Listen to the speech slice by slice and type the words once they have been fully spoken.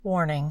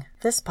Warning: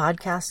 this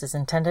podcast is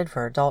intended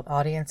for adult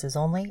audiences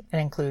only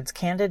and includes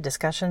candid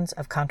discussions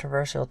of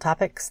controversial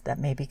topics that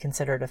may be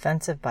considered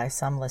offensive by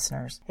some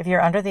listeners. If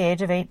you're under the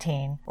age of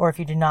 18, or if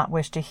you do not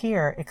wish to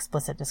hear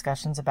explicit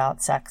discussions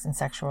about sex and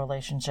sexual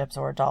relationships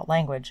or adult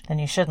language, then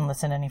you shouldn't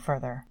listen any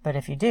further. But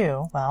if you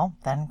do, well,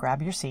 then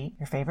grab your seat,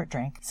 your favorite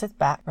drink, sit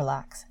back,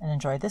 relax, and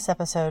enjoy this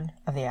episode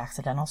of The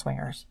Accidental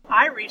Swingers.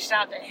 I reached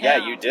out to him.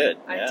 Yeah, you did.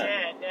 I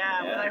did,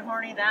 yeah. Was I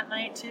horny that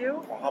night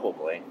too?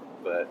 Probably.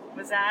 But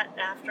was that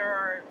after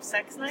our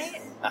sex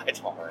night? I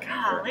don't remember.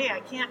 Golly, I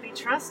can't be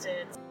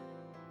trusted.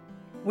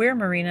 We're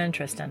Marina and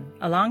Tristan,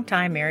 a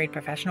longtime married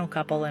professional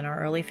couple in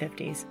our early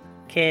 50s.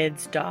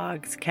 Kids,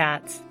 dogs,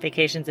 cats,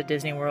 vacations at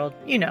Disney World,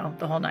 you know,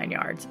 the whole 9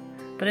 yards.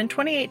 But in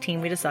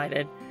 2018, we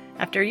decided,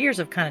 after years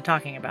of kind of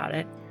talking about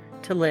it,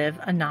 to live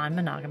a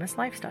non-monogamous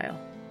lifestyle.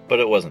 But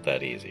it wasn't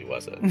that easy,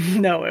 was it?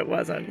 No, it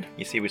wasn't.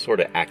 You see, we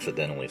sort of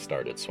accidentally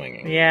started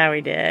swinging. Yeah,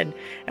 we did.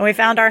 And we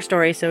found our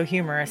story so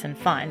humorous and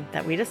fun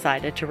that we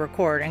decided to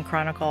record and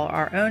chronicle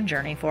our own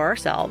journey for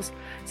ourselves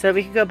so that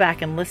we could go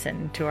back and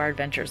listen to our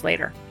adventures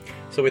later.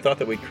 So we thought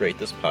that we'd create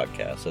this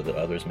podcast so that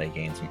others may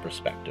gain some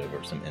perspective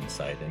or some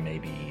insight and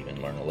maybe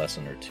even learn a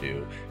lesson or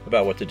two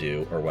about what to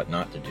do or what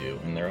not to do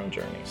in their own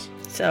journeys.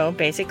 So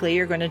basically,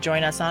 you're going to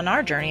join us on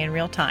our journey in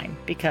real time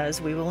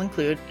because we will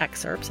include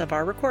excerpts of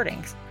our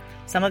recordings.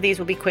 Some of these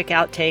will be quick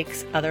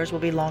outtakes, others will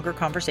be longer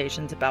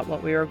conversations about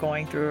what we were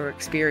going through or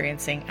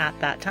experiencing at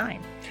that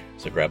time.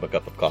 So grab a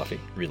cup of coffee,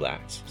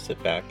 relax,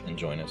 sit back, and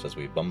join us as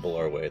we bumble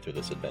our way through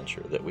this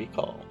adventure that we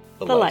call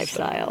the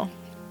lifestyle.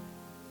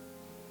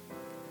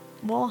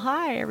 Well,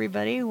 hi,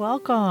 everybody.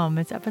 Welcome.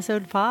 It's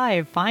episode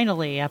 5,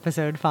 finally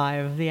episode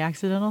 5 of The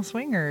Accidental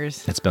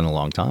Swingers. It's been a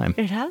long time.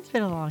 It has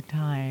been a long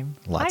time.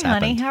 Lots hi,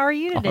 happened. Honey. How are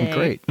you today? I'm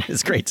great.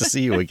 It's great to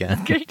see you again.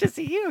 It's great to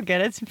see you again.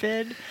 It's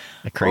been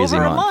a crazy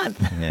over month.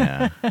 A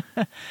month.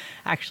 Yeah.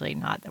 Actually,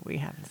 not that we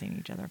haven't seen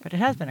each other, but it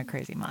has been a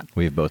crazy month.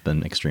 We've both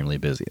been extremely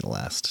busy the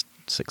last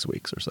 6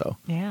 weeks or so.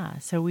 Yeah.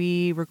 So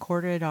we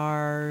recorded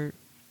our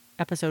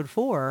episode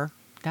 4.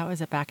 That was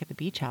back at the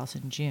beach house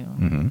in June.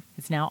 Mm-hmm.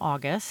 It's now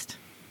August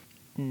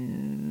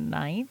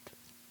 9th?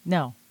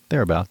 No.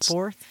 Thereabouts.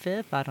 4th,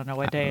 5th? I don't know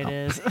what day it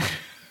is.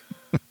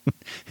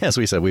 As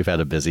we said, we've had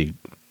a busy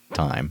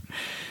time.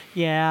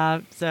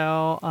 Yeah.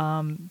 So,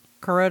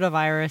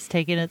 coronavirus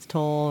taking its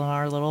toll on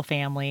our little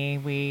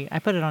family. I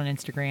put it on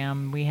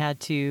Instagram.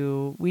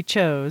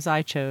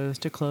 I chose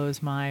to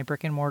close my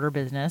brick and mortar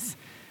business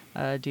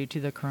due to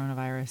the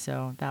coronavirus.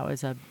 So that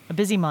was a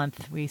busy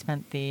month. We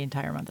spent the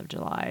entire month of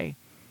July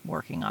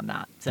working on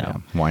that. So yeah,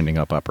 winding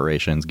up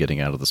operations,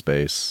 getting out of the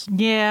space.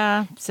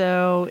 Yeah.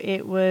 So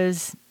it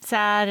was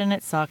sad and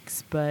it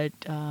sucks, but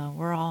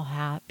we're all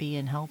happy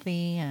and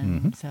healthy.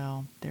 And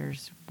so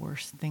there's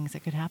worse things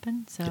that could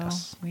happen. So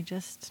we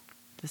just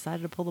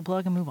decided to pull the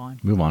plug and move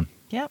on.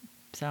 Yep.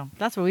 So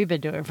that's what we've been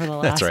doing for the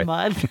last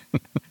month.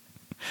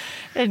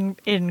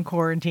 in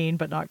quarantine,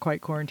 but not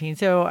quite quarantine.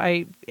 So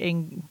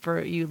for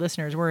you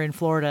listeners, we're in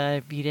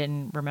Florida, if you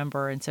didn't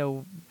remember. And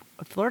so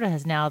Florida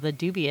has now the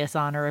dubious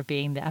honor of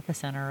being the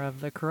epicenter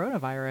of the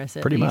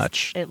coronavirus. Pretty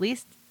much. At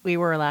least we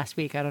were last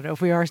week. I don't know if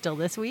we are still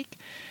this week.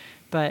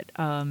 But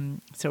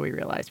so we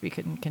realized we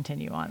couldn't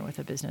continue on with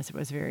the business. It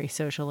was very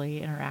socially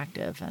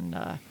interactive.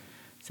 And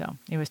so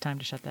it was time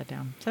to shut that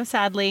down. So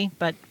sadly,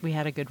 but we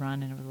had a good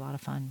run and it was a lot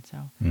of fun.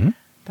 So,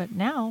 But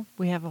now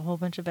we have a whole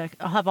bunch of,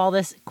 I'll have all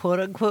this quote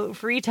unquote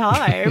free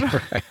time.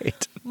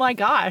 Right. My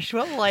gosh,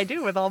 what will I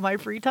do with all my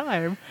free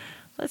time?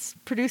 Let's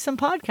produce some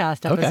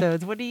podcast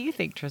episodes. Okay. What do you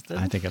think, Tristan?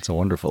 I think that's a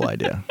wonderful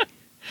idea.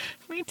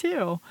 Me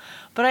too.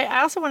 But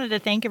I also wanted to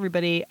thank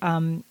everybody.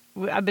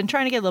 I've been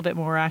trying to get a little bit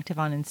more active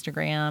on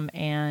Instagram,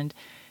 and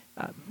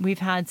we've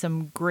had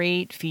some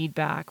great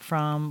feedback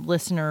from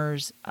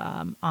listeners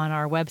on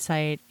our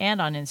website and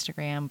on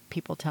Instagram,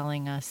 people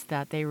telling us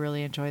that they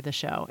really enjoy the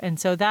show. And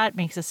so that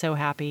makes us so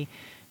happy.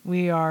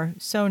 We are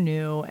so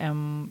new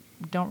and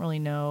don't really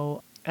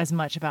know as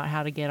much about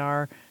how to get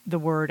the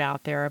word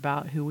out there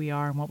about who we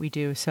are and what we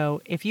do.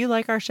 So if you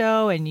like our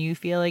show and you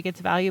feel like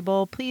it's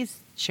valuable, please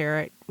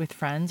share it with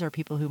friends or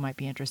people who might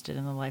be interested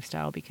in the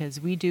lifestyle,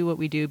 because we do what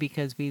we do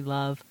because we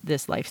love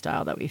this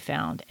lifestyle that we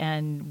found.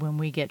 And when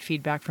we get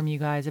feedback from you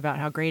guys about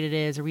how great it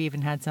is, or we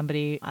even had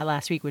somebody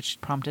last week,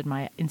 which prompted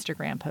my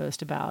Instagram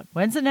post about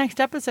when's the next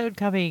episode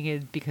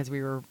coming, because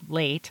we were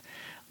late,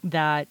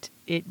 that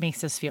it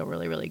makes us feel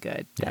really, really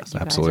good. Yes, that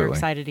you absolutely. guys are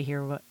excited to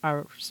hear what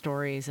our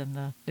stories and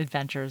the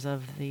adventures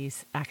of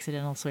these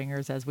accidental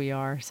swingers as we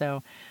are.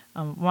 So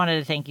wanted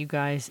to thank you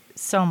guys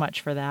so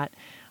much for that.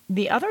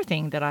 The other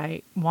thing that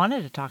I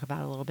wanted to talk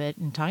about a little bit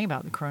in talking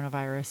about the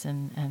coronavirus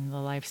and the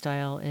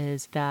lifestyle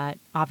is that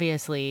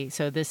obviously,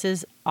 so this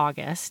is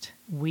August.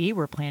 We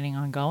were planning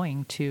on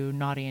going to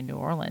Naughty in New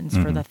Orleans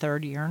for the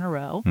 3rd year in a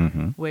row,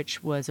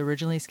 which was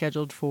originally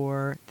scheduled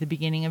for the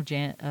beginning of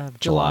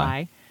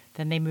July.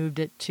 Then they moved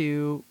it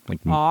to Like,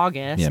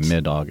 August. Yeah,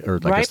 mid-August, or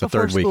I Right guess the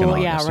before third week in school,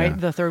 August. yeah, right.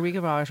 The third week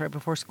of August, right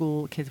before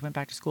school, kids went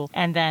back to school.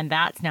 And then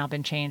that's now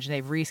been changed.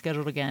 They've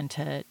rescheduled again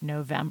to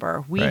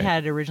November. We Right.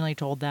 had originally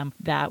told them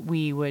that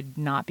we would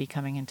not be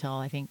coming until,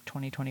 I think,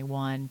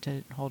 2021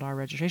 to hold our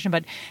registration.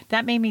 But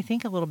that made me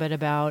think a little bit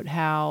about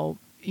how,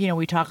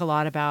 we talk a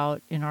lot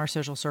about in our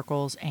social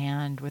circles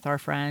and with our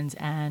friends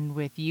and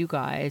with you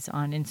guys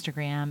on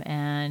Instagram.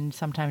 And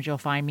sometimes you'll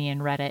find me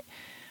in Reddit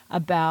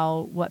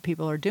about what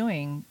people are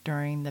doing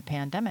during the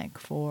pandemic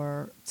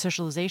for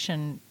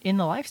socialization in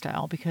the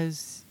lifestyle,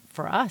 because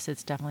for us,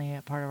 it's definitely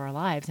a part of our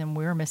lives and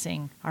we're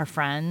missing our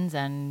friends,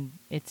 and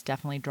it's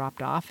definitely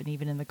dropped off. And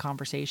even in the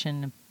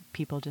conversation,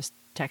 people just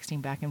texting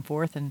back and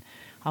forth, and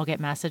I'll get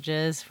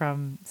messages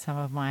from some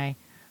of my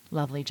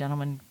lovely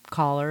gentlemen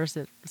callers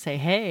that say,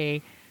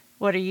 "Hey,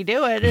 what are you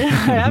doing?" And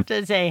I have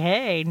to say,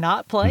 "Hey,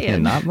 not playing." Yeah,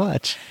 not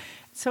much.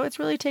 So it's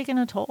really taken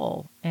a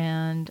toll.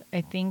 And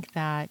I think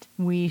that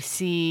we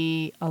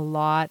see a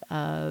lot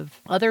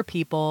of other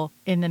people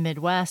in the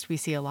Midwest. We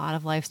see a lot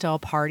of lifestyle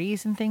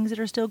parties and things that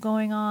are still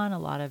going on, a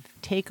lot of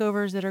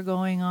takeovers that are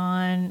going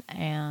on.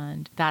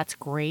 And that's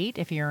great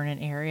if you're in an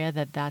area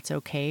that's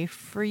okay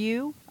for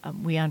you.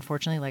 We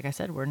unfortunately, like I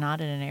said, we're not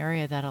in an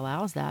area that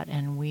allows that.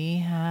 And we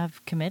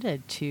have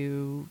committed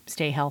to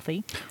stay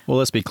healthy. Well,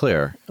 let's be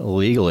clear.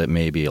 Legal, it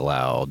may be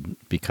allowed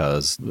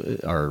because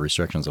our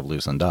restrictions have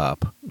loosened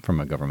up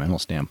from a governmental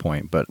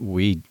standpoint, but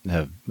we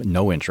have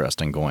no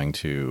interest in going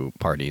to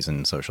parties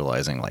and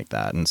socializing like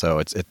that. And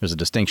so there's a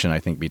distinction, I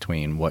think,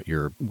 between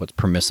what's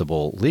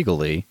permissible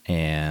legally,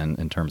 and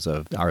in terms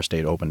of our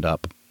state opened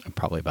up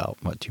probably about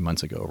 2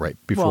 months ago, right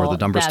before the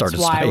numbers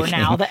started spiking. That's why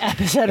we're now the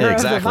epicenter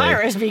Exactly. of the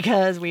virus,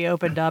 because we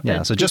opened up. Yeah.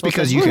 And So just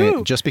because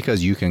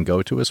you can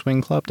go to a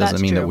swing club doesn't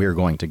That's mean true. that we're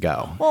going to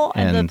go. Well,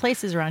 and the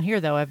places around here,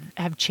 though,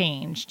 have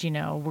changed.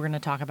 We're going to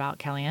talk about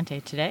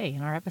Caliente today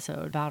in our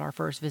episode about our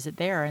first visit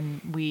there,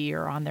 and we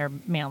are on their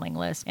mailing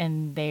list,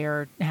 and they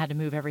had to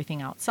move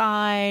everything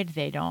outside.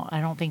 I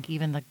don't think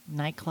even the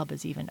nightclub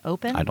is even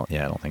open. I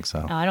don't think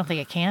so. I don't think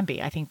it can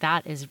be. I think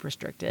that is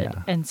restricted.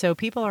 Yeah. And so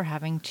people are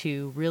having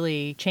to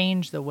really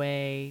change the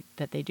way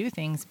that they do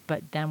things.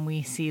 But then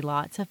we see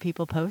lots of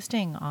people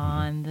posting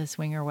on the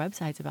swinger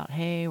websites about,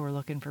 hey, we're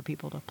looking for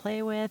people to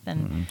play with.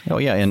 And Oh,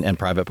 yeah, and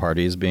private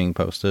parties being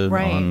posted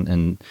Right. on.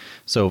 And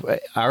so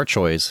our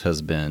choice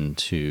has been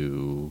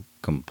to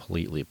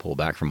completely pull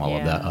back from all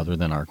of that, Yeah. other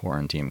than our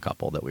quarantine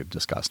couple that we've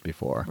discussed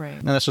before. Right.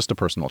 And that's just a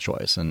personal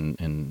choice,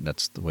 and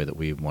that's the way that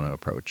we want to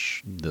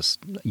approach this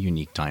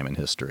unique time in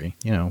history.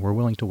 We're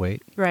willing to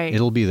wait. Right.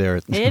 It'll be there.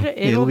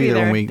 It'll be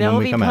there. when There'll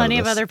we be come out plenty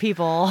of this. other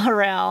people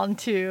around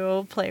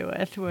to play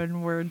with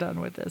when we're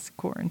done with this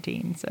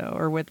quarantine,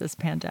 or with this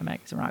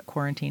pandemic. So we're not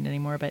quarantined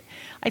anymore. But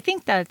I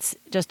think that's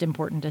just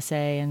important to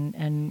say,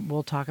 and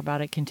we'll talk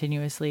about it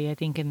continuously, I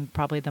think, in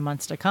probably the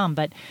months to come.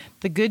 But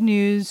the good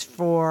news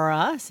for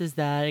us is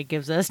that it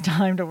gives us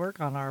time to work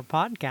on our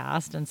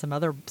podcast and some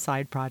other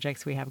side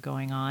projects we have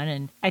going on.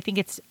 And I think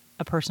it's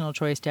a personal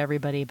choice to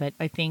everybody, but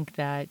I think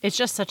that it's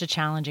just such a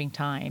challenging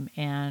time,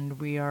 and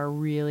we are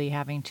really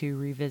having to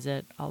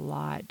revisit a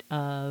lot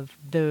of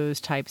those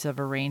types of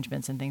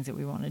arrangements and things that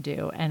we want to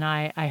do. And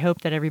I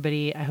hope that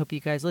I hope you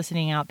guys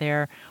listening out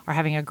there are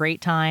having a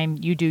great time.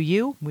 You do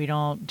you. We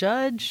don't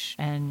judge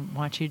and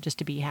want you just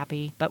to be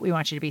happy, but we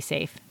want you to be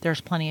safe. There's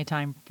plenty of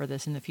time for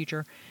this in the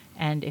future.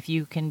 And if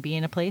you can be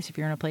if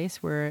you're in a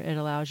place where it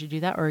allows you to do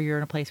that, or you're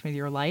in a place with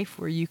your life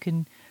where you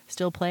can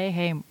still play,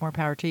 hey, more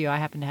power to you. I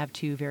happen to have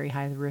 2 very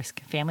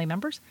high-risk family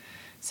members,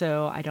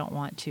 so I don't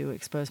want to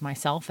expose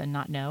myself and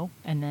not know,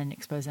 and then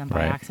expose them by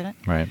Right. accident.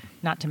 Right.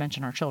 Not to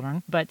mention our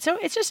children. But so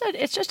it's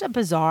just a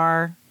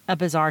bizarre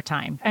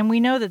time. And we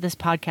know that this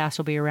podcast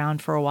will be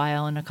around for a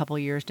while and a couple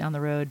of years down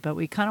the road, but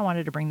we kind of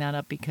wanted to bring that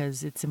up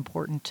because it's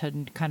important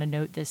to kind of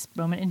note this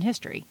moment in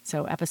history.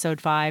 So episode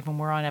 5, when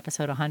we're on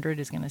episode 100,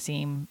 is going to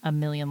seem a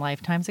million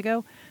lifetimes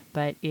ago,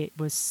 but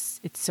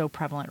it's so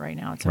prevalent right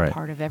now. It's a Right.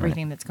 part of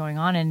everything that's going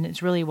on, and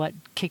it's really what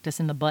kicked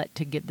us in the butt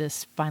to get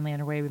this finally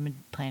underway. We've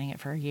been planning it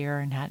for a year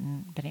and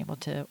hadn't been able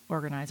to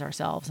organize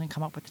ourselves and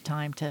come up with the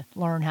time to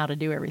learn how to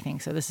do everything.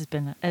 So this has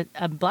been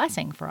a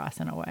blessing for us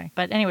in a way.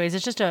 But anyways,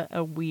 it's just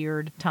a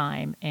weird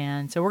time.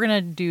 And so we're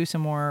going to do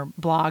some more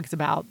blogs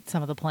about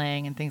some of the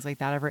playing and things like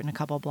that. I've written a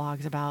couple of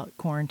blogs about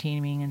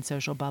quarantining and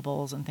social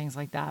bubbles and things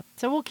like that.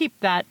 So we'll keep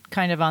that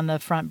kind of on the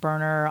front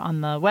burner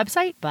on the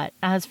website. But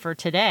as for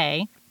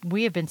today,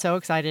 we have been so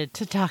excited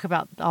to talk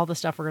about all the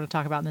stuff we're going to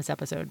talk about in this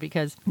episode,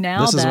 because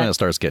now This is when it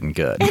starts getting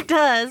good. it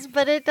does,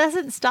 but it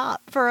doesn't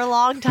stop for a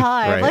long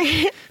time.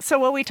 Right. So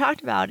what we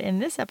talked about in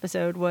this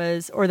episode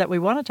or that we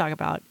want to talk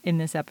about in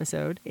this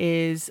episode,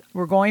 is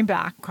we're going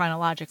back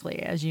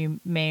chronologically, as you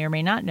may or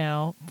may not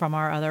know from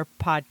our other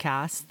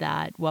podcasts,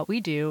 that what we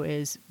do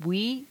is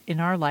we, in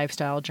our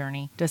lifestyle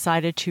journey,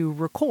 decided to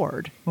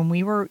record when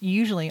we were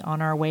usually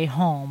on our way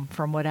home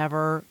from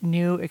whatever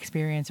new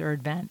experience or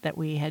event that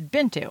we had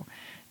been to.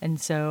 And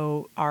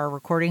so our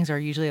recordings are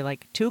usually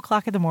like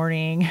 2:00 in the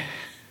morning.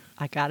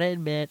 I gotta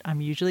admit,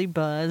 I'm usually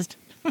buzzed.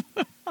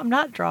 I'm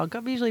not drunk.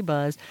 I'm usually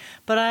buzzed.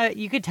 But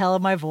you could tell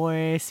in my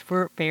voice,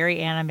 we're very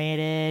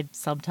animated.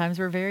 Sometimes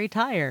we're very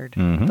tired.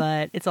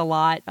 But it's a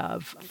lot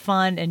of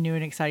fun and new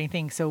and exciting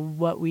things. So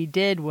what we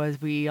did was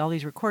all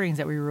these recordings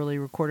that we really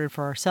recorded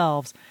for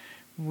ourselves,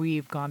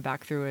 we've gone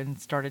back through and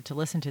started to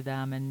listen to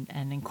them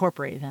and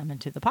incorporate them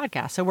into the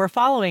podcast. So we're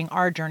following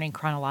our journey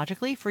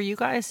chronologically for you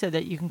guys so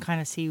that you can kind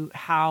of see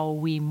how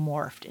we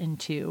morphed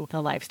into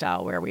the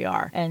lifestyle where we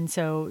are. And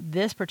so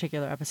this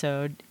particular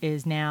episode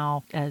is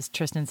now, as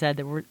Tristan said,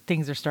 that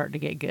things are starting to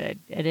get good.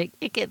 And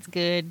it gets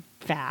good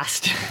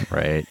fast.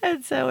 Right.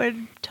 And so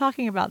in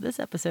talking about this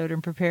episode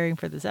and preparing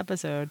for this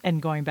episode and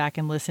going back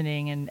and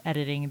listening and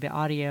editing the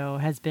audio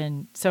has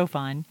been so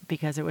fun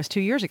because it was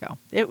 2 years ago.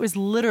 It was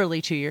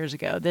literally 2 years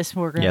ago. This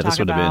we're going to talk about. Yeah, this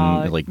would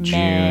have been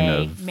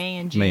like May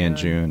and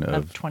June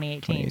of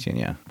 2018.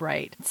 Yeah.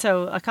 Right.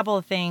 So a couple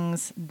of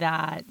things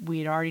that we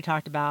had already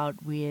talked about.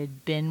 We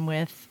had been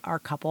with our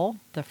couple,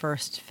 the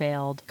first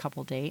failed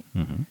couple date,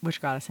 which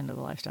got us into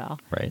the lifestyle.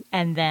 Right.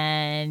 And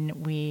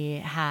then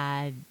we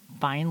had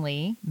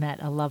finally met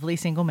a lovely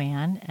single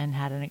man and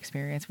had an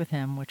experience with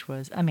him, which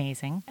was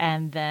amazing.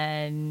 And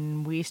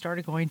then we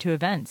started going to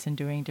events and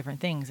doing different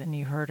things. And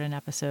you heard in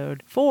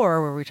episode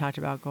 4 where we talked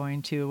about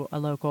going to a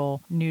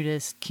local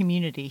nudist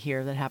community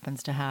here that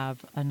happens to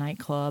have a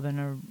nightclub and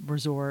a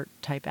resort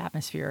type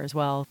atmosphere as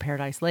well,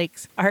 Paradise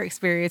Lakes. Our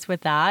experience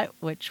with that,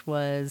 which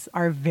was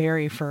our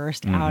very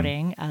first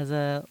outing as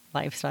a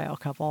lifestyle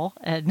couple.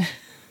 And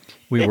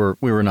we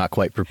were not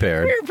quite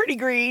prepared. We were pretty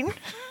green.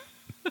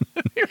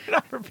 We were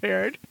not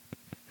prepared.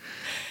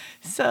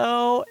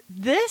 So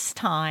this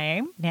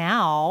time,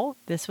 now,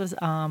 this was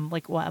a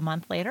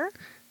month later?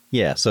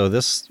 Yeah, so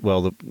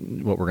what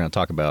we're going to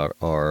talk about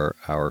are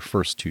our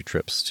first 2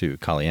 trips to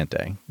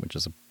Caliente, which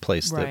is a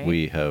place that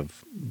we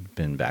have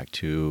been back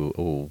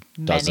to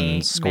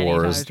dozens,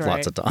 scores, many times,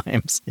 lots of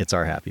times. It's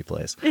our happy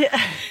place. Yeah.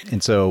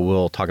 And so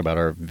we'll talk about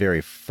our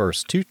very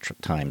first 2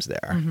 times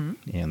there.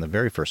 And the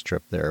very first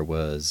trip there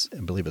was,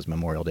 I believe it was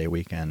Memorial Day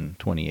weekend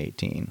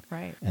 2018.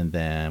 Right. And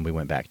then we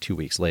went back 2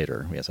 weeks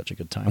later. We had such a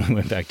good time. We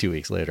went back 2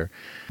 weeks later.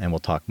 And we'll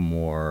talk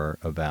more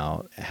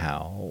about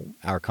how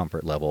our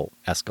comfort level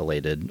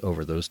escalated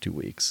over those 2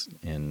 weeks.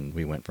 And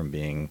we went from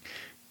being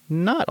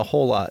not a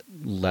whole lot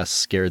less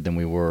scared than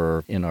we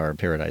were in our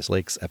Paradise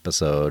Lakes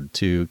episode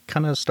to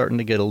kind of starting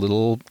to get a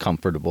little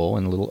comfortable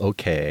and a little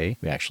okay.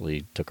 We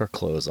actually took our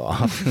clothes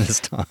off this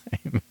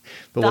time.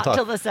 But Not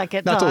till the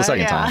second time. Not till the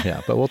second time,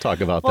 yeah. But we'll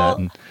talk about that.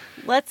 And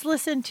let's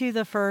listen to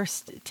the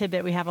first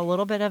tidbit. We have a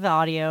little bit of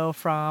audio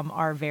from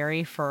our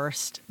very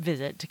first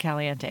visit to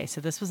Caliente.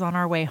 So this was on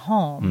our way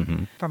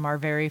home from our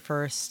very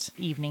first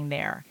evening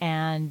there.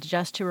 And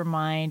just to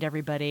remind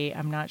everybody,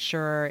 I'm not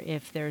sure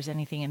if there's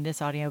anything in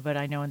this audio, but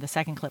I know in the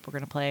second clip we're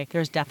going to play,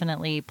 there's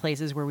definitely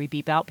places where we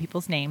beep out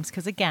people's names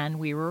because, again,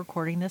 we were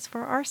recording this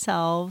for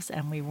ourselves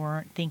and we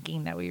weren't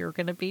thinking that we were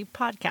going to be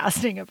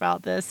podcasting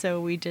about this, so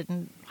we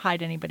didn't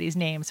hide anybody's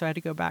name. So I had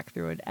to go back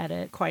through and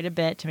edit quite a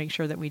bit to make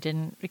sure that we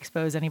didn't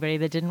expose anybody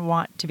that didn't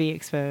want to be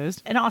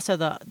exposed. And also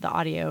the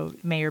audio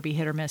may or be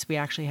hit or miss. We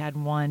actually had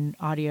one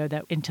audio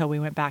that until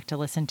we went back to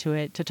listen to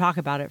it, to talk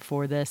about it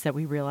for this, that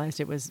we realized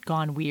it was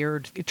gone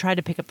weird. It tried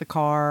to pick up the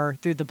car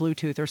through the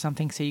Bluetooth or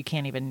something so you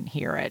can't even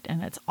hear it.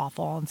 And it's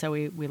awful. And so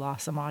we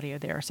lost some audio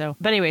there. So,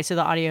 but anyway, so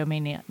the audio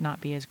may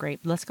not be as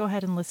great. Let's go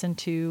ahead and listen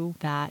to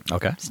that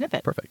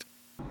snippet. Perfect.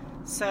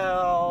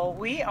 So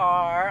we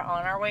are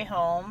on our way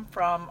home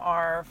from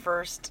our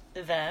first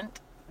event.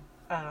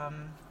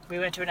 We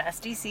went to an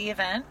SDC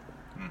event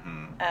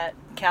at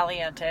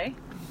Caliente,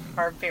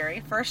 our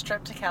very first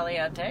trip to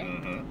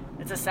Caliente.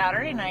 It's a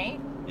Saturday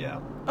night. Yeah.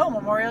 Oh,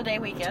 Memorial Day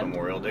weekend. It's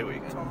Memorial Day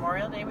weekend. It's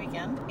Memorial Day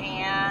weekend.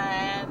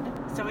 And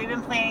so we've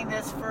been planning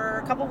this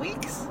for a couple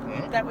weeks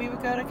that we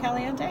would go to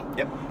Caliente.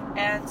 Yep.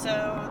 And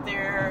so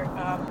there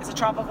is a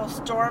tropical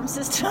storm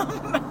system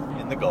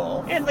in the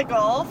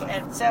Gulf.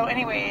 And so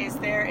anyways,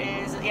 there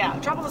is, a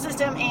tropical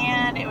system,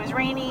 and it was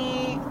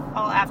rainy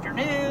all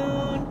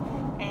afternoon.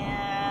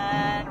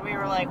 And we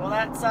were like, well,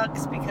 that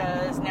sucks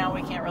because now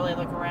we can't really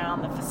look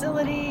around the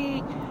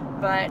facility.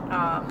 But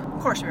of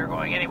course we were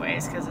going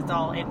anyways because it's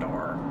all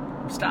indoor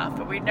stuff.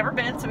 But we'd never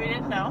been, so we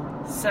didn't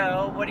know.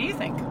 So what do you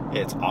think?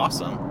 It's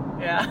awesome.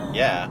 Yeah.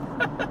 Yeah.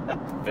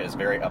 It's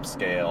very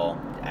upscale.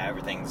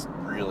 Everything's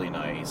really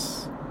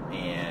nice.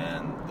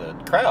 And the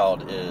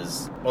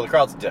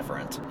crowd's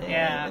different.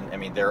 And I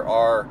mean, there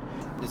were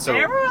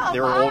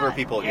older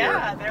people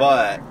here,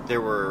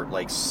 there were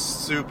like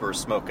super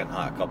smoking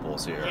hot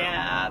couples here.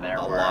 Yeah, there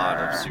were a lot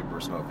of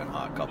super smoking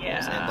hot couples,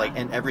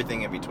 and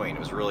everything in between. It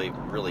was really,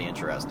 really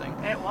interesting.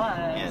 It was,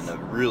 and a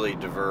really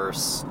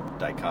diverse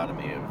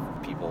dichotomy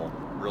of people.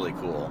 Really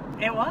cool.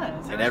 It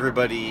was, and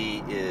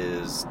everybody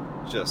is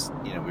just,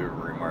 we were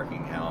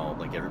remarking how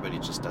like everybody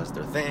just does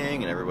their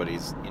thing, and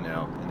everybody's,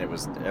 and it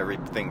was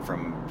everything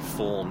from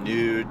full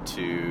nude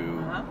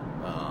to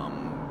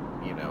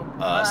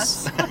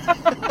us.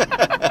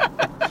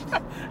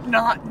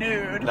 not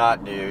nude.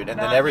 Not nude. And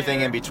then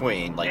everything in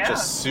between. Like, Yeah.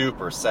 just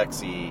super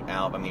sexy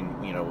out. I mean,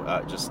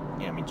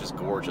 just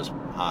gorgeous,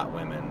 hot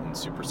women in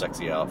super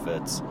sexy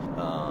outfits.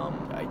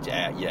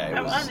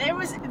 It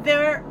was...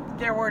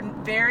 There were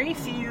very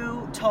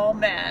few tall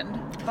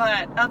men,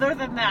 but other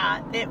than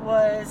that, it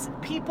was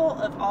people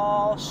of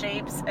all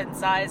shapes and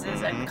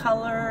sizes and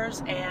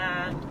colors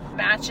and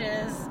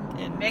matches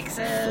and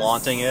mixes.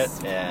 Flaunting it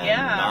and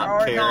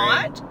not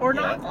caring.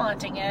 Not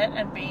flaunting it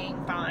and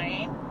being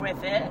fine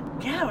with it.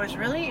 Yeah, it was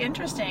really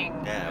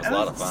interesting. Yeah, it was a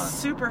lot of fun.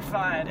 Super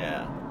fun.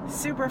 Yeah.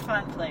 Super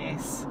fun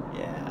place.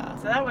 Yeah.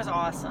 So that was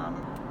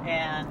awesome.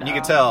 And you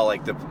could tell,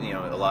 like,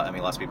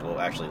 lots of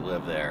people actually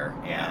live there,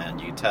 and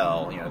you could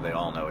tell, they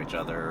all know each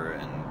other,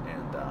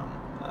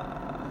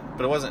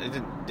 but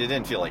it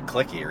didn't feel like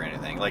cliquey or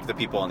anything. Like, the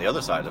people on the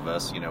other side of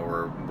us,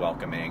 were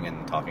welcoming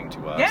and talking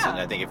to us, and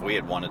I think if we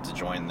had wanted to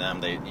join them,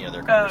 their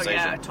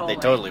conversation, they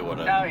totally would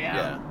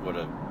have, would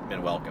have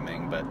been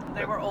welcoming. But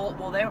they were old.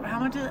 Well,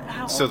 how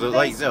old?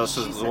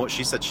 So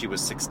she said she was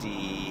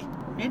 60,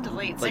 mid to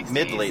late 60s. Like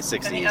mid to late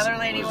 60s. And the other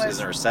lady was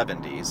in her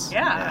 70s.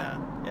 Yeah.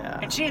 Yeah.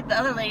 And the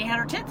other lady had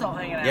her tits all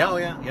hanging out.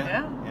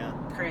 Yeah.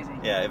 Crazy.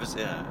 Yeah, it was,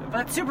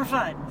 But super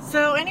fun.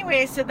 So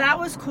anyway, that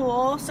was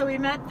cool. So we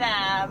met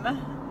them,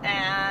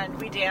 and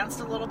we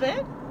danced a little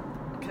bit,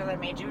 because I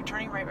made you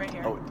turning right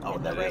here. Oh,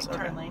 that is, okay.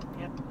 Turn lane,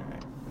 yep. All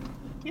right.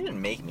 You didn't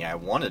make me. I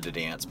wanted to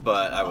dance,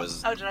 but I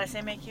was... Oh, did I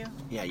say make you?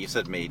 Yeah, you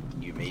said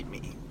you made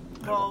me.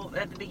 Well,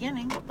 at the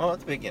beginning. Oh,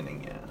 at the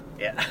beginning,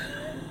 yeah. Yeah.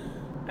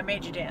 I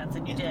made you dance,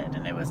 and you did,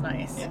 and it was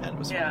nice. Yeah, it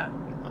was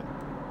fun.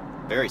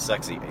 Very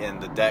sexy,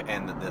 and the deck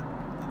and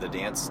the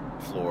dance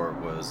floor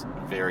was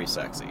very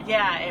sexy.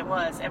 Yeah, it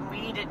was, and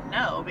we didn't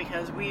know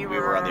because we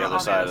were on the other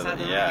side of it.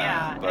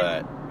 Yeah,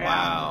 but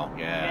wow,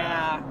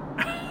 yeah.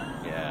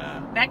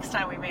 Yeah. Next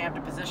time we may have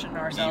to position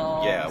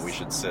ourselves. We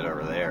should sit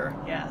over there.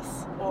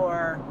 Yes,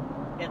 or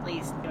at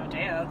least go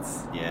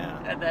dance. Yeah.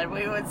 And then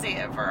we would see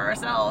it for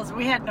ourselves.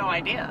 We had no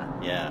idea.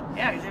 Yeah.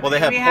 Yeah. Well, they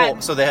had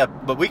poles, so they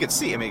had, but we could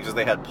see. I mean, because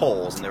they had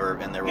poles, and there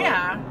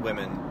were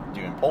women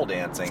doing pole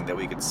dancing that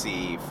we could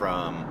see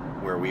from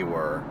where we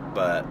were,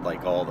 but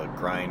like all the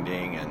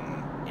grinding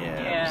and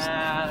there's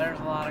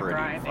a lot of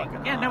grinding.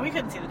 Yeah, hot. no, we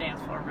couldn't see the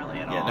dance floor really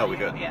at all. Yeah, no, we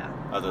couldn't. Yeah.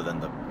 Other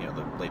than the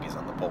ladies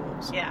on the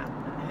poles. Yeah,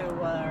 who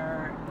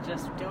were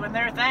just doing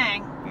their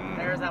thing.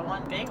 There was that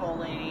one big old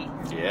lady.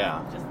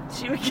 Yeah.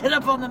 She would get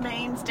up on the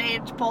main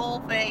stage pole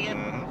thing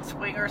and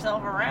swing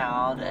herself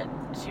around, and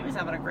she was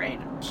having a great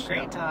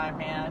time,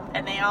 man.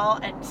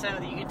 And so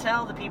you can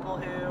tell the people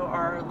who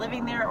are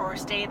living there or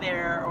stay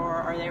there or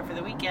are there for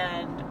the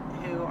weekend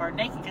who are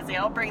naked because they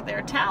all bring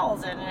their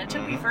towels in, and it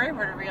took me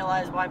forever to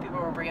realize why people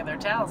were bringing their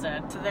towels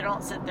in, so they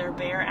don't sit their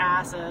bare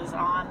asses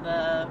on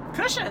the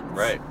cushions,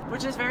 right?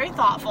 Which is very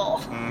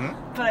thoughtful.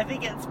 But I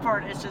think it's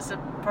just a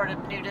part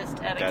of nudist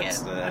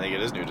etiquette. I think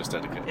it is nudist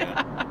etiquette.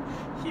 Yeah.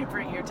 You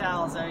bring your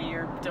towel so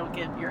you don't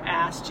get your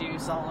ass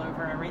juice all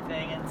over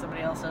everything, and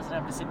somebody else doesn't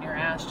have to sit in your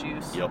ass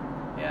juice. Yep.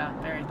 Yeah,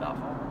 very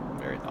thoughtful.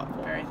 Very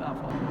thoughtful. Very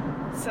thoughtful.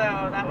 So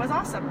that was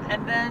awesome,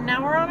 and then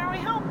now we're on our way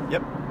home.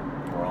 Yep.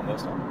 We're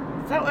almost home.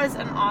 So that was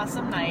an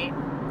awesome night.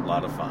 A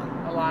lot of fun.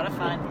 A lot of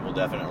fun. We'll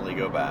definitely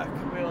go back.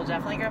 We will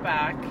definitely go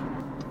back.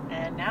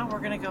 And now we're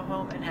going to go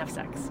home and have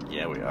sex.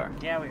 Yeah, we are.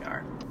 Yeah, we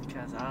are.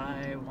 Because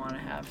I want to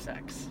have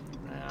sex.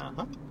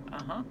 Uh-huh.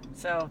 Uh-huh.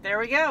 So there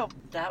we go.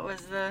 That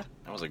was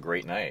a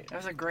great night. That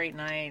was a great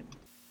night.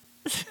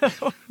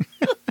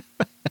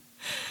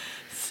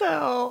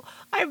 So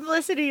I'm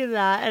listening to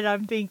that and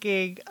I'm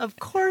thinking, of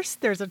course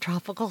there's a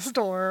tropical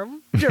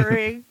storm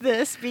during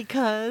this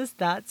because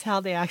that's how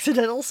the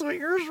accidental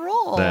swingers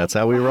roll. That's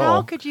how we roll.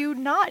 How could you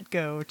not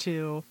go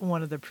to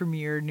one of the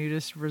premier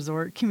nudist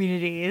resort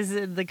communities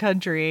in the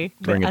country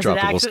during a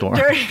tropical storm?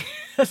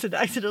 As an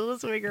accidental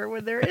swinger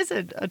when there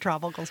isn't a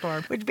tropical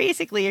storm. Which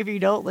basically, if you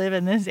don't live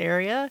in this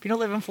area, if you don't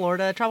live in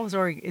Florida, a tropical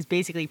storm is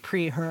basically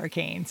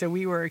pre-hurricane. So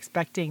we were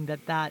expecting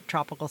that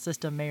tropical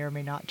system may or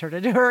may not turn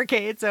into a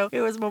hurricane. So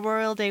it was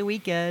Memorial Day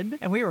weekend,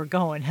 and we were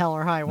going hell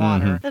or high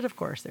water. And of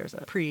course, there's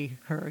a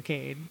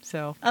pre-hurricane.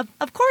 So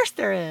of course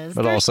there is.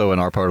 But also in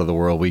our part of the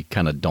world, we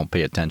kind of don't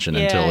pay attention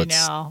until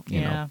it's,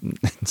 you know.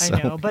 So,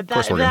 I know. But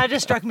that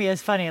just struck me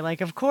as funny.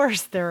 Like, of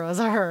course there was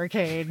a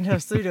hurricane, a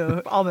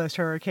pseudo almost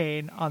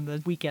hurricane on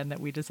the weekend that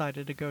we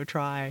decided to go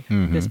try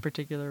this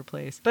particular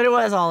place. But it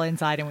was all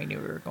inside, and we knew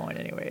we were going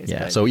anyways. Yeah.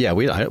 But, so yeah,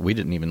 we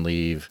didn't even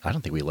leave. I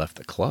don't think we left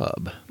the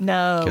club.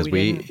 No, because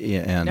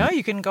no,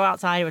 you couldn't go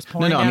outside. It was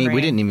pouring. No, I mean rain.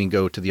 we didn't even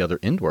go to the other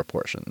indoor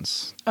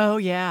portions. Oh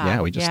yeah.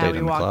 Yeah, we just stayed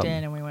in the club. We walked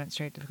in and we went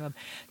straight to the club.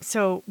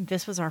 So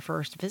this was our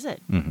first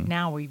visit.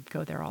 Now we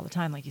go there all the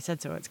time, like you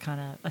said. So it's kind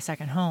of a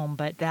second home.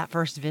 But that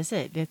first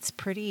visit, it's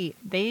pretty.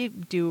 They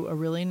do a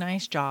really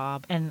nice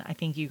job, and I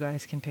think you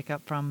guys can pick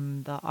up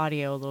from the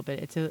audio a little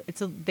bit.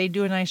 They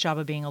do a nice job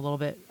of being a little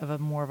bit of a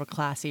more of a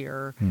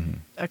classier,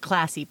 a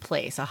classy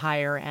place, a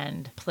higher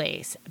end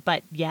place.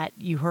 But yet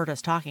you heard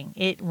us talking.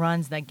 It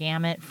runs the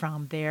gamut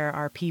from there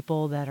are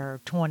people that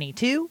are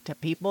 22 to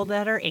people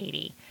that are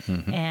 80.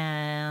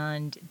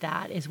 And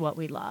that is what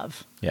we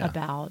love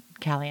about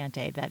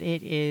Caliente, that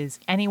it is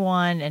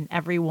anyone and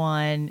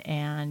everyone,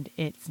 and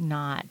it's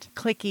not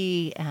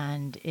cliquey,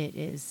 and it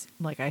is,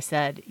 like I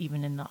said,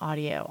 even in the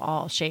audio,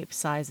 all shapes,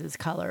 sizes,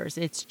 colors.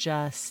 It's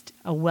just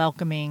a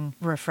welcoming,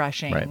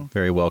 refreshing,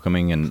 very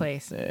welcoming and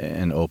place.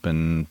 An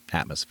open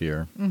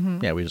atmosphere.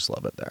 Yeah, we just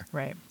love it there.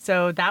 Right.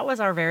 So that was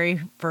our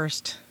very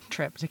first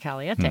trip to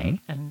Caliente,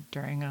 and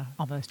during a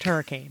almost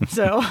hurricane.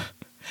 So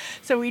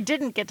we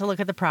didn't get to look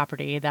at the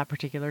property that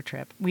particular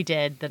trip. We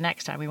did the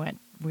next time we went.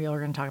 We were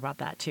going to talk about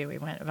that too. We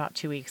went about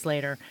 2 weeks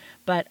later.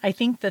 But I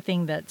think the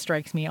thing that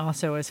strikes me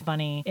also as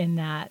funny in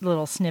that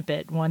little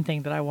snippet, one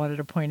thing that I wanted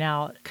to point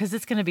out, because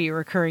it's going to be a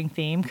recurring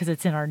theme because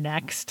it's in our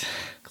next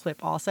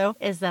clip also,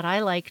 is that I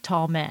like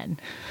tall men.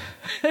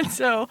 And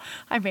so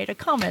I made a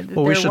comment.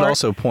 Well, we should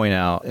also point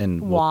out,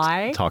 and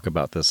why? We'll talk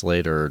about this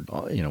later,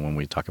 when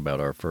we talk about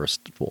our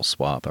first full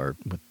swap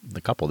with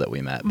the couple that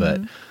we met.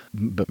 But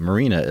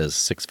Marina is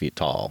 6 feet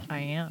tall. I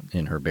am.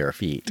 In her bare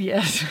feet.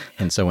 Yes.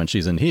 And so when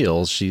she's in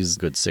heels, she's a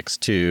good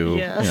 6'2".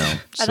 Yes.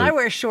 So and I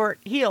wear short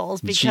heels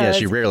because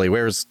she rarely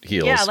wears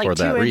heels for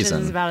that reason. 2 inches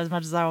is about as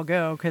much as I will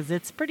go because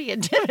it's pretty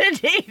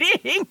intimidating.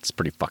 It's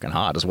pretty fucking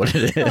hot is what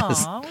it is.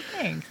 Aw, well,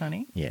 thanks,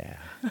 honey. Yeah.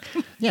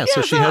 Yeah,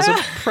 so she has a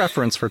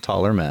preference for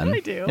taller men. I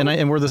do. And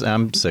I'm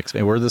 6',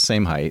 and we're the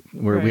same height.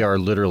 We are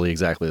literally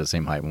exactly the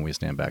same height when we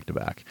stand back to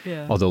back.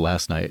 Yeah. Although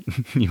last night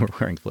you were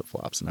wearing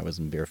flip-flops and I was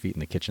in bare feet in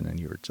the kitchen and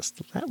you were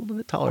just a little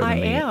bit taller than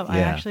me. I am.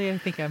 Yeah. I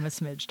think I'm a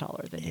smidge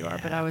taller than you are,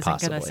 but I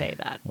wasn't going to say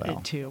that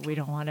too. We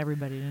don't want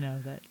everybody to know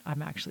that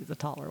I'm actually the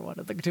taller one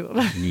of the two of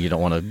us. You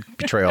don't want to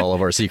betray all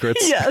of our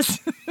secrets? Yes.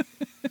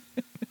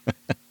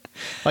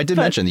 I did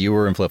mention that you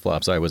were in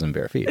flip-flops. I was in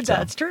bare feet.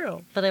 That's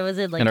true. But I was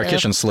in and our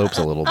kitchen slopes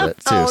a little bit,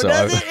 too. Oh,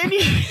 does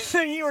it?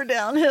 So you were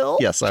downhill?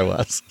 Yes, I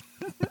was.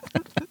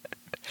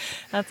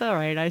 That's all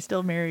right. I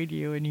still married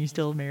you, and you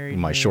still married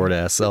my me.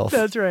 short-ass self.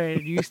 That's right.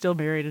 And you still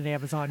married an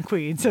Amazon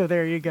queen, so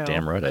there you go.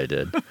 Damn right I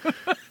did.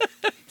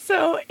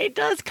 So it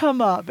does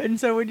come up. And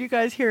so when you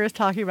guys hear us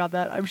talking about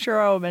that, I'm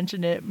sure I'll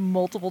mention it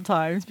multiple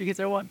times because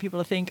I want people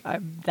to think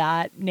I'm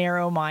that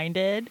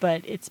narrow-minded.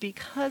 But it's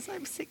because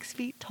I'm 6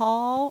 feet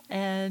tall,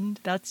 and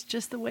that's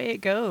just the way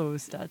it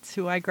goes. That's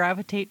who I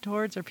gravitate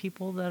towards, are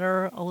people that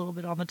are a little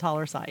bit on the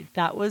taller side.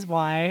 That was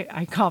why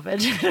I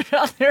commented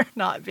about there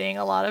not being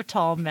a lot of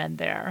tall men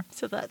there.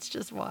 So that's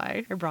just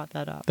why I brought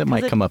that up. That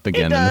might come up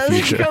again in the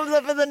future. It comes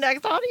up in the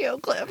next audio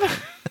clip.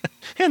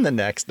 And the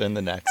next.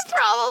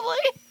 Probably.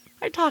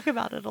 I talk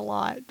about it a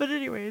lot. But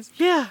anyways,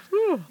 yeah.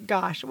 Whew.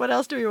 Gosh, what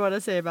else do we want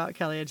to say about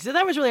Caliente? So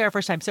that was really our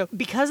first time. So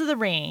because of the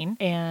rain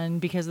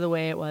and because of the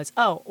way it was.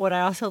 Oh, what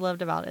I also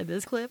loved about in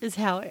this clip is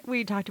how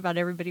we talked about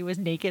everybody was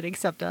naked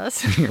except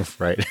us.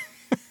 Right.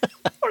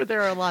 Or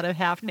there are a lot of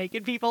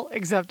half-naked people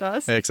except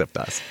us. Except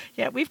us.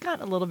 Yeah, we've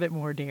gotten a little bit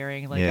more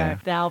daring.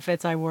 Like the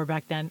outfits I wore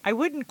back then, I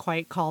wouldn't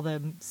quite call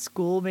them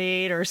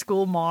schoolmate or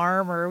school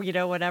marm or,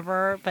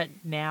 whatever. But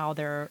now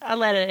I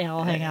let it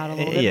all hang out a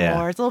little bit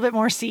more. It's a little bit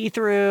more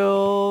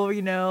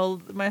see-through.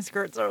 My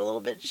skirts are a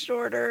little bit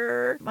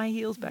shorter. My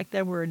heels back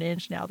then were 1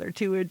 inch. Now they're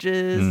 2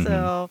 inches. Mm-hmm.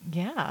 So,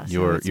 yeah.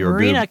 So your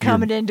Marina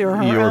coming into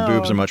her Your own.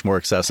 boobs are much more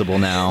accessible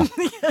now.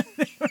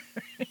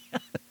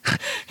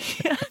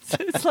 Yeah, so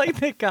it's like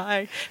the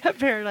guy at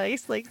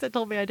Paradise Lakes that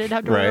told me I didn't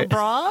have to wear a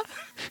bra.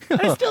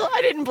 I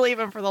didn't believe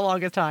him for the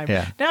longest time.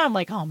 Yeah. Now I'm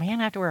like, oh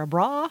man, I have to wear a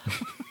bra.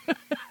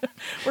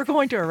 We're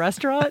going to a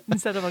restaurant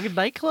instead of a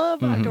nightclub.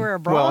 Mm-hmm. I have to wear a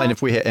bra. Well, and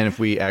if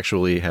we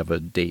actually have a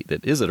date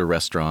that is at a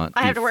restaurant,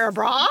 I have to wear a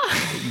bra.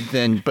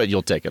 But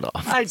you'll take it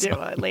off. I do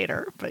it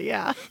later, but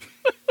yeah.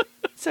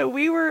 So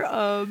we were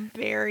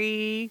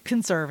very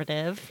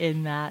conservative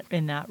in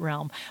that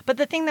realm. But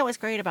the thing that was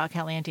great about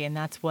Caliente, and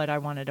that's what I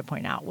wanted to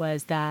point out,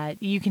 was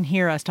that you can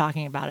hear us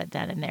talking about it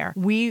then and there.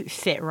 We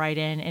fit right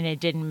in, and it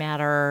didn't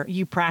matter.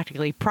 You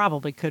practically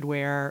probably could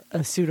wear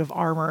a suit of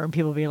armor, and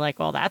people be like,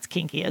 well, that's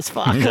kinky as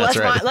fuck.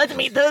 Let's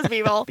meet those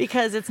people.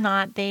 Because it's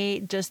not,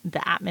 the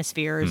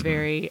atmosphere is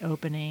very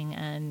opening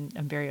and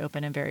very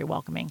open and very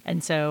welcoming.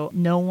 And so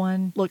no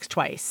one looks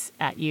twice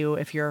at you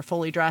if you're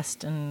fully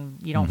dressed and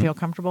you don't feel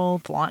comfortable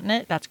flaunting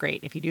it. That's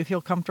great. If you do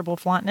feel comfortable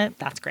flaunting it,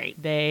 that's great.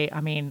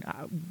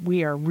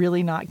 We are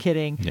really not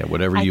kidding. Yeah,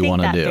 whatever you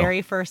want to do. That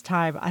very first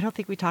time, I don't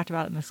think we talked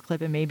about it in this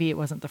clip, and maybe it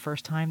wasn't the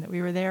first time that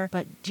we were there,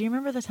 but do you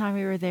remember the time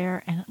we were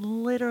there and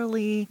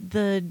literally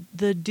the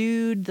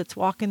dude that's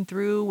walking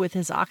through with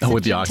his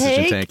oxygen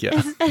tank,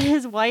 yeah.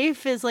 His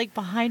wife is like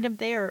behind him.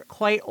 They are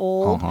quite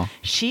old. Uh-huh.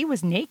 She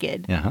was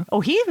naked. Uh-huh. Oh,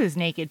 he was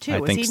naked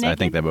too. Was he naked? I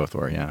think they both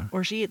were, yeah.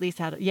 Or she at least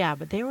had,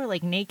 but they were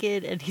like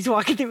naked, and he's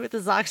walking through with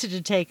his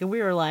oxygen tank, and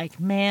we were like,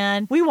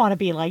 man, we want to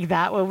be like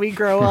that when we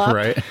grow up.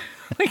 Right.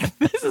 Like,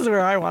 this is where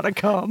I want to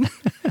come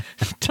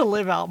to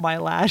live out my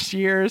last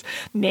years,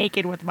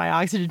 naked with my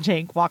oxygen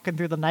tank, walking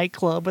through the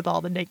nightclub with all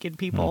the naked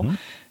people. Mm-hmm.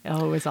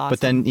 Oh, it was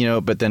awesome.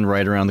 But then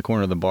right around the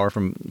corner of the bar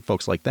from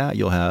folks like that,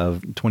 you'll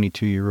have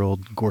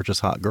 22-year-old gorgeous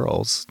hot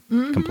girls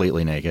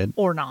completely naked.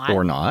 Or not.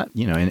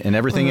 And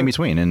everything in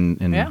between.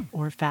 And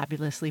or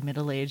fabulously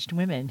middle-aged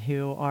women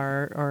who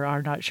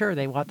are not sure.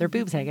 They want their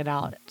boobs hanging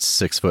out.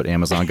 6-foot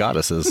Amazon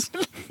goddesses.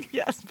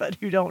 Yes, but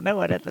who don't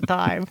know it at the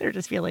time. They're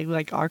just feeling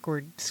like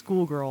awkward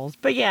schoolgirls.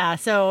 But yeah,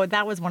 so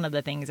that was one of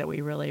the things that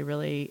we really,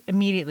 really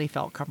immediately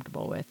felt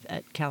comfortable with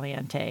at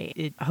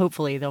Caliente.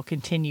 Hopefully they'll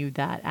continue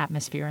that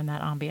atmosphere and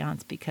that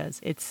ambiance because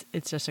it's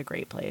just a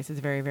great place. It's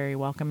very, very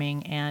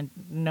welcoming. And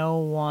no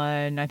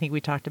one, I think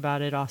we talked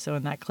about it also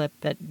in that clip,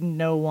 that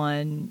no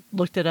one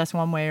looked at us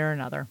one way or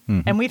another.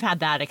 Mm-hmm. And we've had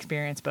that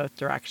experience both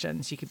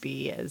directions. You could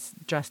be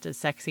dressed as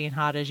sexy and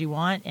hot as you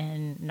want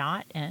and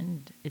not.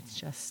 And it's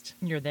just,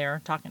 you're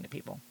there talking to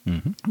people,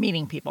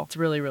 meeting people. It's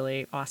really,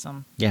 really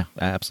awesome. Yeah,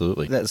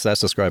 absolutely. That's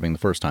describing the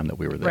first time that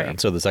we were there.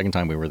 Right. So the second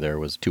time we were there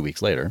was 2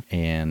 weeks later.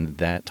 And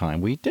that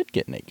time we did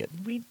get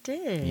naked. We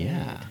did.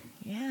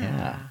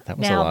 Yeah, that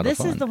was now, a lot of this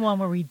fun. is the one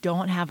where we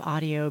don't have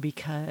audio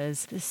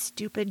because this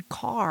stupid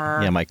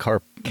car. Yeah, my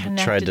car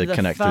tried to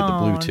connect through the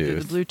Bluetooth. Through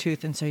the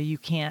Bluetooth, and so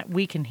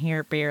we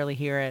can barely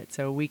hear it,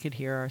 so we could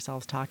hear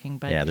ourselves talking.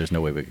 But yeah, there's no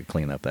way we could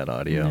clean up that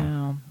audio,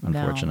 no,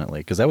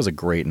 unfortunately, because that was a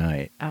great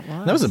night. It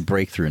was. That was a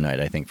breakthrough night,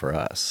 I think, for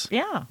us.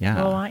 Yeah.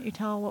 Well, why don't you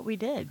tell what we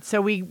did?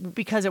 So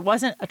because it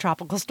wasn't a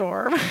tropical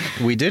storm.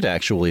 We did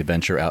actually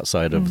venture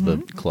outside of the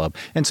club.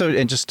 And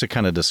just to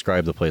kind of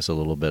describe the place a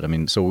little bit, I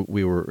mean, so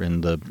we were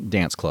in the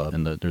dance club,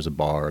 and there's a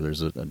bar,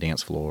 there's a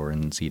dance floor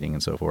and seating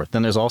and so forth.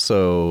 Then there's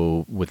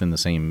also, within the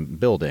same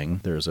building,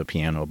 there's a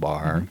piano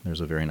bar,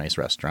 there's a very nice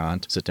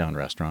restaurant, sit-down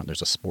restaurant,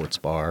 there's a sports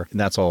bar. And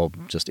that's all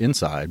just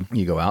inside.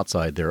 You go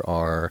outside, there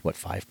are,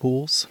 5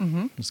 pools?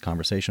 There's a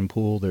conversation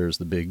pool, there's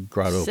the big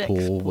grotto 6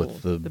 pool pools.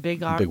 with the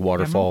big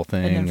waterfall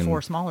thing. And then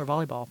 4 smaller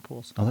volleyball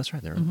pools. Oh, that's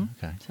right. There.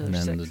 Okay. So and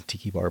there's then 6. the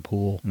tiki bar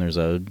pool, and there's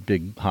a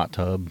big hot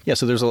tub. Yeah,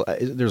 so there's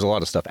a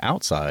lot of stuff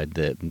outside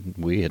that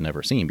we had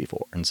never seen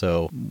before. And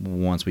so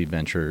once we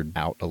ventured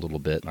out a little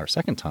bit our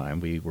second time,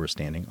 we were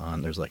standing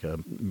on, there's like a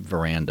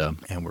veranda,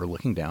 and we're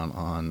looking down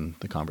on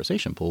the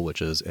conversation pool,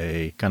 which is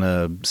a kind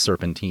of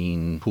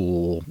serpentine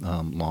pool,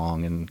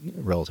 long and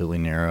relatively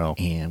narrow.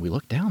 And we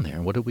looked down there,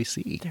 and what did we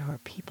see? There were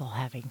people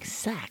having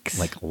sex.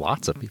 Like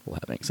lots of people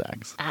having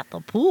sex. At the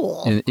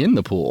pool. In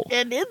the pool.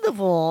 And in the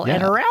pool. Yeah.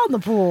 And around the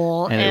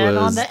pool. And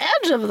on the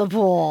edge of the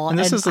pool. And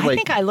this is I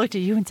think I looked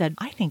at you and said,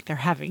 I think they're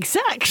having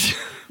sex.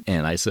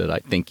 And I said, I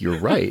think you're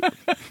right.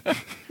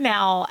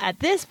 Now, at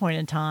this point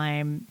in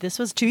time, this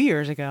was 2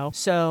 years ago,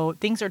 so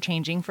things are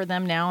changing for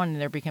them now,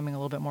 and they're becoming a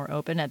little bit more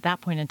open. At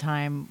that point in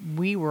time,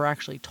 we were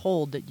actually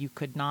told that you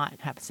could not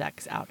have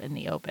sex out in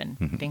the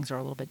open. Things are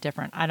a little bit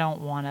different. I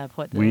don't want to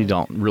put we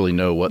don't really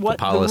know what the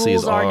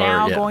policies the rules are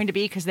now yeah. going to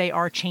be, because they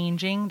are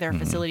changing their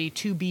facility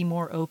to be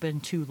more open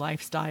to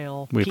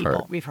lifestyle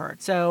people. We've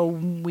heard. So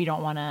we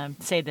don't want to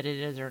say that it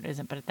is or it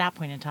isn't, but at that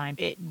point in time,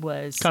 it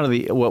was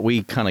kind of what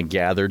we kind of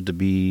gathered to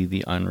be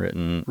the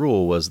unwritten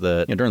rule was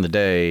that during the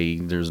day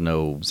there's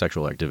no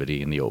sexual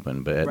activity in the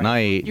open, but at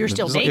night you're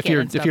still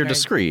naked. If you're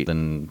discreet,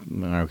 then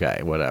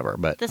okay, whatever.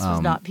 But this was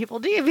not people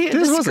being discreet.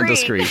 This wasn't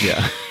discreet,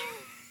 yeah.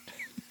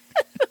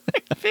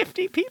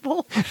 50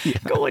 people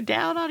going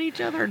down on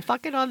each other and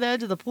fucking on the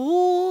edge of the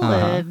pool,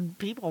 and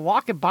people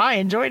walking by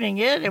and joining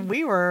it. And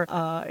we were,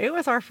 it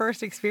was our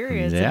first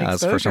experience. Yeah,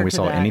 that's the first time we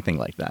saw anything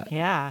like that.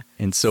 Yeah.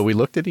 And so we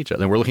looked at each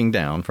other, and we're looking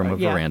down from a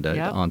veranda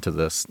onto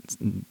this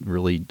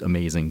really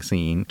amazing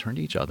scene, turned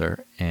to each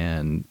other,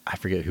 and I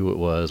forget who it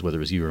was, whether it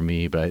was you or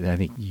me, but I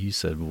think you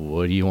said,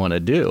 "What do you want to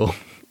do?"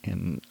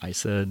 And I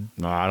said,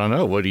 I don't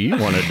know. What do you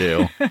want to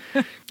do?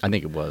 I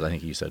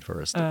think you said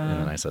first. And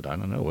then I said, I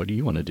don't know. What do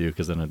you want to do?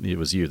 Because then it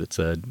was you that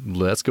said,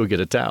 let's go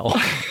get a towel.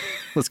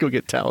 Let's go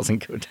get towels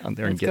and go down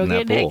there and get in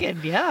that pool.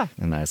 Naked, yeah.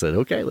 And I said,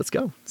 okay, let's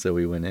go. So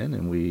we went in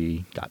and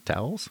we got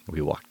towels. We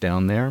walked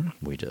down there.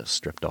 We just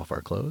stripped off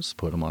our clothes,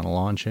 put them on a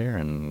lawn chair,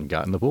 and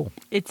got in the pool.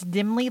 It's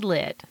dimly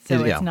lit.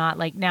 So it's not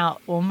like, now,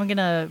 I'm going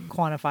to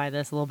quantify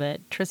this a little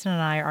bit. Tristan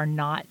and I are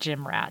not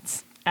gym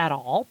rats at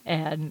all,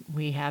 and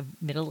we have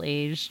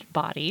middle-aged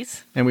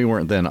bodies, and we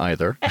weren't then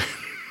either.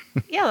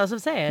 Yeah, that's what I'm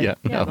saying.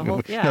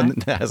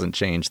 That hasn't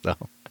changed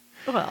though.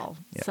 Well,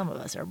 some of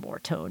us are more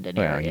toned in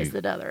areas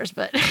than others,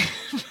 but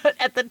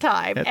at the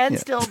time,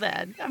 still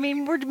then. I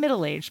mean, we're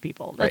middle-aged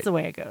people. That's the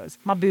way it goes.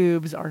 My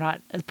boobs are not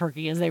as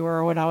perky as they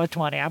were when I was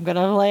 20. I'm going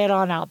to lay it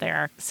on out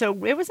there.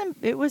 So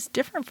it was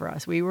different for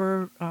us. We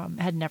were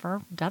had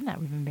never done that.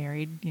 We've been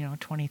married,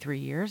 23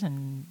 years,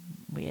 and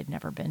we had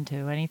never been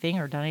to anything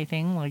or done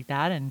anything like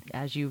that. And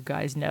as you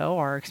guys know,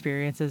 our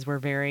experiences were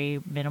very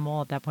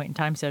minimal at that point in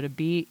time. So to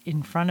be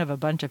in front of a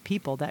bunch of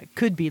people that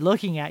could be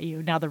looking at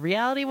you. Now, the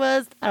reality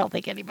was, I don't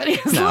think anybody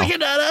was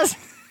looking at us.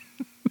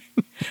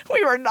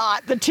 We were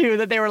not the two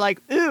that they were like,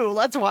 ooh,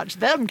 let's watch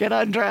them get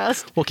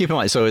undressed. Well, keep in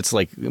mind, so it's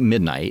like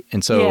midnight,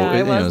 and so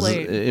it was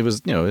late. It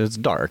was it's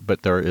dark,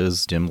 but there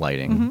is dim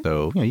lighting,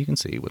 so you can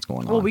see what's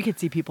going on. Well, we could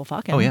see people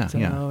fucking. Oh yeah, so,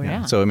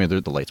 yeah. So I mean, there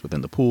are the lights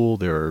within the pool.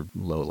 There are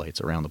low lights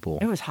around the pool.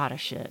 It was hot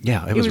as shit.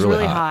 Yeah, it was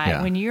really hot.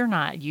 Yeah. When you're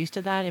not used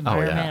to that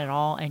environment at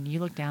all, and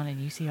you look down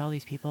and you see all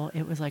these people,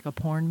 it was like a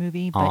porn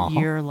movie, but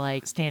you're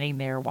like standing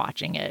there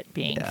watching it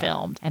being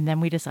filmed. And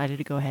then we decided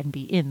to go ahead and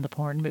be in the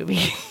porn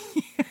movie.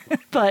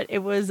 But it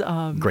was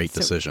great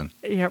decision.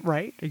 Yeah,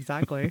 right,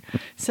 exactly.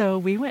 So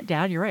we went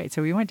down. You're right.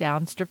 So we went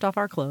down, stripped off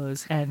our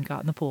clothes, and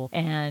got in the pool,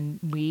 and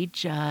we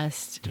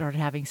just started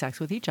having sex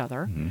with each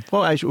other. Mm-hmm.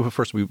 Well,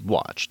 first we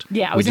watched.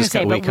 Yeah, I was going to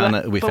say,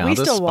 we found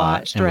a spot,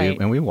 watched, and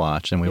right? we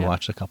watched, and we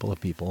watched a couple of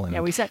people.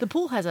 And we sat. The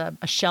pool has a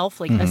shelf,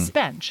 like a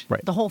bench.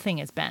 Right. The whole thing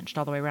is benched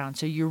all the way around.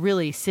 So you're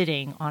really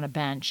sitting on a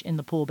bench in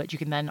the pool, but you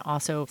can then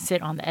also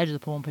sit on the edge of the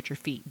pool and put your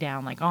feet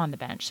down, like on the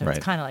bench. So it's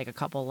kind of like a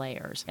couple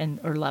layers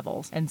or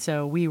levels. And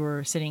so we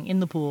were sitting in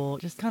the pool,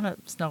 just kind of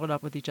snuggled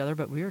up with each other,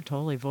 but we were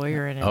totally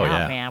voyeuring it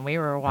out, man. We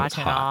were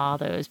watching all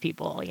those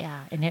people,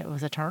 and it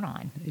was a turn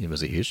on. It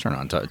was a huge turn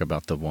on. Talk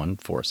about the one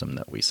foursome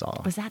that we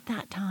saw. Was that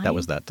time? That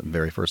was the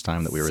very first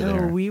time that we were there.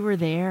 So we were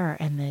there,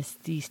 and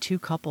these two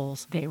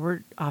couples, they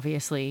were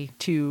obviously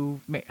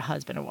two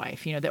husband and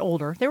wife. You know, they're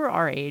older. They were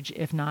our age,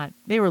 if not,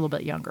 they were a little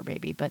bit younger,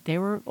 maybe, but they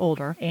were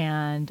older.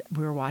 And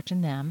we were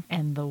watching them,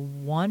 and the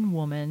one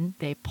woman,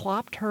 they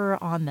plopped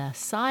her on the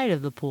side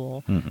of the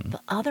pool. Mm-hmm. The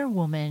other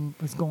woman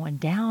was going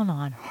down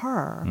on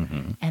her,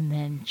 and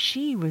then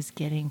she was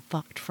getting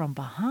fucked from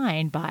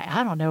behind by,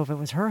 I don't know if it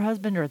was her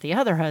husband or the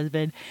other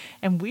husband,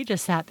 and we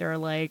just sat there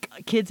like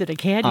kids at a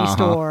candy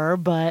store,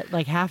 but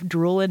like half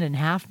drooling and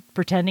half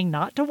pretending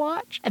not to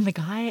watch. And the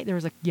guy, there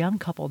was a young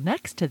couple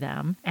next to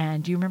them,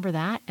 and do you remember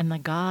that? And the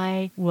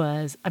guy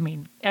was, I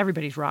mean,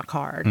 everybody's rock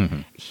hard.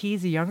 Mm-hmm.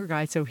 He's a younger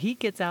guy, so he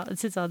gets out and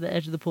sits on the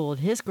edge of the pool,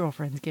 and his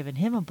girlfriend's giving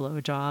him a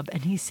blowjob,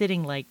 and he's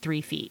sitting like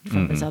 3 feet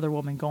from this other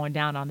woman going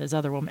down on this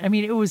other woman. I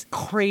mean, it was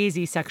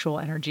crazy sexual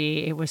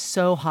energy. It was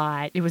so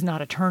hot. It was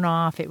not a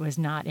turnoff. It was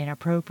not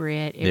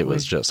inappropriate. It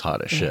was just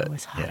hot as shit. It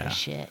was hot as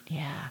shit.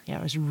 Yeah. Yeah,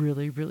 it was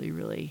really, really,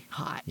 really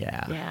hot.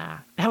 Yeah. Yeah.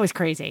 That was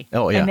crazy.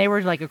 Oh, yeah. And they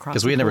were like across.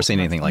 Because we had never seen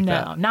anything like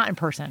that. No, not in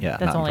person. Yeah,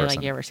 that's only like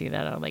person. you ever see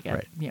that on like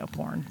a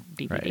porn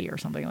DVD or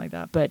something like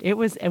that. But it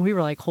was, and we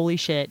were like, holy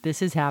shit,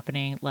 this is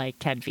happening like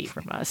 10 feet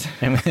from us.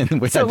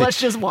 So let's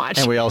just watch.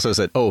 And we also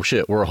said, oh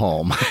shit, we're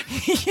home.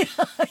 Yeah,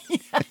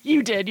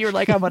 you did. You were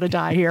like, I'm going to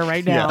die here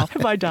right now. Yeah.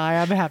 If I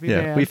die, I'm a happy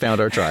man. We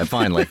found our tribe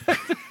finally.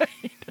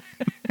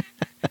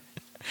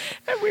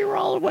 And we were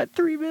all,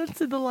 3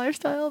 months in the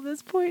lifestyle at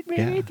this point,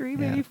 maybe? 3,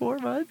 maybe 4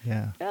 months?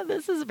 Yeah. Yeah,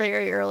 this is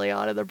very early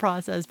on in the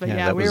process. But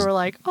we were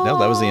like, oh.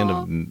 That was the end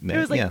of May. It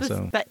was like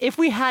that if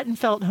we hadn't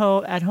felt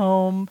at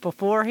home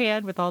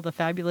beforehand with all the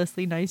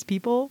fabulously nice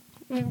people.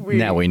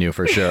 Now we knew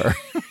for sure.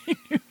 We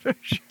knew for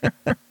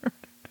sure.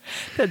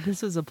 That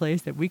this was a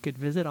place that we could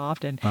visit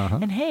often.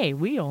 And hey,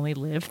 we only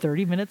live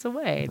 30 minutes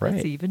away.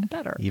 That's even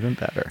better. Even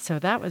better. So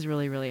that was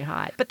really, really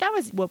hot. But that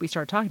was what we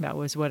started talking about,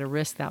 was what a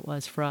risk that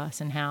was for us,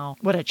 and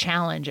what a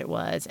challenge it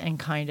was, and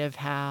kind of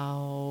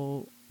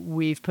how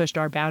we've pushed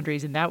our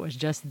boundaries. And that was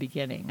just the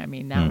beginning. I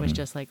mean, that was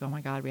just like, oh my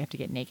God, we have to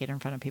get naked in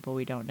front of people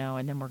we don't know.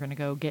 And then we're going to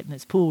go get in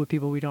this pool with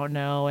people we don't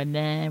know. And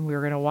then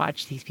we're going to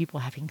watch these people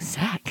having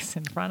sex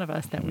in front of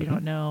us that we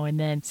don't know. And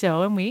then,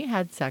 and we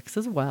had sex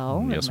as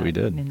well. Yes, we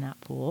did. In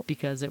that pool,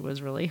 because it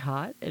was really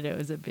hot and it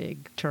was a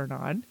big turn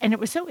on. And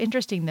it was so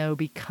interesting though,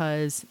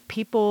 because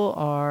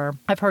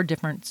I've heard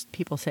different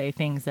people say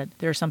things, that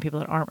there are some people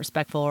that aren't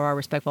respectful or are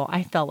respectful.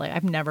 I felt like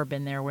I've never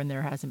been there when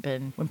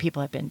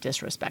people have been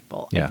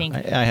disrespectful. Yeah, I think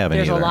I haven't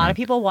there's either. a lot of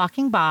people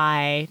walking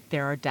by.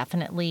 There are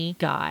definitely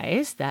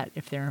guys that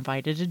if they're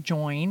invited to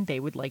join, they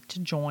would like to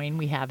join.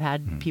 We have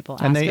had people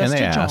ask us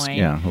to ask, join.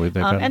 Yeah,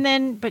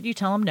 but you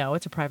tell them no,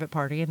 it's a private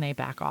party, and they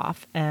back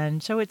off.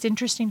 And so it's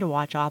interesting to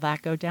watch all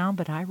that go down.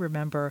 But I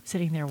remember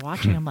sitting there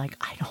watching. I'm like,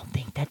 I don't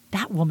think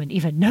that woman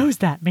even knows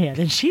that man,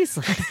 and she's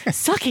like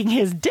sucking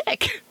his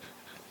dick.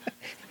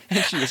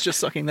 And she was just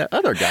sucking that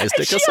other guy's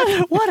dick.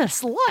 What a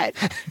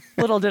slut.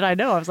 Little did I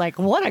know. I was like,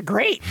 what a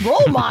great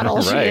role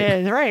model she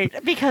is. Right.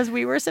 Because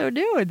we were so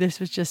new, and this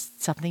was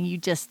just something you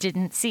just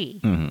didn't see.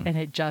 Mm-hmm. And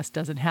it just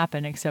doesn't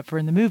happen except for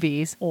in the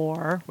movies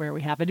or where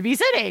we happen to be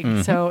sitting.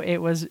 Mm-hmm. So it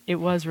was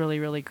really,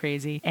 really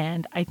crazy.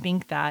 And I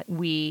think that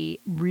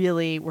we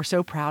really were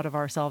so proud of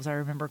ourselves. I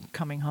remember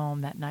coming home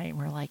that night and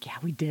we're like, yeah,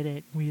 we did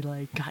it. We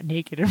like got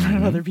naked in front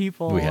of other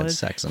people. We had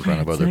sex in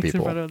front of other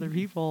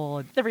people.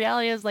 And the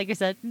reality is, like I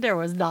said, there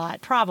was not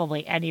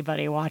probably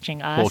anybody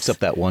watching us. Well,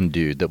 except that one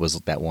dude that was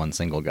that one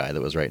single guy that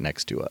was right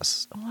next to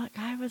us. What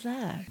guy was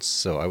that?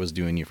 So I was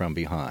doing you from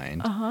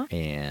behind,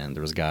 and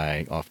there was a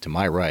guy off to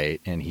my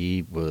right, and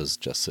he was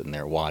just sitting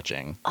there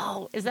watching.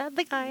 Oh, is that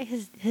the guy?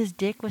 His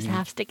dick was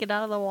half sticking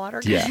out of the water?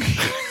 Yeah.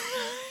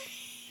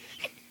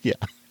 Yeah.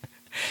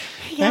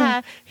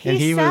 Yeah,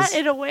 he sat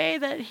in a way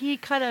that he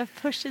kind of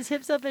pushed his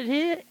hips up and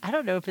hit. I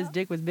don't know if his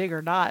dick was big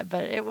or not,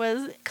 but it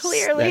was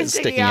clearly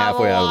sticking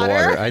halfway out of the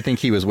water. I think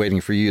he was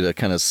waiting for you to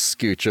kind of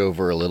scooch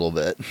over a little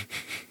bit.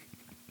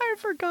 I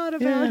forgot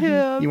about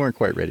him. You weren't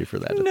quite ready for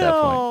that at that point.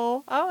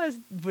 No, I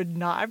would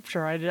not. I'm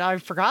sure I did. I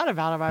forgot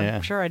about him.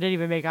 I'm sure I didn't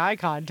even make eye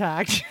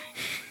contact.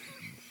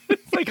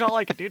 It's like all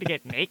I could do to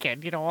get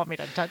naked. You don't want me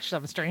to touch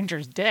some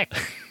stranger's dick.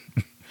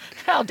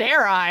 How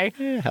dare I?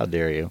 Yeah, how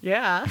dare you?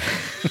 Yeah.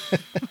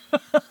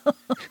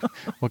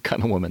 What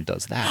kind of woman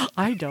does that?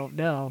 I don't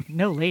know.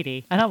 No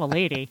lady. And I'm a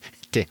lady.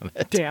 Damn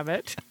it. Damn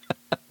it.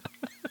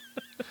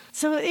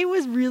 So it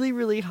was really,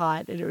 really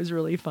hot and it was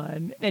really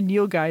fun. And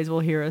you guys will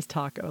hear us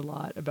talk a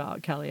lot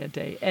about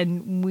Caliente.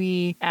 And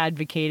we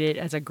advocate it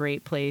as a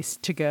great place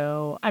to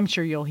go. I'm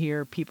sure you'll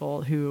hear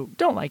people who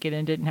don't like it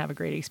and didn't have a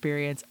great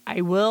experience.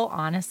 I will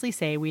honestly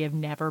say we have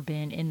never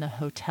been in the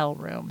hotel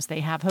rooms.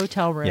 They have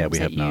hotel rooms. Yeah, we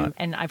have not.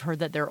 And I've heard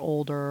that they're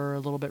older, a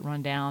little bit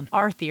run down.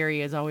 Our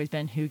theory has always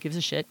been who gives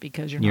a shit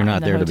because you're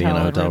not in there to be in a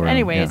hotel room.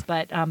 Anyways,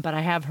 yeah. But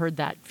I have heard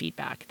that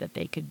feedback that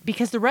they could,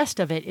 because the rest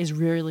of it is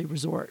really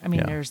resort. I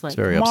mean, there's like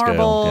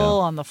marble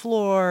on the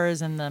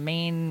floors and the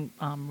main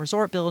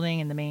resort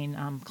building and the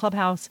main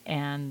clubhouse,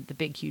 and the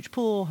big huge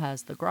pool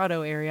has the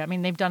grotto area. I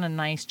mean, they've done a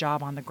nice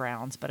job on the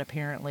grounds, but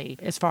apparently,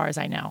 as far as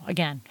I know,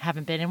 again,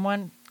 haven't been in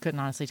one. Couldn't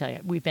honestly tell you.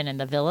 We've been in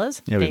the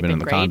villas. Yeah, we've been in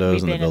the great. condos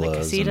We've and the been in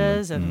villas the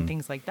casitas and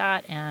things like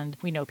that, and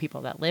we know people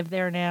that live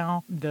there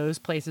now. Those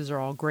places are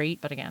all great,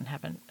 but again,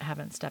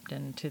 haven't stepped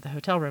into the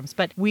hotel rooms.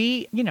 But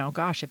we,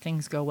 gosh, if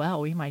things go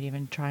well, we might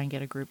even try and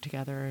get a group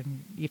together.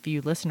 And if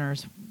you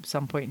listeners,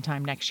 some point in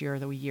time next year or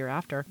the year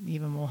after,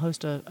 even we'll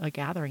host a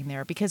gathering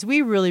there because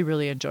we really,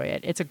 really enjoy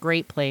it. It's a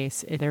great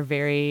place. They're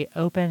very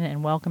open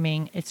and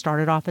welcoming. It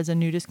started off as a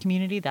nudist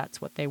community. That's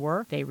what they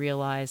were. They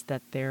realized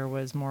that there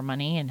was more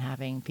money in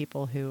having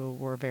people who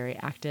were very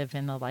active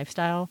in the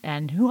lifestyle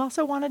and who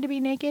also wanted to be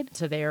naked.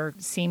 So they are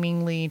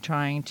seemingly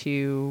trying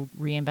to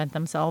reinvent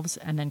themselves.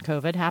 And then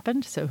COVID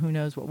happened. So who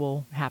knows what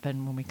will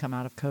happen when we come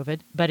out of COVID.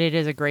 But it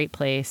is a great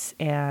place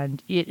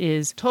and it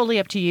is totally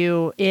up to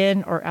you,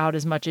 in or out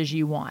as much as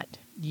you want.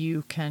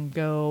 You can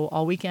go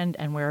all weekend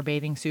and wear a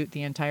bathing suit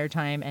the entire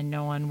time and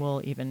no one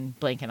will even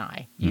blink an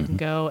eye. You can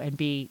go and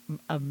be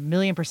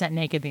 1,000,000%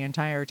 naked the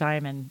entire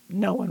time and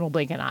no one will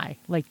blink an eye.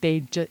 Like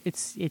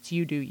it's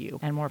you do you,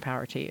 and more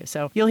power to you.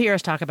 So you'll hear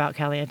us talk about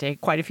Caliente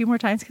quite a few more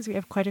times because we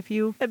have quite a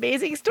few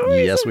amazing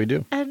stories. Yes, we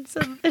do. And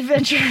some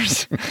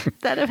adventures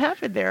that have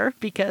happened there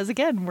because,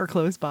 again, we're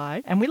close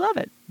by and we love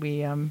it.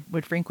 We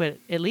would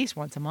frequent at least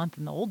once a month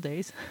in the old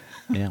days.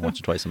 Yeah, once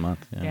or twice a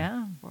month.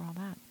 Yeah, we're all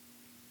that.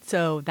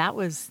 So that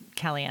was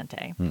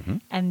Caliente.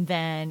 And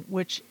then,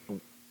 which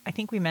I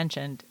think we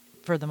mentioned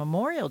for the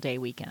Memorial Day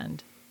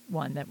weekend,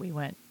 one that we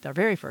went the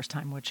very first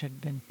time, which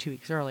had been 2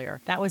 weeks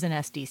earlier, that was an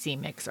SDC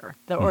mixer.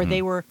 Or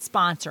they were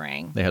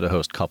sponsoring. They had a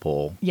host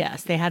couple.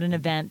 Yes, they had an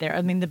event there.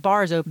 I mean, the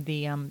bar is open.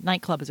 The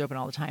nightclub is open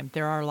all the time.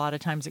 There are a lot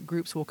of times that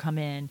groups will come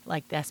in,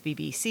 like the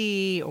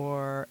SBBC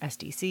or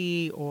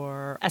SDC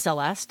or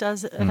SLS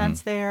does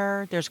events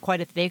there. There's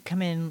they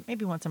come in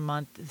maybe once a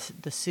month.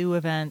 The SUE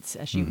events,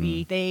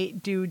 SUE, they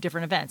do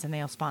different events and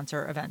they'll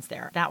sponsor events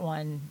there. That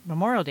one,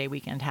 Memorial Day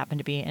weekend, happened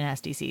to be an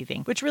SDC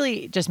thing, which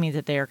really just means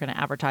that they are going to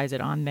advertise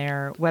it on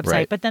their website.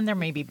 Right. But then there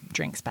may be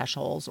drink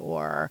specials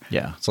or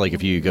it's like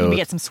if you go maybe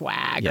get some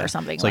swag or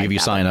something. It's like if you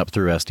sign up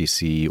through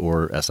SDC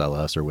or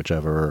SLS or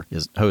whichever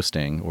is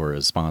hosting or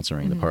is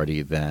sponsoring the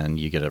party, then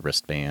you get a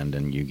wristband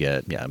and you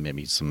get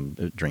maybe some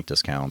drink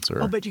discounts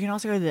or. Oh, but you can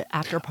also go to the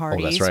after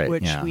parties,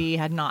 which we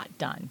had not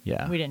done.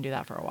 Yeah, we didn't do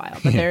that for a while,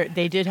 but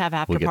they did have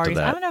after parties.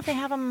 I don't know if they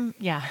have them.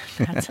 Yeah,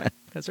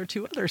 those are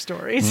 2 other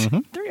stories,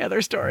 3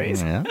 other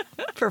stories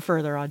for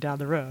further on down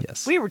the road.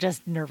 Yes, we were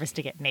just nervous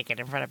to get naked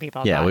in front of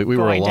people. Yeah, we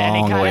were a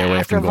long way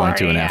away from going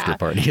to an after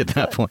party at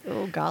that point.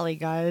 Oh, golly,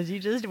 guys. You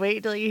just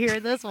wait till you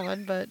hear this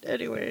one. But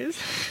anyways.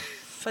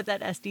 But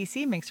that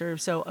SDC mixer,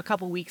 so a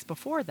couple weeks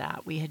before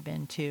that, we had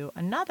been to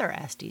another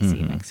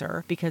SDC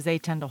mixer because they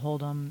tend to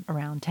hold them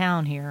around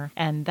town here.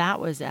 And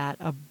that was at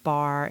a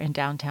bar in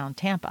downtown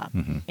Tampa.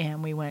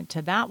 And we went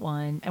to that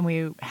one and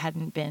we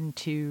hadn't been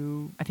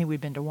to, I think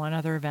we'd been to one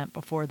other event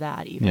before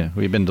that even. Yeah,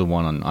 we'd been to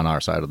one on our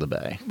side of the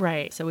bay.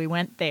 Right. So we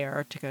went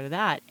there to go to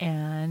that.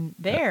 And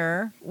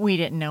there we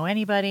didn't know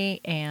anybody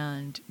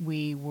and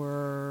we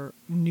were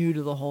new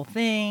to the whole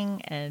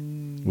thing.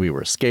 And we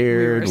were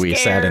scared. We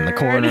sat in the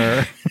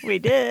corner. We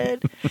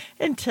did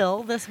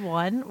until this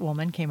one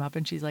woman came up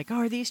and she's like, "Oh,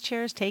 are these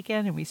chairs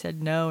taken?" And we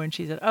said no. And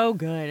she said, "Oh,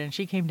 good." And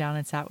she came down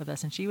and sat with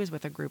us. And she was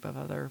with a group of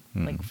other,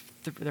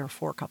 there were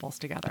 4 couples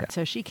together. Yeah.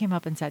 So she came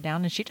up and sat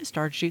down and she just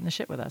started shooting the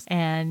shit with us.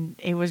 And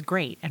it was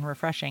great and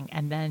refreshing.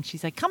 And then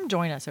she's like, "Come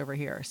join us over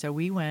here." So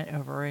we went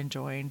over and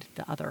joined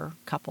the other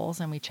couples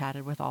and we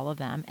chatted with all of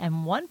them.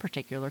 And one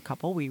particular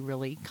couple we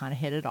really kind of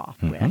hit it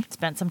off with.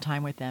 Spent some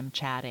time with them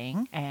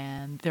chatting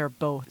and they're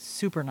both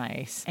super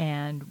nice.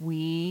 And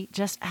we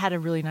just had a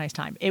really nice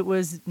time. It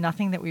was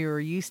nothing that we were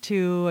used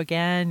to.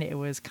 Again, it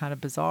was kind of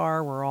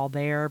bizarre. We're all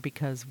there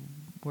because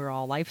we're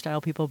all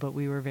lifestyle people, but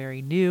we were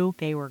very new.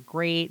 They were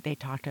great. They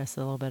talked to us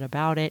a little bit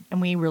about it,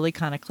 and we really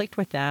kind of clicked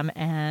with them.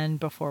 And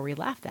before we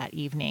left that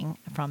evening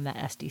from the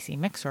SDC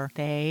mixer,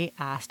 they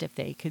asked if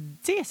they could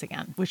see us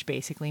again, which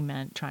basically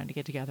meant trying to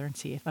get together and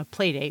see if a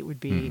play date would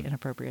be an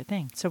appropriate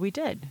thing. So we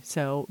did.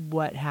 So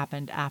what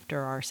happened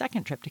after our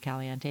second trip to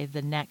Caliente,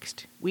 the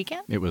next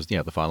weekend? It was,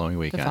 the following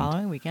weekend. The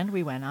following weekend,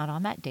 we went out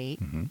on that date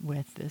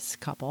with this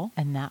couple,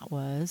 and that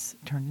was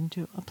turned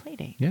into a play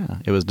date. Yeah.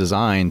 It was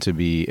designed to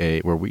be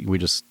where we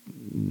just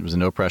was a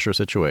no pressure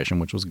situation,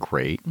 which was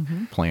great.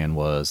 Plan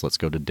was, let's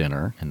go to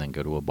dinner and then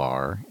go to a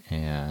bar.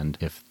 And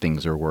if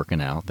things are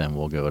working out, then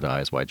we'll go to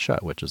Eyes Wide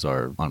Shut, which is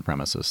our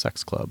on-premises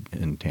sex club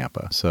in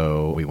Tampa.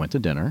 So we went to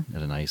dinner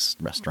at a nice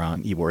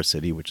restaurant, Ybor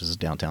City, which is a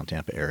downtown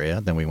Tampa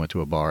area. Then we went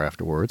to a bar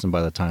afterwards. And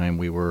by the time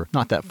we were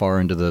not that far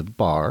into the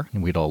bar,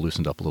 and we'd all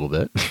loosened up a little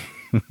bit,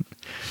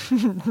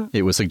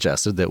 it was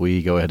suggested that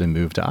we go ahead and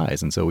move to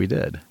Eyes, and so we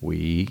did.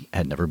 We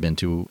had never been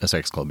to a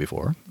sex club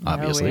before,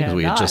 obviously, because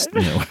we had just,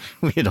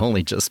 we had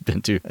only just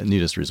been to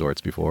nudist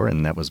resorts before,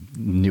 and that was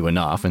new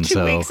enough. And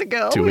 2 weeks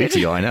ago. 2 weeks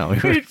ago, I know.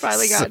 We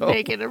finally got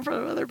naked in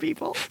front of other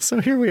people.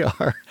 So here we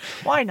are.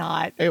 Why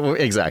not?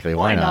 Exactly.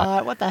 Why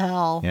not? What the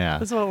hell? Yeah.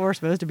 This is what we're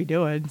supposed to be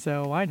doing,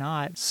 so why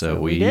not? So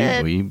we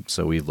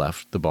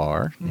left the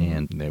bar,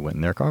 and they went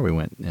in their car. We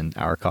went in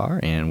our car,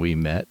 and we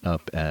met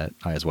up at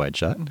Eyes Wide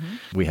Shut.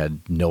 We had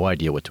no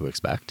idea what to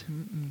expect.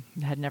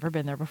 Had never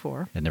been there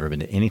before. Had never been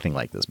to anything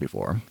like this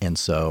before. And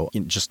so,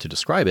 just to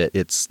describe it,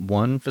 it's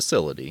one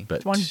facility, but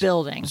it's one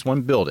building. It's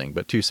one building,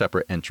 but two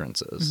separate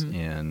entrances,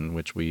 in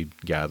which we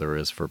gather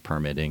is for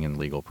permitting and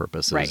legal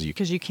purposes. Right,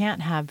 because you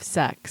can't have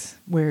sex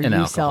where and you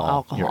alcohol. sell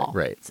alcohol.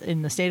 Right.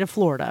 In the state of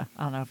Florida,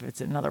 I don't know if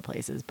it's in other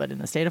places, but in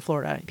the state of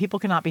Florida, people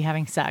cannot be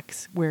having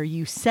sex where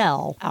you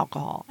sell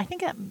alcohol. I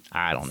think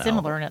I don't know.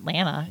 Similar in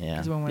Atlanta.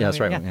 Yeah, that's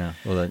right. Yeah.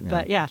 Well,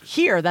 But yeah,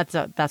 here that's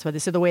what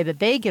so the way that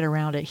they get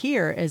around it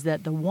here is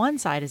that the one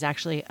side is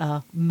actually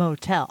a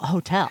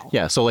hotel.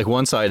 Yeah, so like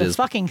one side is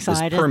fucking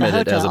side is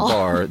permitted is the as a hotel.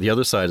 bar, the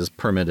other side is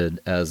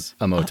permitted as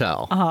a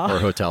motel or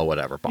hotel,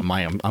 whatever.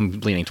 I'm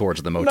leaning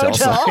towards the motel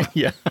side.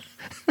 Yeah.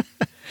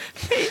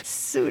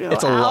 Pseudo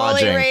it's a hourly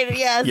lodging. rate.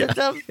 Yes, Yeah.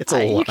 It's a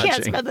lodging. You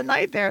can't spend the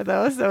night there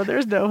though, so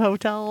there's no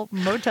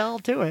motel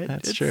to it.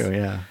 That's true.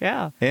 Yeah.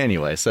 Yeah.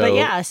 Anyway,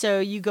 so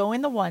you go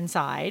in the one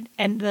side,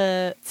 and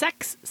the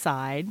sex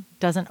side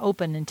doesn't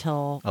open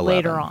until 11.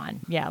 later on.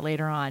 Yeah,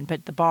 later on.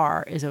 But the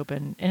bar is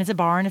open, and it's a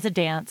bar and it's a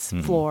dance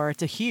floor.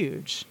 It's a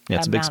huge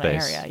it's a big amount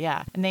of space. area.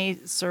 Yeah, and they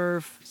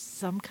serve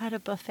some kind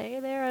of buffet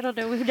there. I don't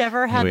know. We've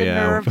never had the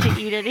nerve to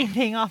eat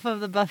anything off of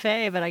the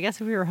buffet, but I guess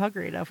if we were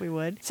hungry enough, we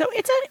would. So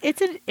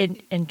it's an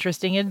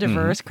interesting and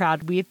diverse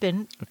crowd. We've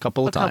been a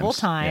couple of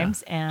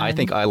times, yeah. And I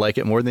think I like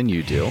it more than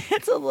you do.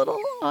 it's a little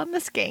on the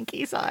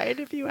skanky side,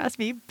 if you ask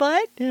me.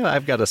 But yeah,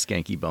 I've got a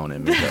skanky bone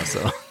in me, though,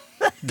 so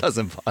it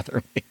doesn't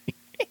bother me.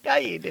 yeah,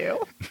 you do.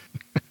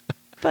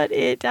 But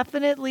it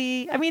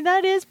definitely, I mean,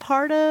 that is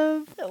part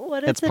of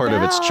what it's part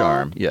of its about.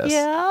 charm, yes.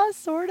 Yeah,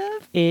 sort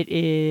of. It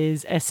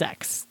is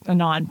a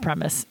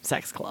non-premise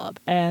sex club.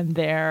 And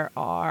there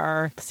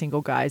are single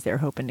guys there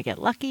hoping to get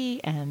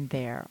lucky. And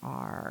there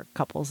are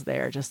couples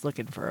there just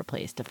looking for a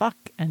place to fuck.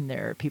 And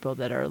there are people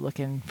that are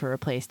looking for a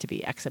place to be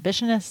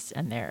exhibitionists.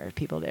 And there are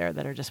people there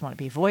that just want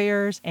to be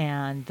voyeurs.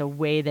 And the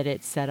way that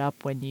it's set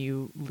up when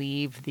you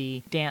leave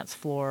the dance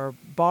floor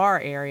bar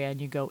area and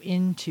you go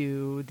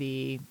into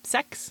the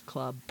sex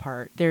club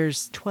part,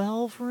 there's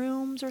 12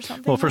 rooms or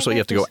something. Well, first of all, you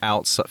have to go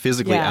outside,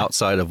 physically Yeah.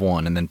 outside of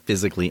one, and then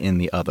physically in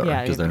the other,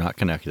 because they're not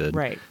connected.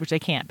 Right, which they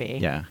can't be.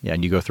 Yeah,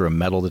 and you go through a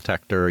metal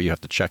detector. You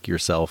have to check your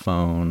cell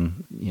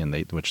phone,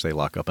 which they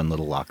lock up in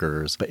little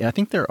lockers. But I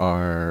think there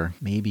are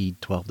maybe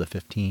 12 to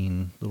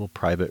 15 little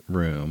private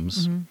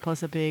rooms.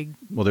 Plus a big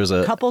there's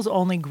a couples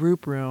only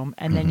group room,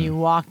 and then you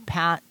walk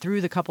through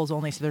the couples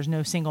only, so there's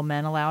no single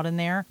men allowed in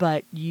there.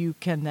 But you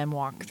can then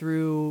walk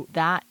through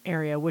that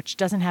area, which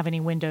doesn't have any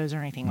windows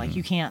or anything. Like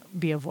you can't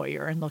be a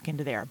voyeur and look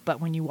into there.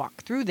 But when you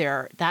walk through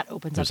there, that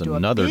opens There's up to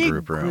another a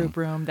big group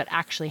room that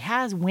actually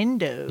has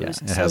windows. Yeah, it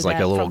so has like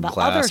that a little from the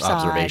glass other side-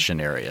 observation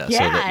area.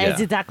 Yeah,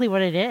 it's exactly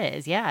what it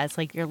is. Yeah, it's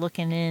like you're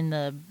looking in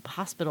the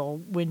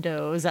hospital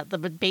windows at the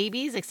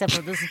babies, except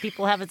for this is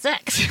people having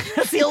sex.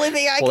 That's the only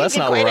thing I can that's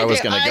not where I was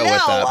going to go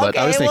with that, but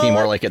I was thinking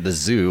more like at the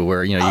zoo,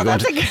 where you go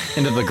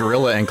into the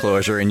gorilla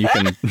enclosure and you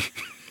can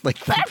like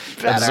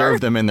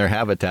observe them in their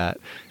habitat,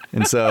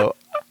 and so.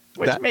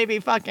 Which may be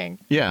fucking.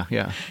 Yeah.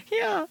 Yeah.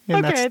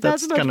 And Okay,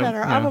 that's much kinda, better.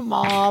 yeah. I'm a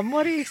mom.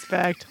 What do you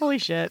expect? Holy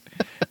shit.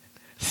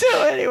 So,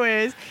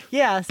 anyways,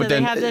 yeah. So they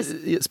have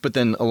this. But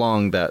then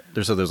along that,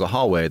 there's a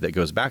hallway that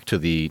goes back to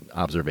the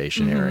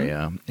observation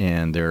area,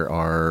 and there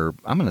are,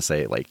 I'm going to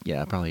say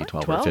probably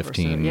 12 or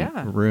 15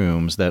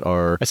 rooms that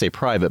are, I say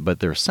private, but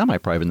they're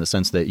semi-private in the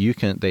sense that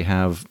they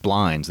have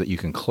blinds that you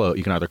can close.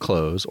 You can either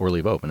close or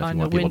leave open if you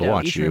want people to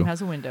watch Each you. room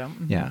has a window.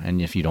 Mm-hmm. Yeah,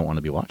 and if you don't want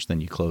to be watched,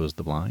 then you close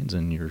the blinds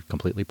and you're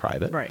completely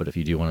private. Right. But if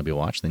you do want to be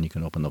watched, then you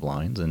can open the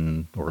blinds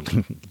or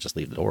just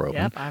leave the door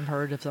open. Yep, I've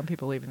heard of some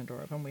people leaving the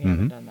door open. We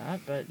haven't done that,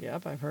 but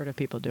yep, I've heard of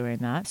people doing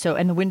that. So,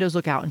 and the windows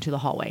look out into the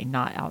hallway,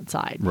 not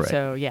outside. Right.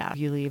 So, yeah,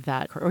 you leave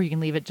that, or you can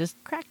leave it just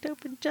cracked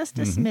open just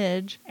a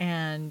smidge,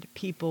 and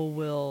people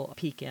will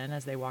peek in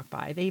as they walk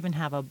by. They even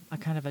have a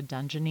kind of a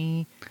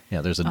dungeon-y. Yeah,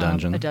 there's a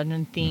dungeon. A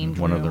dungeon-themed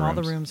One room. of the All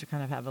the rooms. rooms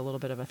kind of have a little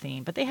bit of a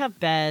theme, but they have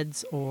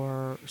beds,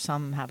 or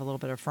some have a little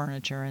bit of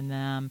furniture in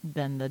them.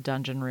 Then the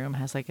dungeon room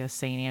has like a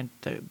St.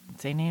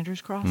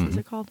 Andrew's cross, is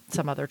it called?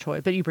 Some other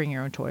toys, but you bring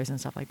your own toys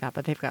and stuff like that.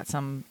 But they've got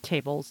some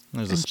tables.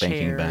 There's and a spanking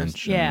chairs.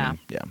 bench. Yeah.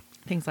 Yeah.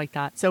 things like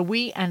that. So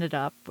we ended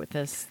up with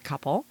this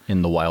couple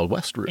in the Wild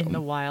West room. In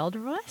the Wild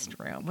West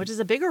room, which is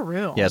a bigger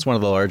room. Yeah, it's one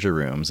of the larger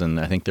rooms, and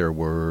I think there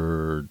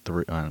were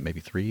maybe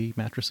 3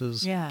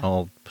 mattresses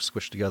all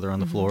squished together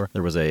on the floor.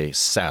 There was a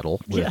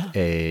saddle with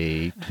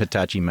a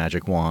Hitachi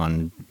magic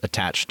wand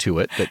attached to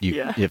it that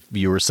you, if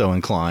you were so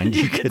inclined,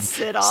 you could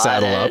sit on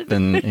saddle it. up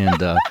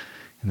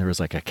and there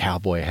was like a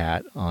cowboy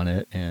hat on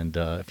it, and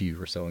if you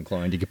were so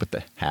inclined, you could put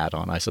the hat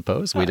on, I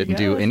suppose. We didn't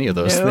do any of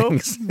those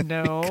things.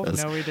 No,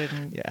 we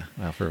didn't. Yeah,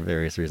 well, for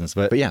various reasons.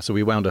 But yeah, so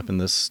we wound up in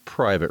this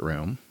private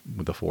room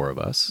with the 4 of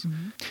us.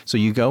 Mm-hmm. So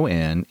you go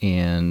in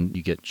and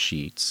you get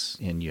sheets,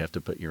 and you have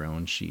to put your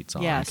own sheets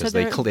on. Yeah, because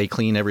they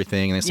clean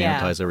everything, and they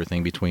sanitize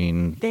everything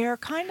between. They're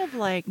kind of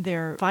like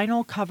they're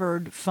vinyl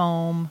covered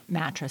foam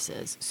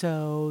mattresses.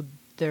 So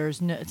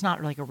it's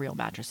not like a real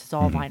mattress. It's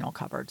all vinyl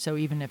covered. So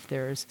even if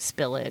there's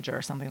spillage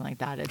or something like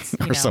that,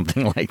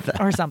 something like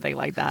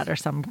that, or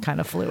some kind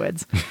of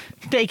fluids,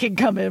 they can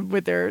come in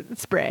with their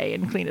spray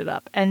and clean it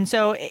up. And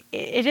so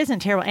it isn't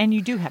terrible. And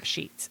you do have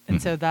sheets,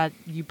 and so that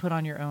you put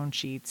on your own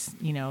sheets,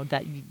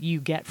 that you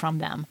get from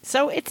them.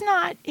 So it's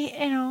not,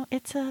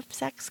 it's a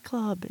sex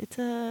club. It's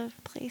a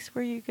place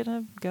where you're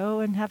gonna go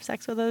and have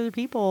sex with other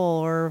people,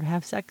 or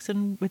have sex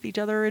with each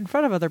other in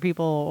front of other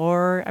people,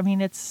 or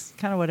it's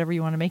kind of whatever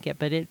you want to make it,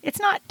 but it's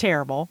not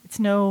terrible. It's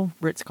no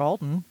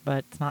Ritz-Carlton,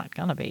 but it's not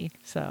gonna be.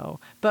 So,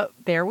 but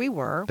there we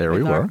were.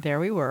 There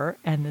we were,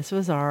 and this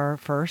was our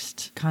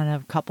first kind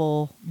of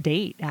couple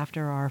date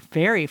after our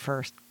very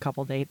first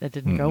couple date that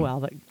didn't go well,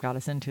 that got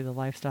us into the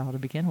lifestyle to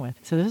begin with.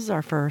 So this is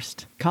our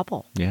first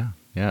couple. Yeah.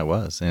 Yeah, it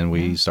was. And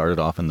we started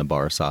off on the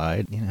bar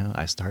side.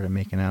 I started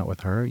making out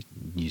with her.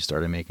 You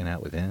started making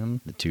out with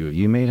him. The 2 of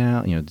you made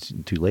out,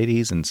 2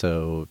 ladies. And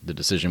so the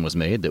decision was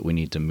made that we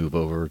need to move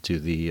over to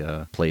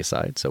the play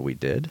side. So we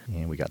did.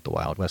 And we got the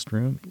Wild West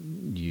room.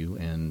 You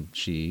and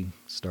she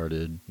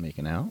started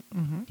making out.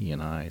 Mm-hmm. He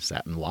and I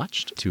sat and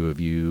watched. 2 of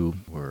you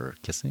were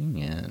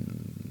kissing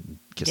and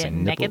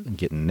getting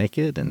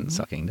naked and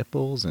sucking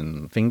nipples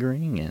and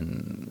fingering,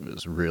 and it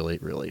was really,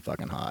 really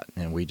fucking hot.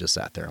 And we just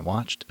sat there and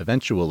watched.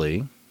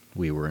 Eventually,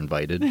 we were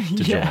invited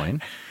to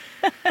join.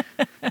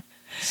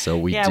 So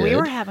we did. Yeah, we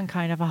were having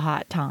kind of a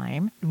hot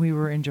time. We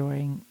were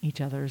enjoying each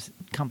other's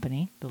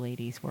company, the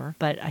ladies were.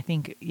 But I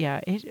think,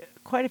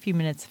 quite a few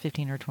minutes,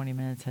 15 or 20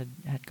 minutes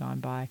had gone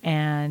by.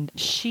 And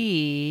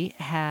she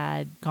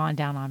had gone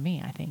down on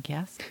me, I think,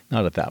 yes?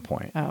 Not at that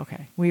point. Oh,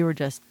 okay. We were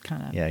just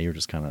kind of... Yeah, you were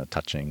just kind of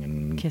touching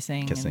and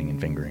kissing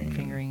and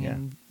fingering.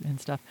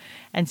 And stuff.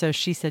 And so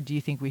she said, do you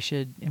think we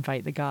should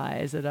invite the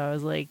guys? And I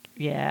was like,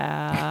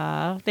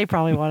 yeah, they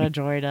probably want to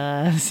join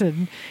us.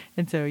 And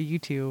so you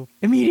two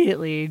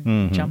immediately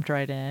jumped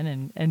right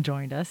in and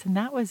joined us. And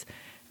that was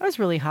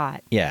really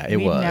hot. Yeah, it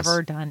was. We'd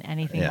never done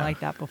anything like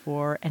that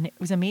before. And it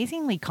was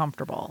amazingly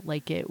comfortable.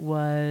 Like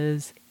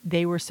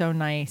they were so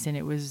nice, and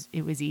it was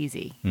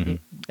easy. Mm-hmm.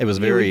 It was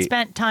very... We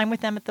spent time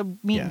with them at the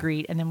meet and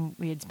greet, and then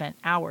we had spent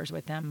hours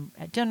with them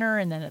at dinner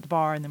and then at the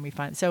bar, and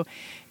then so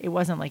it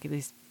wasn't like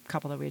these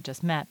couple that we had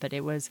just met, but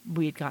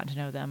we had gotten to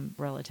know them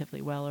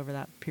relatively well over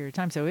that period of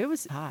time. So it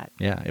was hot.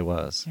 Yeah, it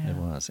was. Yeah. It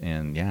was.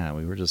 And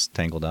we were just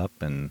tangled up,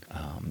 and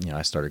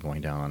I started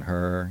going down on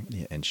her,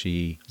 and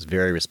she was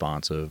very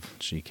responsive.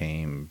 She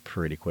came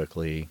pretty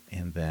quickly,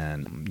 and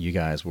then he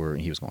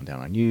was going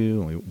down on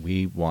you, and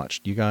we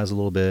watched you guys a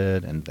little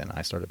bit, and then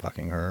I started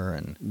fucking her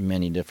in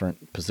many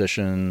different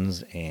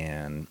positions,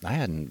 and I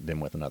hadn't been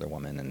with another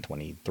woman in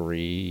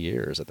 23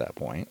 years at that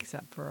point.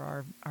 Except for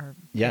our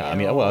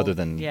other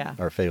than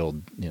our failed,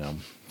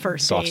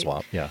 first soft date.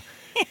 swap. Yeah.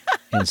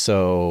 And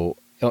so,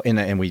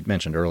 and we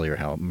mentioned earlier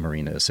how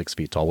Marina is 6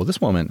 feet tall. Well,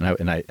 this woman,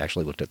 and I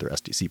actually looked at their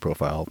SDC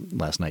profile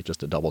last night just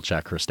to double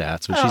check her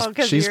stats,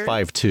 but she's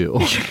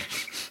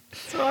 5'2".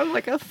 So I'm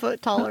like a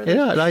foot taller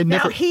than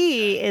Now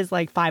he is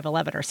like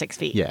 5'11" or 6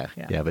 feet. Yeah,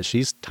 but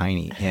she's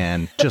tiny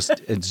and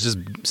it's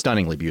just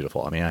stunningly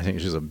beautiful. I mean, I think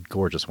she's a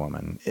gorgeous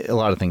woman. A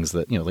lot of things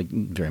that, like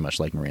very much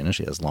like Marina.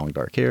 She has long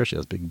dark hair. She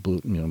has big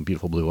blue,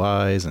 beautiful blue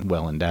eyes and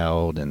well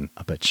endowed,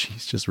 but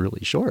she's just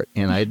really short.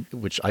 And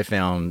which I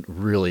found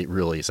really,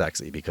 really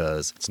sexy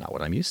because it's not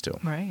what I'm used to.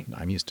 Right.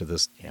 I'm used to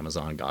this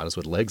Amazon goddess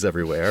with legs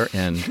everywhere,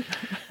 and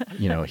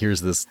here's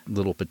this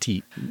little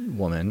petite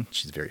woman.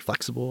 She's very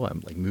flexible.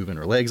 I'm like moving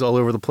her legs all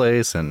over the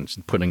place, and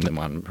she's putting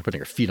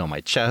her feet on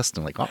my chest,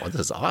 and like, oh, this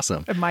is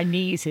awesome. And my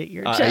knees hit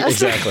your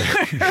chest. Exactly.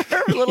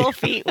 Her little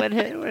feet would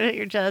hit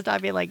your chest.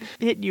 I'd be like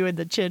hitting you in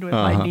the chin with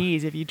my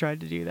knees if you tried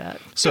to do that.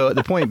 So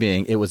the point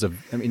being,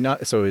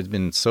 it's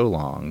been so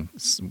long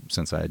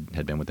since I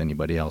had been with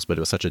anybody else, but it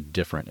was such a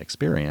different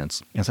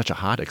experience and such a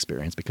hot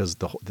experience because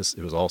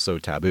it was all so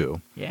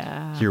taboo.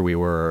 Yeah. Here we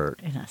were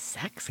in a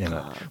sex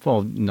club.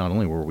 Well, not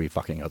only were we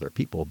fucking other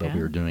people, but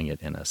we were doing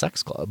it in a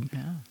sex club.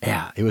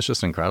 Yeah, it was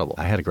just incredible.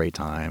 I had a great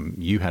time.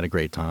 You had a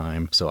great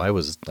time. So I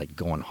was like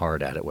going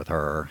hard at it with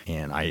her,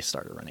 and I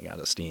started running out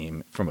of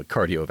steam from a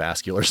cardiovascular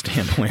muscular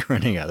standpoint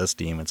running out of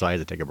steam. And so I had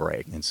to take a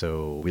break. And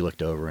so we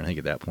looked over, and I think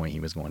at that point he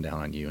was going down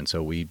on you. And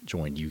so we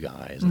joined you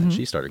guys, and then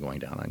she started going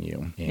down on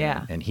you.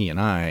 And, and he and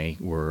I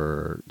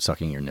were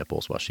sucking your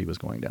nipples while she was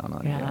going going down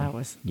on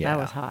you. That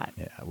was hot.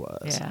 Yeah, it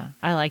was. Yeah,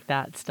 I like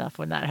that stuff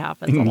when that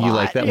happens. You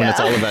like that when it's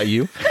all about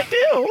you?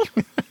 I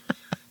do.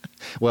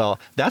 Well,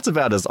 that's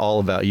about as all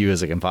about you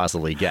as it can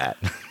possibly get.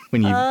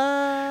 When you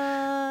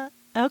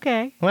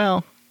okay.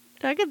 Well,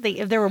 I could think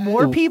if there were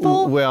more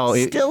people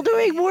still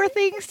doing more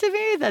things to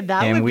me, then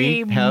that would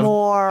be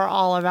more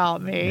all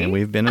about me. And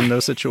we've been in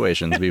those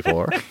situations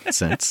before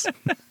since.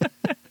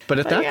 But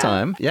at that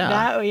time,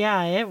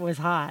 it was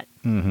hot.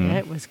 Mm-hmm.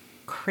 It was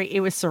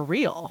it was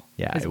surreal.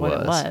 Yeah, is what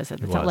it was. It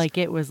felt like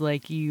it was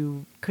like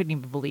you couldn't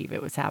even believe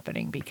it was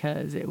happening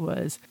because it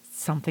was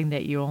something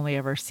that you only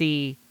ever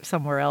see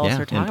somewhere else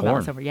or talk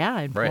about somewhere. Yeah,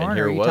 in porn. And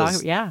here it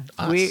was.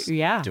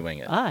 Us doing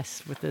it.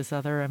 Us with this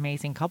other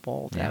amazing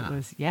couple. That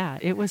was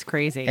it was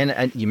crazy.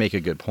 And you make a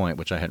good point,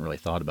 which I hadn't really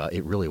thought about.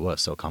 It really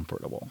was so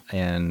comfortable.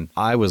 And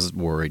I was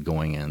worried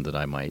going in that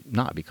I might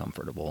not be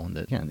comfortable. And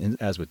that, again,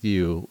 as with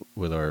you,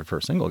 with our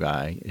first single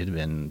guy, it had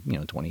been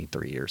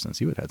 23 years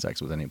since you had had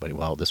sex with anybody.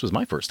 Well, this was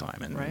my first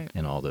time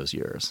in all those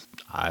years.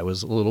 I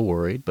was a little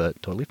worried,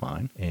 but totally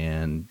fine,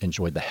 and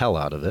enjoyed the hell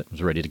out of it.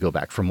 Was ready to go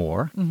back for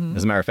more. Mm-hmm.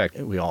 As a matter of fact,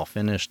 we all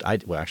finished. I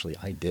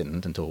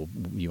didn't until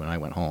you and I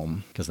went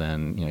home, because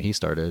then he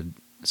started.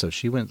 So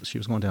she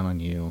was going down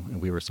on you,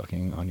 and we were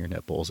sucking on your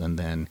nipples, and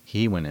then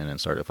he went in and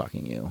started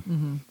fucking you.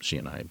 Mm-hmm. She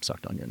and I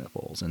sucked on your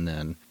nipples, and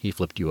then he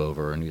flipped you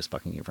over and he was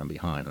fucking you from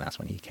behind, and that's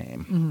when he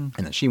came. Mm-hmm.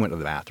 And then she went to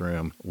the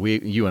bathroom.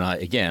 You and I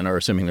again are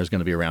assuming there's going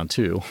to be a round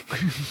two.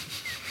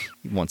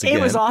 Once again,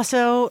 it was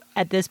also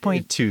at this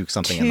point 2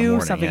 something in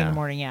the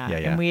morning. Yeah.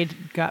 And we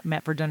had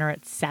met for dinner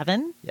at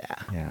 7.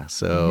 Yeah.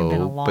 So,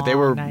 been a long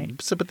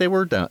night. But they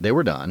were done. They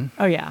were done.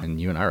 Oh yeah. And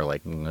you and I were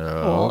like,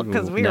 no,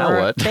 because they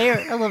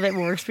were a little bit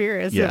more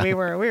experienced. Yeah. We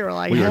were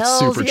like, we were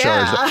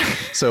supercharged. Yeah.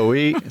 So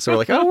we're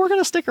like, we're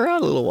gonna stick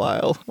around a little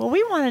while. Well,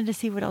 we wanted to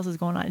see what else was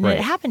going on, and it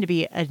happened to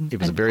be it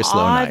was a very slow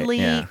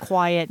oddly night.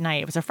 quiet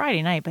night. It was a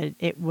Friday night, but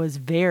it was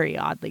very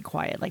oddly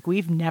quiet. Like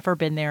we've never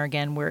been there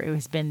again where it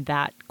has been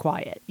that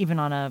quiet, even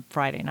on a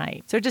Friday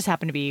night. So it just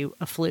happened to be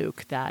a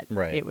fluke that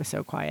it was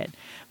so quiet.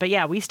 But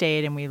yeah, we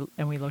stayed and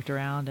we looked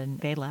around and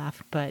they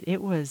left. But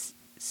it was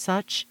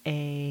such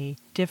a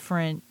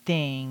different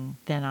thing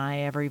than I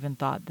ever even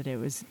thought that it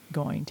was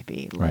going to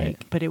be.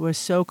 But it was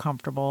so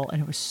comfortable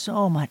and it was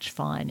so much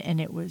fun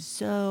and it was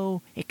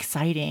so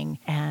exciting.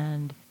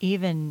 And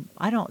even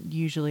I don't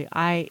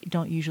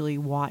usually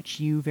watch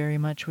you very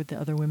much with the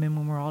other women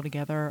when we're all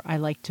together. I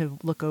like to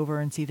look over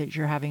and see that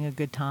you're having a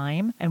good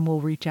time, and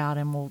we'll reach out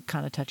and we'll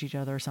kind of touch each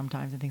other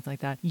sometimes and things like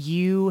that.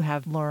 You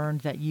have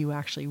learned that you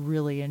actually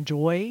really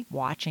enjoy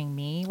watching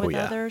me with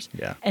others.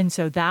 Yeah. And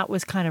so that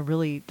was kind of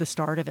really the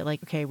start of it.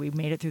 Like, okay, we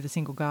made it through the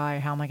single guy.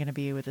 How am I going to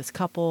be with this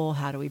couple?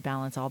 How do we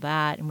balance all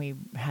that? And we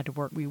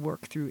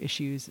work through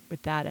issues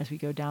with that as we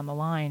go down the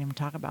line, and we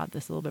talk about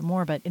this a little bit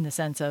more, but in the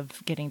sense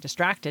of getting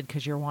distracted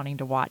because you're wanting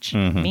to watch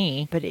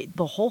me. But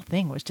the whole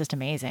thing was just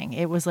amazing.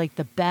 It was like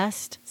the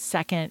best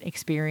second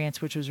experience,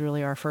 which was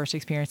really our first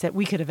experience that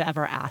we could have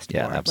ever asked for.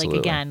 Absolutely.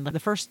 Like again, the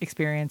first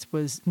experience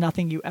was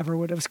nothing you ever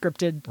would have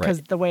scripted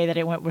because the way that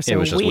it went was so it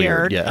was just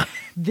weird. Yeah.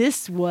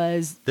 This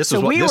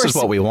is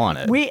what we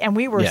wanted.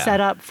 We were set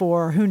up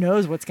for who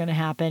knows what's going to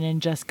happen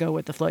and just go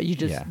with the flow.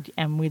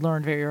 And we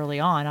learned very early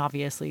on,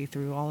 obviously,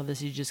 through all of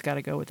this, you just got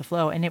to go with the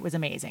flow. And it was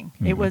amazing.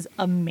 Mm-hmm. It was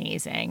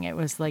amazing. It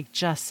was like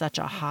just such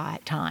a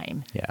hot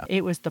time. Yeah.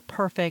 It was the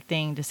perfect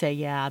thing to say,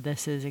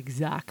 this is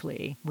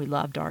exactly. We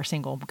loved our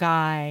single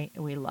guy.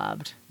 We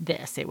loved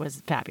this. It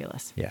was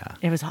fabulous. Yeah.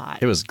 It was hot.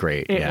 It was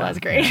great. It was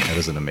great. Yeah, it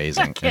was an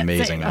amazing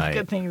night.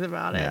 Good things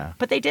about it. Yeah.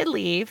 But they did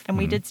leave, and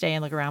we did stay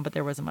and look around, but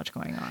there wasn't much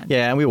going on.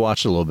 Yeah, and we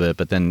watched a little bit,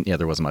 but then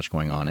there wasn't much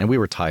going on, and we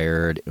were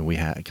tired. And we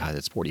had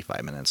it's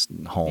 45 minutes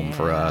home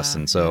for us,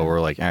 and so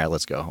we're like, all right,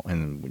 let's go,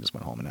 and we just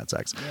went home and had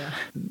sex. Yeah.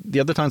 The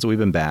other times that we've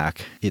been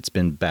back, it's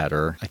been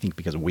better. I think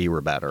because we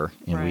were better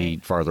and we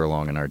farther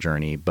along in our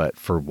journey. But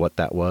for what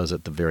that was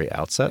at the very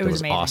outset, it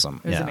was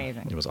awesome. It was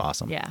amazing. It was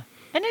awesome. Yeah,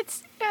 and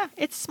it's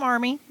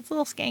smarmy. It's a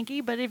little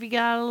skanky, but if you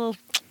got a little.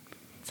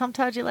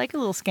 Sometimes you like a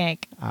little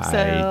skank.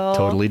 I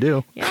totally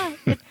do. Yeah.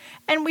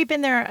 And we've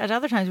been there at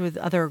other times with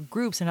other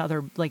groups and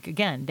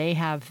again, they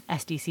have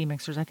SDC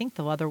mixers. I think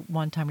the other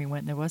one time we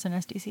went, there was an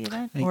SDC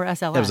event or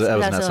SLS. That was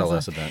an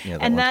SLS event. Yeah,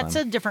 and that's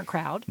a different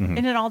crowd. Mm-hmm.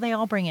 And they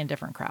all bring in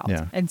different crowds.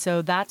 Yeah. And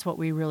so that's what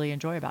we really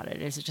enjoy about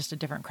it is it's just a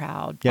different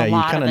crowd. Yeah,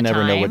 you kind of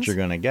never know what you're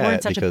going to get. We're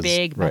in such a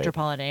big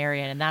metropolitan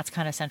area, and that's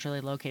kind of centrally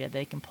located.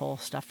 They can pull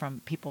stuff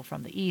from people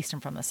from the east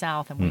and from the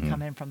south, and we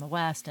come in from the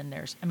west. And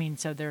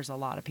there's a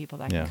lot of people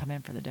that can come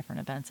in for the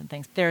different events and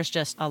things. There's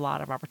just a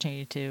lot of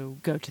opportunity to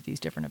go to these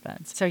different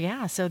events. So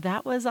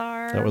that was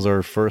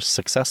our first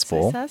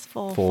successful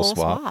full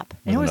swap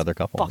with it was another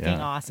couple. Fucking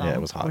awesome. Yeah,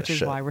 it was hot which as is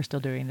shit. why we're still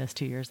doing this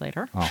 2 years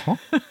later. Uh-huh.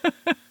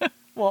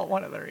 Well,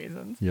 one of the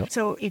reasons. Yep.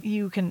 So if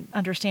you can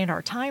understand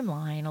our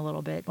timeline a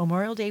little bit,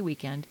 Memorial Day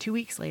weekend, 2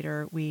 weeks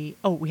later, we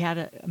had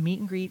a meet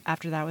and greet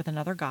after that with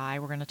another guy.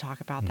 We're going to talk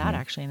about that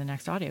actually in the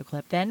next audio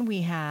clip. Then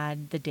we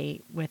had the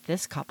date with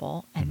this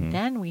couple, and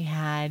then we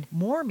had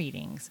more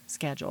meetings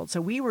scheduled.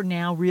 So we were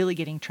now really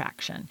getting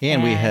traction.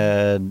 And we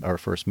had our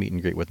first meet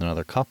and greet with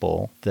another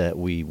couple that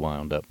we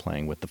wound up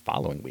playing with the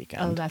following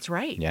weekend. Oh, that's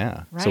right.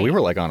 Yeah. Right. So we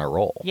were like on a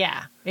roll.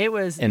 Yeah. It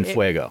was. In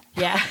fuego.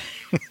 Yeah.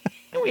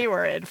 We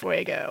were in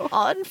fuego.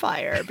 On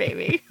fire,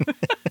 baby.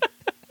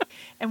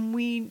 And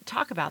we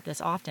talk about this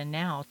often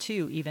now,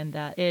 too, even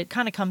that it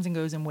kind of comes and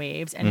goes in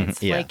waves. And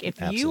it's like if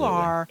you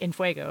are in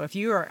fuego, if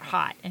you are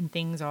hot and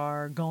things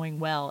are going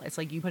well, it's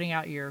like you putting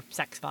out your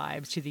sex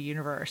vibes to the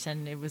universe.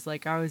 And it was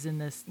like I was in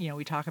this,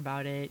 we talk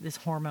about it, this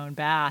hormone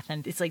bath.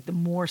 And it's like the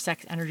more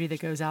sex energy that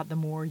goes out, the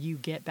more you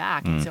get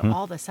back. And so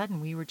all of a sudden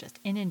we were just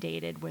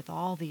inundated with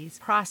all these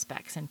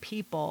prospects and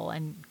people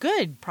and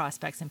good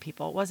prospects and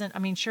people. It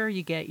wasn't, sure,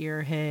 you get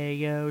your, hey,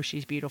 yo,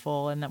 she's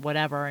beautiful and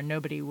whatever, and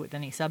nobody with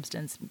any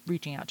substance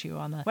reaching out to you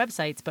on the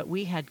websites, but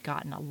we had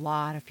gotten a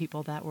lot of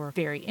people that were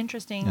very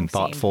interesting and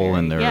thoughtful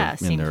in their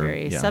seemed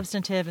very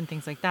substantive and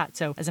things like that.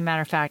 So as a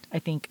matter of fact, I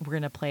think we're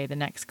going to play the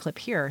next clip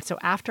here. So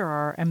after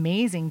our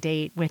amazing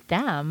date with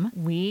them,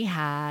 we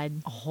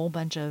had a whole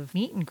bunch of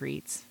meet and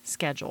greets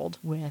scheduled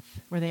with,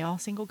 were they all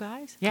single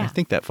guys? Yeah. I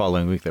think that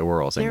following week they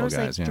were all single guys.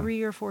 There was like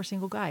 3 or 4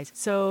 single guys.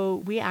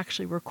 So we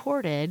actually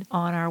recorded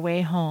on our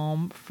way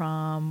home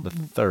from the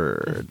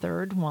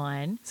third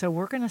one. So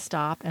we're going to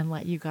stop and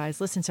let you guys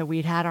listen. So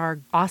we'd had our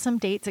awesome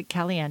dates at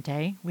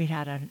Caliente. We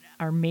had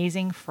our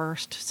amazing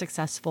first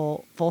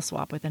successful full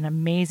swap with an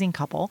amazing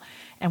couple,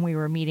 and we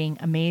were meeting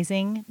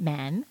amazing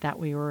men that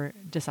we were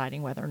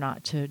deciding whether or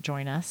not to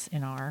join us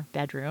in our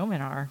bedroom, in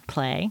our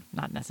play,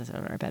 not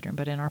necessarily our bedroom,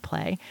 but in our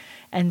play.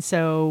 And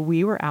so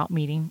we were out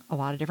meeting a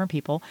lot of different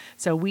people.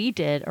 So we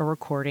did a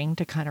recording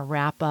to kind of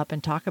wrap up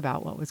and talk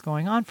about what was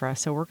going on for us.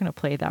 So we're going to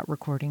play that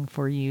recording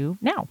for you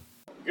now.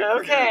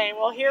 Okay,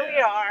 well, here we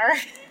are.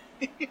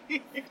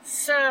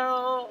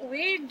 So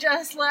we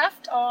just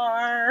left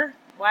our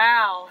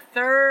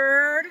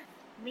third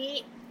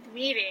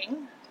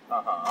meeting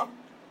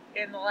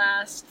in the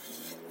last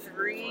 5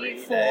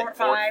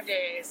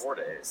 days. 4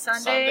 days.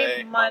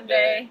 Sunday,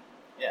 Monday.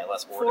 Yeah,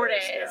 last 4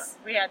 days. Yeah.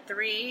 We had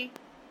 3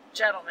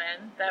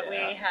 gentlemen that we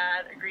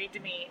had agreed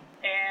to meet,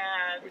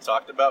 and we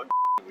talked about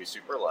we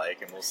super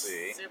like, and we'll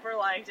see. Super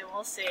liked, and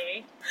we'll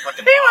see.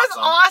 Fucking he was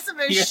awesome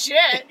as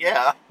shit.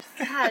 Yeah.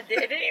 God,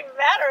 it didn't even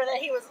matter that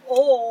he was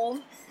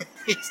old.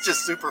 He's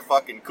just super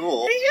fucking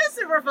cool. He is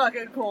super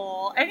fucking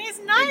cool, and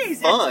he's nice.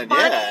 And fun, and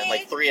funny, yeah.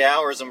 Like 3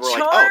 hours, and we're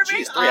charming. like, oh,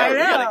 geez, 3 hours, we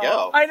gotta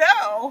go. I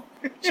know.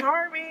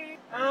 Charming.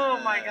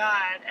 Oh my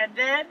god. And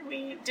then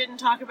we didn't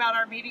talk about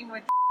our meeting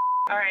with.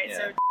 All right,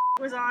 so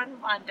was on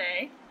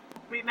Monday.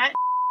 We met,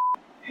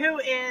 who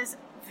is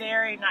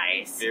very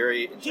nice.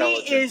 Very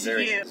intelligent. He is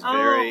very, you.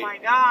 Oh my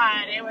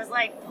god. It was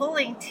like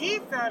pulling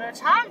teeth though to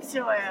talk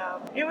to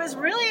him. It was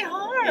really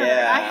hard.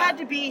 Yeah. I had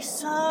to be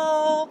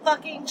so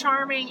fucking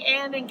charming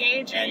and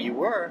engaging. And you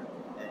were.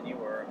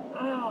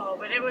 Oh,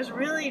 but it was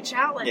really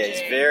challenging. Yeah,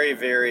 it's very,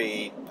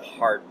 very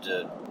hard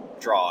to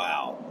draw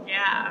out.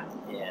 Yeah.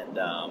 And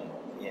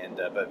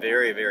but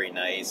very, very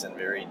nice and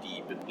very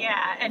deep.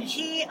 Yeah, and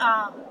he's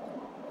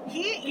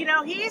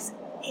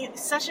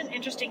such an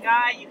interesting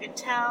guy. You can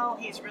tell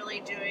he's really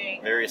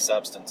doing very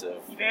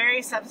substantive. He's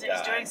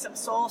doing some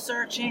soul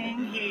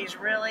searching. He's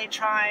really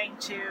trying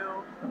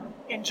to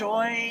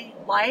enjoy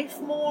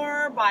life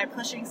more by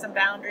pushing some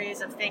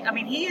boundaries of things.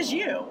 He is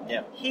you.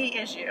 Yeah. He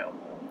is you.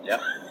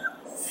 Yep.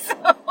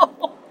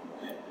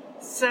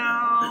 So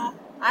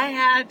I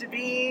had to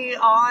be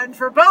on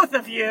for both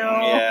of you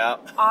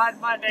on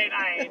Monday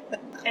night.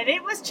 And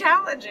it was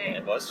challenging.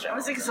 It was challenging. I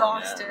was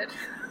exhausted.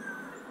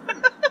 Yeah.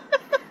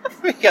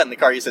 We got in the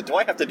car, you said, do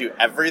I have to do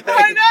everything?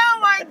 I know,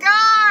 my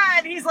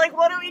God. He's like,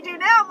 what do we do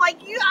now? I'm like,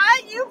 you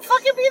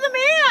fucking be the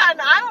man.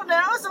 I don't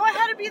know. So I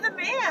had to be the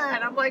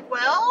man. I'm like,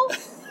 well,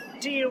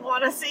 do you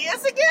want to see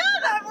us again?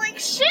 I'm like,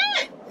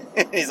 shit.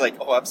 He's like,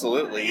 oh,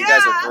 absolutely. You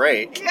guys are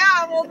great.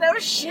 Yeah, well, no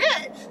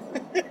shit.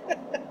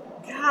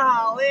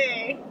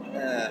 Golly.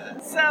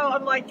 So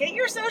I'm like, get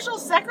your social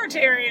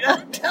secretary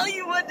to tell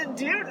you what to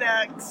do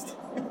next.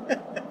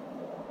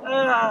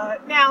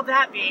 Now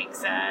that being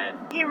said,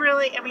 he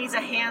really, he's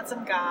a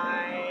handsome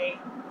guy.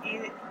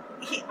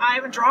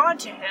 I'm drawn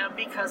to him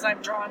because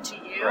I'm drawn to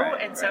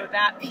you, so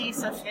that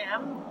piece of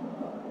him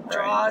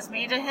draws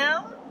me to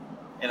him.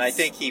 And I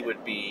think he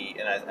would be,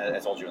 and I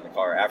told you in the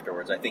car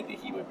afterwards, I think that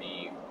he would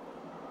be,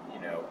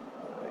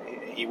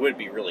 he would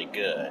be really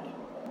good,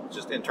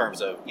 just in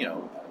terms of,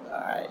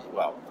 I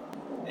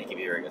think he'd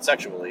be very good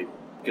sexually,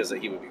 because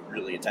he would be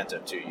really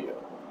attentive to you.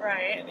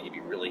 Right. And he'd be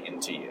really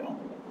into you.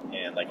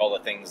 And like all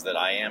the things that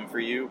I am for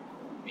you,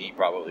 he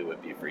probably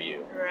would be for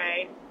you.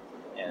 Right.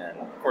 And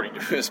according to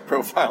his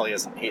profile, he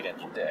has an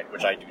 8-inch dick,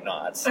 which I do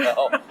not.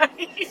 So,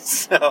 Right.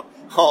 so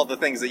all the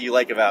things that you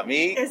like about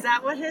me. Is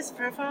that what his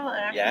profile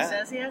actually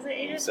says? He has an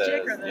 8-inch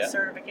dick, or the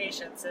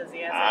certification says he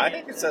has an 8-inch? I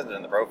think it says it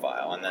in the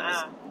profile, and then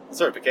his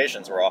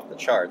certifications were off the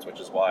charts, which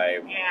is why.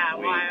 Yeah,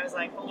 why I was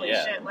like, holy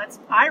shit!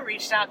 I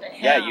reached out to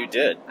him. Yeah, you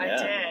did. I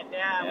did.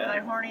 Yeah. Was I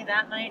horny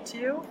that night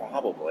too?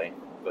 Probably,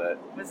 but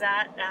was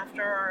that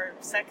after our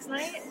sex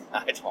night?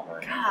 I don't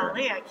remember.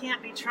 Golly, I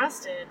can't be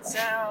trusted.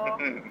 So.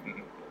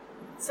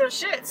 So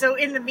shit. So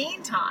in the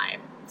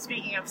meantime,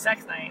 speaking of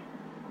sex night,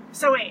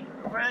 so wait,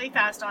 really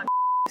fast on.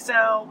 So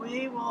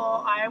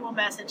I will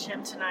message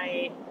him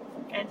tonight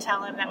and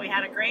tell him that we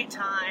had a great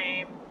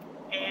time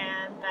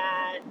and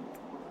that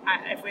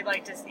if we'd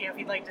like to, if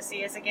he'd like to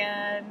see us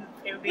again,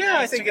 it would be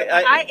nice. I think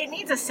it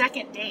needs a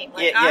second date.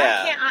 Like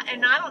I can't,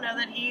 and I don't know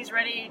that he's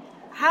ready.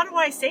 How do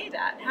I say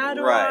that? How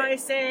do I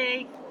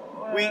say?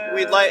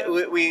 We'd like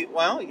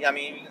well, I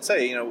mean, you can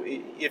say,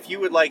 if you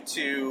would like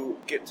to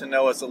get to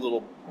know us a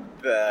little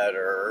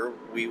better,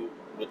 we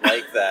would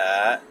like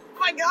that. Oh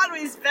my God,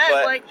 we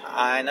spent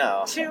I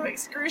know 2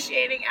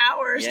 excruciating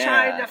hours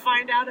trying to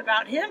find out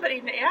about him, but he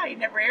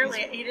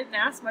didn't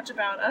ask much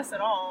about us at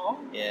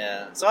all.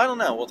 Yeah, so I don't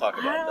know. We'll talk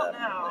about that. I don't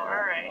know. All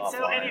right.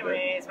 So,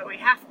 anyways, but we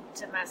have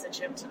to message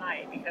him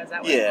tonight because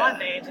that was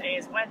Monday and today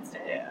is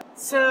Wednesday. Yeah.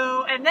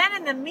 So, and then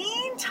in the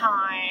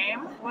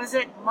meantime, was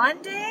it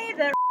Monday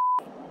that?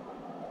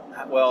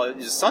 Well, it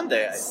was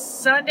Sunday.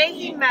 Sunday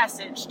he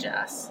messaged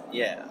us.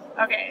 Yeah.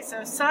 Okay,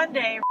 so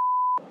Sunday,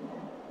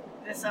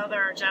 this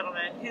other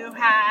gentleman who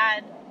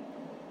had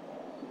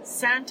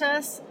sent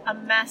us a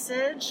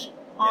message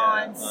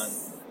on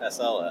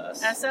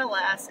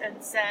SLS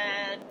and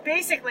said,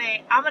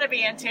 basically, I'm going to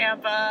be in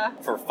Tampa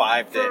for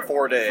 4 days.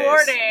 4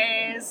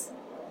 days.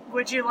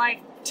 Would you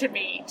like to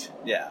meet?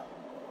 Yeah.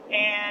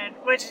 And,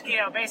 which,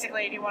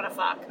 basically, do you want to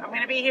fuck? I'm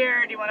going to be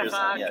here. Do you want to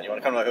fuck? Yeah, do you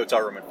want to come to my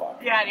hotel room and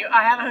fuck? Yeah,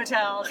 I have a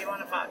hotel. Do you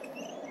want to fuck?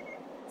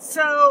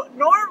 So,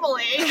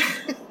 normally,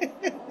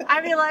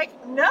 I'd be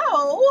like,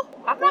 no,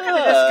 I'm not going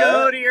to just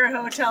go to your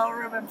hotel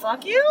room and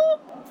fuck you.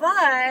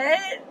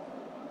 But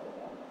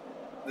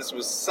this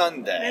was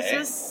Sunday.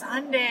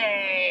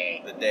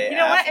 The day after. You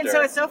know what? And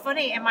so it's so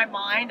funny. In my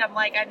mind, I'm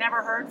like, I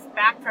never heard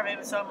back from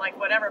him, so I'm like,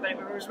 whatever. But it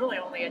was really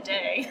only a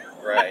day.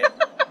 Right.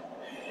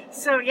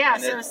 So, yeah.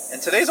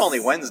 And today's only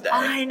Wednesday.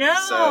 I know.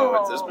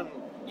 So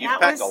you've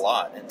packed a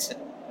lot.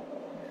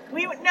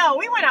 We went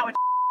out with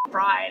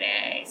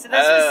Friday. So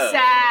this was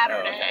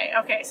Saturday.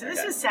 Okay, so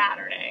this was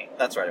Saturday.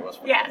 That's right, it was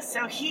Friday. Yeah,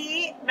 so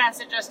he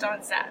messaged us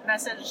on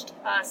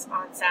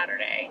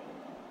Saturday.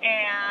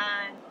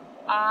 And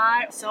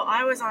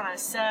I was on a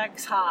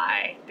sex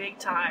high, big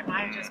time.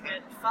 I had just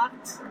been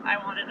fucked. I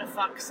wanted to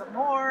fuck some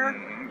more.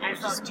 I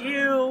fucked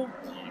you.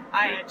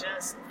 I had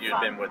just You'd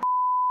been with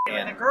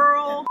a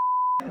girl.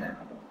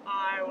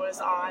 I was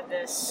on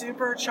this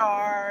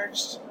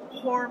supercharged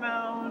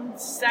hormone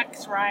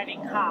sex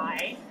riding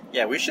high.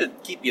 Yeah, we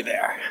should keep you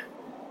there.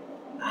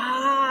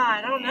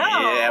 I don't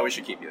know. Yeah, we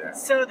should keep you there.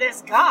 So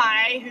this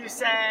guy who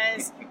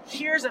says,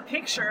 here's a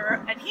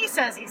picture, and he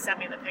says he sent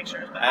me the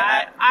pictures,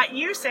 but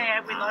you say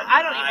I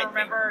don't even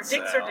remember,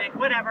 dicks or dick,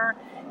 whatever.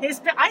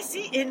 I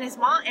see in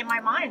my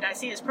mind, I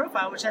see his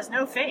profile, which has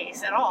no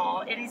face at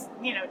all. And he's,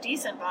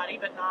 decent body,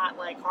 but not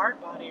like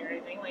hard body or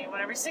anything. Like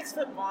whatever,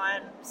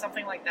 6'1",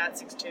 something like that,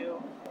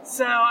 6'2".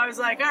 So I was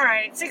like, all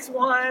right,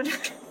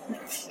 6'1".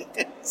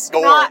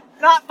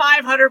 Not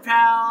 500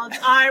 pounds.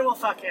 I will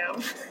fuck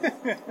him.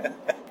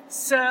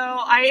 So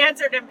I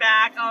answered him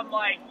back. I'm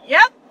like,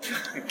 yep.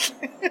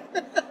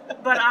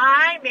 But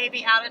I may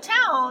be out of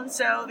town,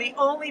 so the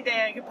only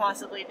day I could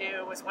possibly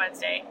do was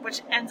Wednesday,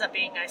 which ends up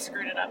being I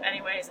screwed it up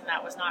anyways, and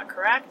that was not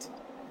correct.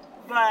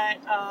 But,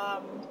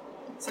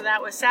 so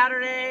that was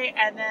Saturday,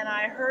 and then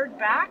I heard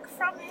back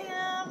from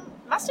him,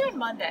 must have been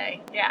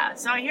Monday. Yeah,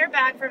 so I hear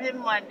back from him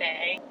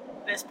Monday.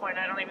 At this point,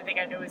 I don't even think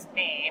I knew his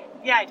name.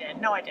 Yeah, I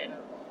did. No, I didn't.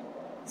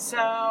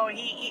 So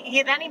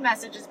he then he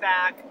messages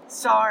back,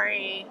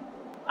 sorry,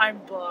 I'm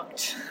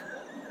booked.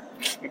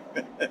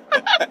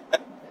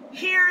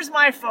 Here's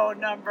my phone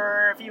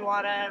number if you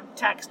want to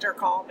text or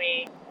call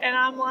me. And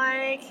I'm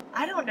like,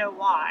 I don't know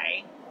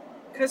why.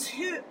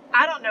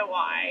 I don't know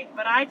why,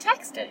 but I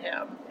texted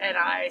him and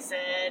I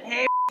said,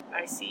 hey,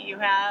 I see you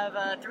have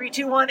a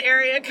 321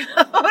 area code.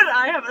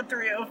 I have a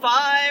 305.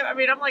 I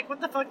mean, I'm like,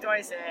 what the fuck do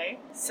I say?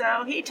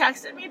 So he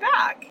texted me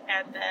back.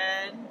 And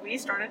then we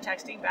started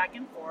texting back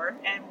and forth.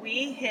 And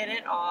we hit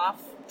it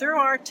off through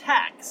our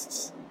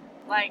texts,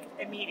 like,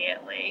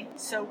 immediately.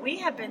 So we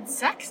have been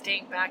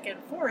sexting back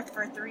and forth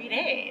for 3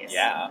 days.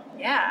 Yeah.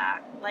 Yeah.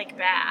 Like,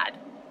 bad.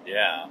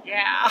 Yeah.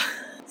 Yeah.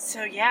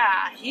 So,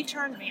 yeah, he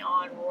turned me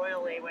on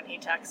royally when he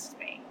texted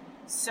me.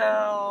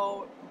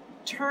 So,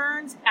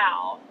 turns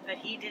out that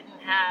he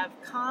didn't have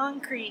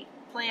concrete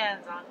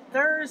plans on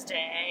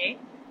Thursday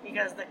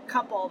because the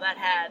couple that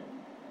had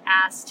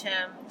asked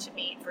him to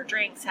meet for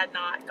drinks had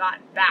not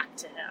gotten back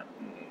to him.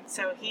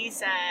 So he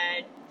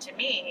said to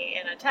me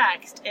in a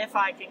text, if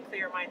I can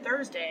clear my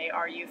Thursday,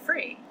 are you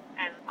free?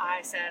 And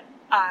I said,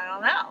 I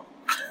don't know.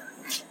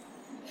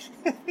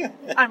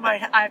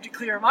 I have to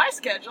clear my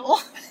schedule.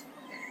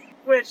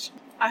 Which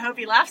I hope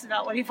he laughs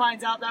about when he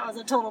finds out that was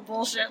a total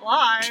bullshit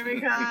lie,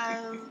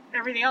 because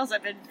everything else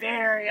I've been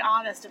very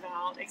honest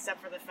about,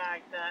 except for the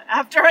fact that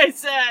after I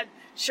said,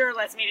 sure,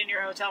 let's meet in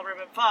your hotel room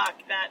and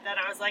fuck, that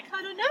I was like,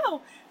 I don't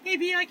know,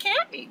 maybe I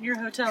can't meet in your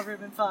hotel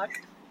room and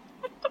fuck.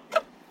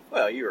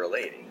 Well, you're a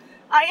lady.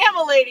 I am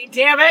a lady,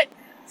 damn it!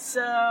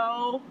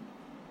 So,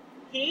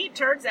 he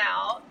turns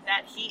out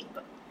that he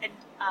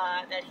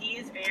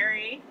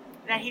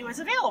was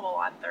available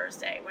on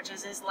Thursday, which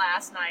is his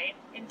last night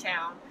in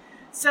town.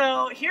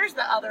 So here's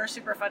the other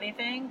super funny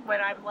thing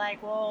when I'm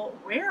like, well,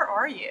 where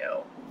are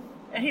you?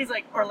 And he's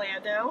like,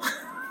 Orlando.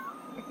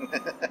 I'm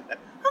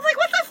like,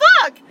 what the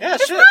fuck? Yeah,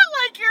 it's shit. not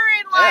like you're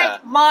in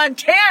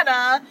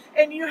Montana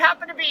and you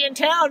happen to be in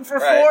town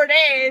for 4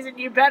 days and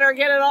you better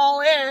get it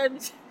all in.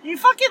 You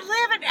fucking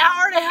live an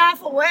hour and a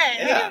half away.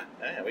 Yeah,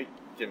 we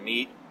can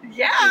meet in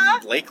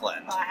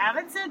Lakeland. I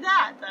haven't said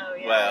that, though,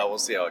 yet. Well, we'll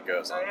see how it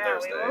goes on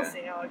Thursday. We will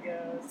see how it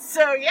goes.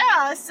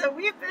 So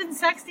we've been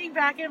sexting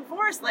back and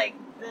forth, like,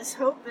 this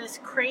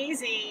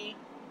crazy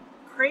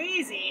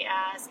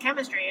ass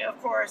chemistry.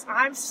 Of course,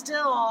 I'm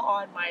still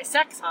on my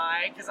sex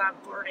high, because I'm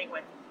flirting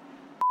with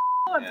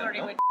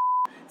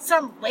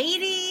some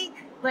lady,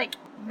 like,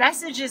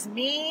 messages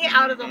me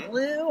out of the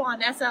blue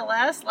on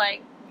SLS,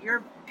 like,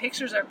 your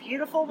pictures are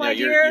beautiful, my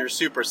dear. You're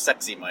super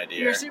sexy, my dear.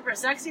 You're super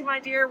sexy, my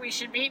dear. We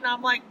should meet. And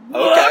I'm like,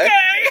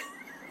 okay.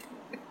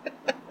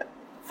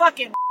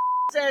 Fucking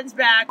sends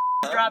back,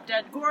 drop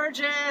dead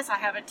gorgeous. I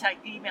haven't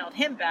emailed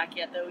him back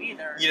yet, though,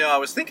 either. You know, I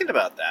was thinking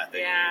about that.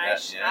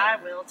 I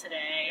will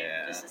today.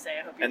 Yeah. Just to say,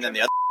 I hope you're And then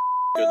the other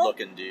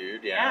good-looking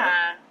dude.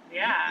 Yeah,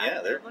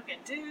 they're good-looking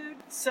dude.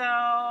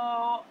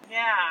 So,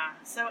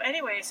 So,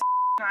 anyways,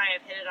 and I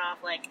have hit it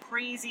off like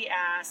crazy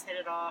ass,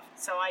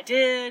 So I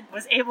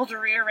was able to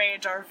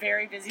rearrange our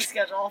very busy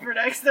schedule for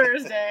next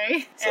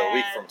Thursday. So a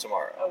week from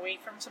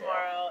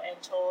tomorrow.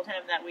 And told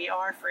him that we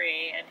are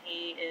free, and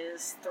he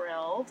is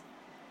thrilled.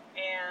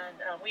 And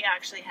we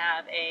actually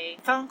have a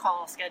phone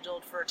call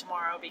scheduled for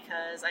tomorrow,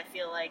 because I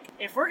feel like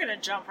if we're going to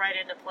jump right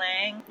into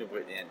playing,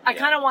 I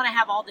kind of want to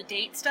have all the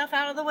date stuff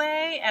out of the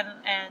way, and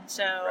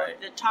so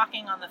the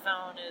talking on the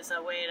phone is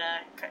a way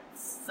to cut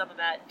some of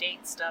that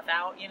date stuff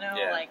out,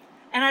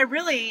 and I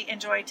really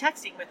enjoy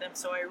texting with him,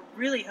 so I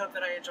really hope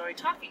that I enjoy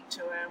talking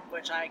to him,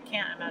 which I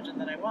can't imagine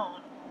that I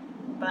won't.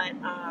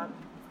 But,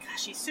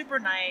 gosh, he's super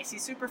nice,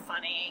 he's super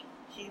funny,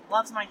 he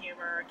loves my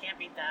humor, can't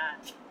beat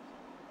that.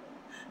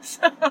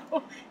 So,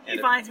 he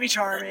finds me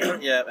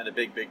charming. Yeah, and a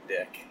big, big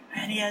dick.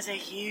 And he has a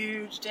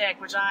huge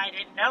dick, which I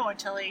didn't know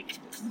until he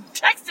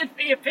texted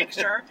me a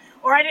picture.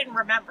 Or I didn't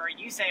remember.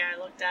 You say I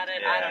looked at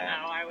it. Yeah. I don't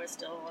know. I was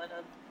still in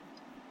a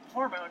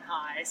hormone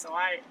high, so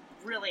I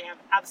really have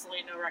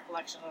absolutely no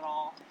recollection at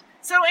all.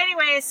 So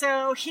anyway,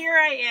 here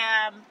I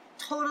am,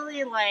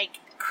 totally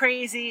like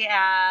crazy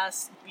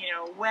ass,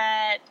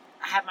 wet.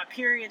 I have my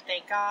period,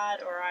 thank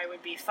God, or I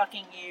would be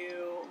fucking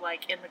you,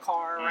 like, in the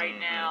car right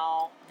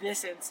now,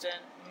 this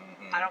instant.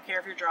 I don't care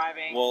if you're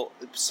driving. Well,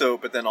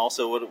 but then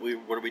also, what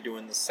are we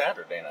doing this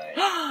Saturday night?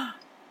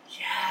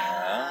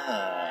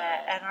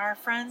 And our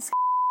friends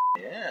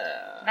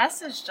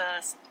messaged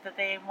us that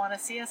they want to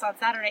see us on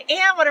Saturday.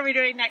 And what are we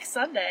doing next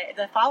Sunday?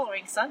 The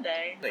following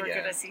Sunday, we're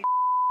going to see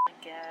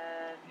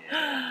again.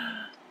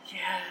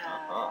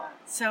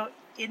 So,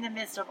 in the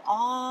midst of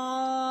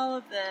all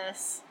of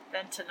this,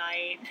 then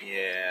tonight,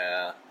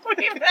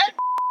 we met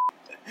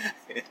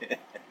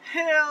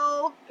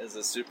Hill. Is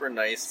a super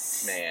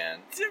nice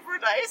man.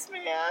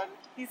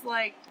 He's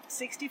like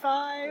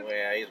 65.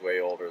 Yeah, he's way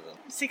older than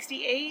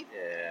 68.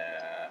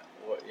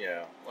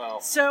 Well.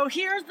 So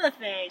here's the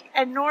thing,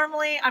 and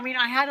normally,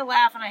 I had to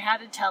laugh and I had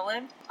to tell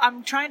him.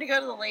 I'm trying to go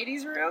to the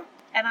ladies' room,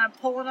 and I'm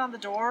pulling on the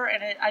door,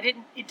 and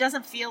it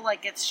doesn't feel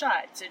like it's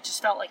shut. So it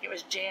just felt like it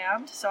was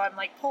jammed. So I'm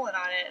like pulling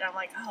on it, and I'm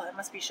like, oh, it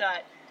must be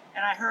shut.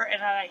 And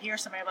I hear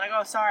somebody, I'm like,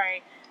 oh,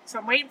 sorry. So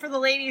I'm waiting for the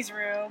ladies'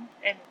 room,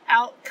 and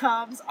out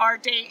comes our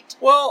date.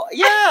 Well,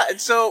 yeah,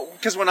 and so,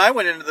 because when I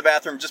went into the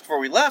bathroom just before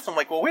we left, I'm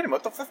like, well, wait a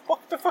minute,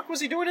 what the fuck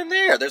was he doing in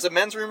there? There's a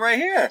men's room right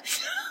here.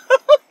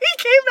 He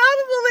came out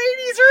of the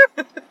ladies'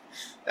 room.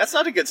 That's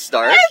not a good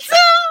start.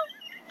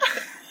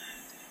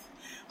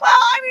 Well,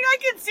 I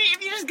can see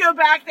if you just go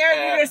back there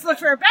and you just look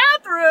for a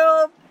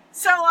bathroom.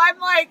 So I'm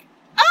like,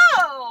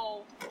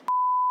 oh.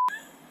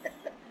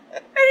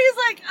 And he's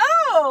like,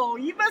 oh,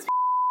 you must be.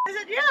 I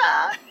said,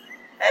 yeah.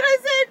 And I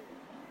said,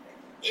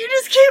 you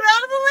just came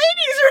out of the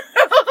ladies'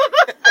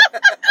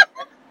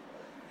 room.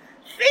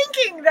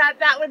 Thinking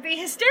that would be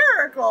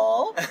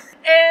hysterical.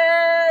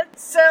 And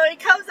so he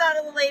comes out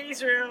of the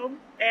ladies' room,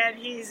 and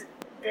he's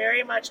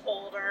very much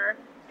older.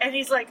 And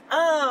he's like,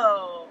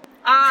 oh.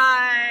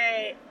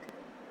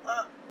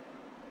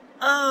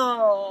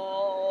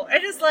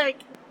 And it's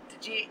like,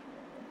 did you...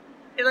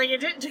 Like,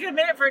 it took a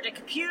minute for it to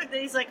compute. And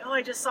then he's like, oh,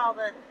 I just saw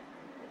the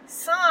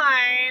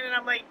sign. And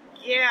I'm like,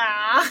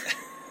 yeah.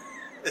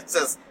 It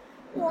says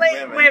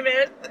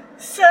women.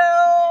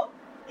 So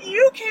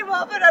you came up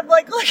up and I'm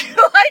like, look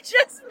who I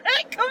just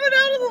met coming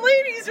out of the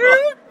ladies'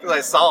 room. Because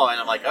I saw it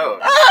and I'm like, oh,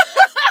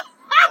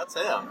 that's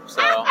him.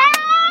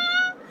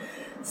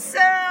 So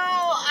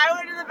I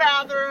went to the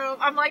bathroom.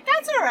 I'm like,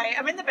 that's all right.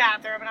 I'm in the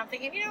bathroom and I'm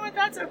thinking, you know what,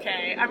 that's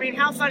okay. I mean,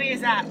 how funny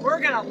is that? We're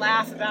going to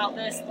laugh about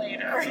this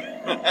later.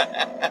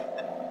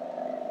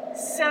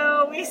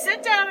 So we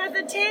sit down at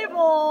the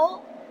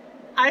table.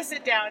 I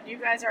sit down. You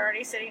guys are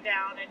already sitting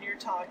down and you're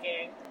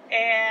talking.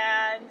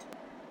 And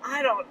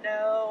I don't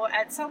know,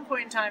 at some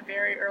point in time,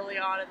 very early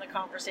on in the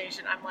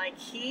conversation, I'm like,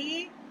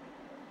 he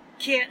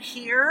can't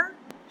hear.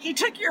 He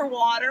took your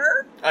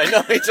water. I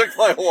know, he took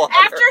my water.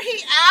 After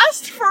he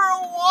asked for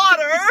a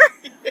water,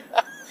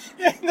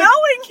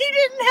 knowing he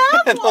didn't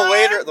have and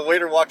one. the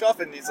waiter walked off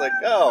and he's like,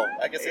 oh,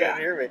 I guess he didn't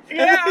hear me.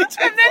 Yeah, and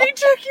then he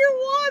took your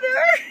water.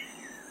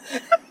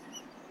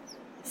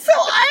 So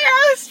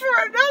I asked for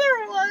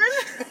another one.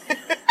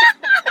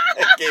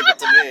 And gave it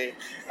to me.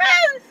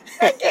 And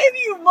I gave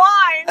you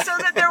mine so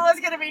that there was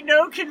going to be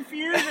no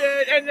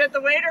confusion and that the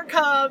waiter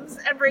comes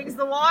and brings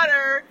the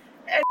water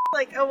and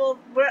like, oh,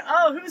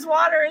 well, whose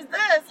water is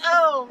this?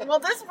 Oh, well,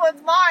 this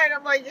one's mine.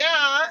 I'm like,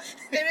 yeah,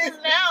 it is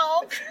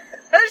now.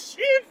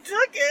 She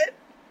took it.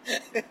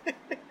 That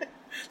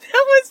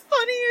was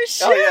funny as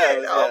shit. Oh,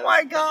 yeah, oh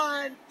my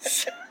God.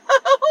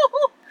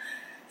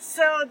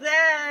 So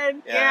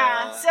then,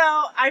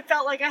 so I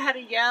felt like I had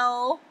to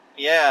yell.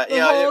 Yeah, the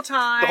whole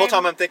time. The whole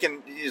time I'm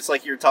thinking it's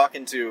like you're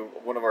talking to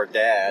one of our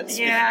dads.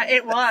 Yeah,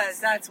 it was.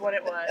 That's what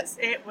it was.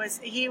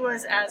 He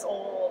was as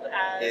old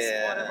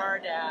as one of our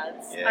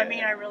dads. Yeah. I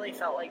mean, I really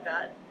felt like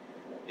that.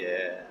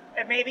 Yeah.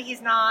 And maybe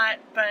he's not,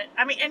 but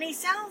I mean, and he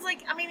sounds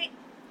like,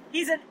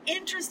 he's an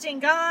interesting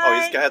guy. Oh,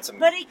 he's got some.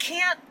 But he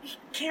can't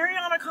carry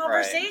on a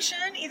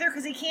conversation either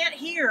because he can't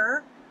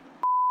hear.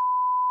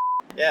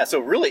 Yeah, so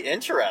really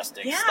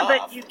interesting stuff.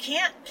 But you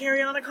can't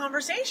carry on a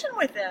conversation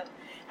with him.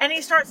 And he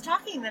starts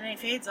talking, then he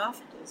fades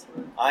off into his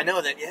room. I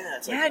know that,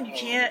 It's like, and you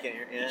can't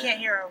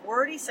hear a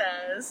word he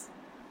says.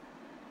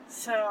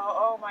 So,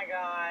 oh my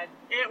God.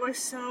 It was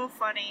so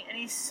funny. And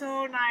he's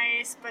so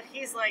nice, but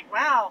he's like,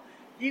 wow,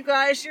 you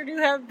guys sure do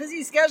have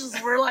busy schedules.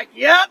 And we're like,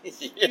 yep,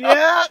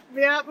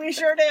 yep, we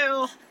sure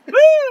do.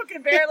 Woo,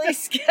 can barely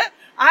skip.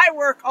 I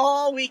work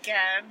all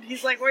weekend.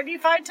 He's like, where do you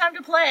find time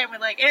to play? And we're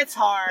like, it's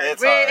hard.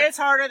 It's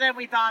harder than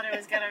we thought it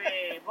was going to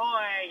be.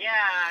 Boy,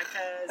 yeah,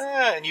 because...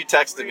 and you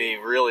texted me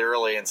really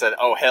early and said,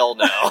 oh, hell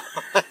no.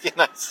 I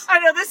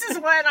know, this is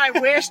when I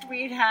wished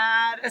we'd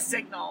had a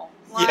signal.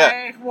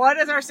 Like, what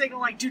is our signal?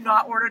 Like, do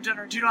not order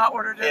dinner, do not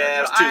order dinner.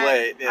 Yeah, it's too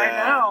late. Yeah,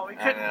 I know, we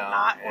couldn't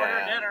not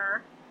order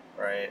dinner.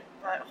 Right.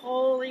 But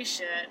holy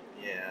shit.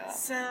 Yeah.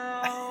 So,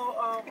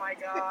 oh my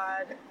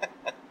God.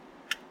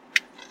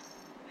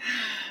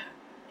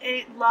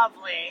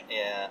 Lovely.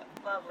 Yeah.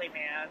 Lovely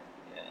man.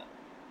 Yeah.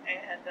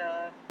 And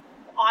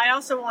I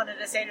also wanted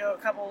to say to him a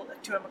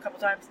couple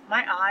times,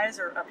 my eyes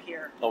are up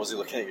here. Oh, was he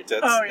looking at your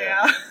tits? Oh,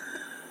 yeah.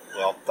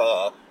 Well,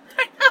 duh.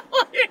 I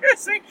know, you're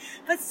sweet.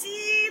 But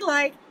see,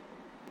 like,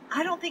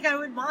 I don't think I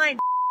would mind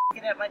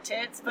looking at my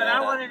tits, but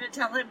I wanted to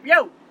tell him,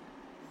 yo,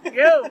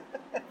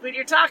 when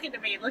you're talking to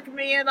me, look at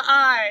me in the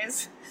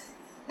eyes.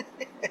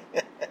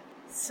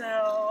 So,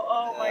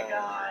 oh my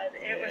God,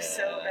 it was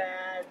so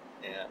bad.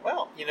 Yeah,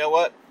 well, you know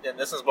what? And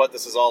this is what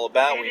this is all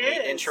about. We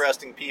meet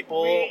interesting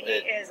people. He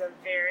is a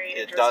very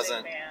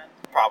interesting man.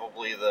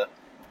 Probably the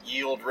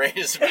yield rate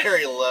is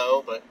very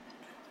low, but...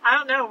 I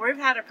don't know. We've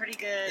had a pretty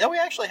good... Yeah, we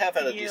actually have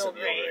had a decent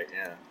yield rate,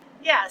 yeah.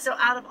 Yeah, so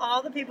out of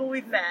all the people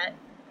we've met,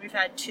 we've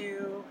had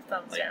 2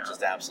 thumbs down.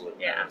 Just absolute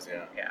no's,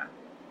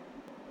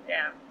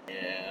 Yeah.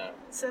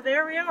 So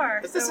there we are.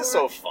 This is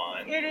so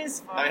fun. It is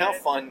fun. I mean, how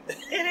fun...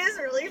 It is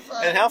really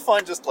fun. And how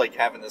fun just, like,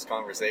 having this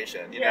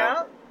conversation, you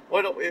know?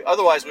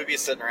 Otherwise, we'd be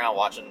sitting around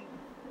watching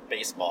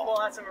baseball. Well,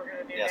 that's what we're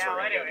going to do now. That's what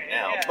we're anyway. going to do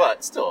now. Yeah.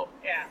 But still.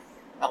 Yeah.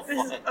 How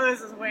fun.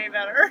 This is way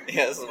better.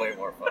 Yeah, this is way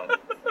more fun.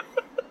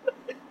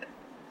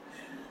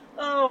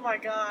 Oh, my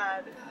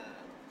God.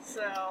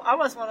 So, I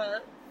almost want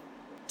to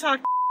talk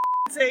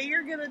and say,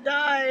 you're going to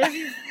die.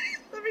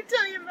 Let me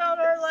tell you about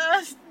our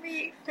last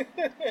meet.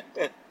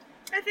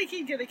 I think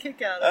he'd get a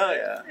kick out of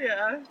it.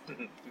 Oh,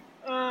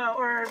 yeah.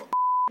 Or...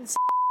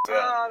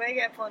 Oh, they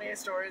get plenty of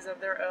stories of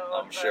their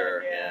own. I'm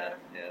sure. Yeah.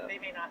 They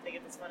may not think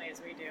it's as funny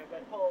as we do,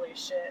 but holy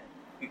shit.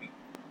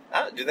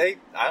 Do they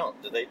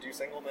do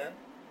single men?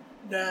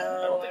 No,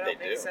 I don't think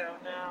they do. So.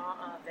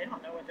 No, they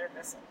don't know what they're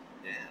missing.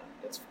 Yeah,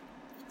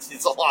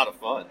 it's a lot of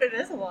fun. It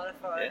is a lot of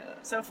fun. Yeah.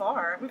 So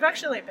far, we've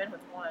actually only been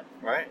with one.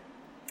 Right.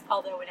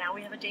 Although now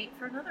we have a date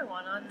for another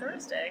one on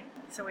Thursday.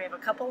 So we have a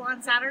couple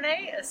on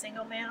Saturday, a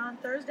single man on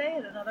Thursday,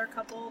 and another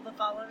couple the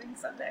following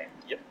Sunday.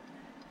 Yep.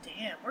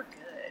 Damn, we're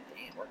good.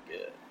 We're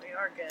good. We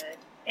are good.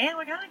 And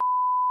we got a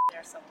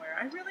there somewhere.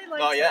 I really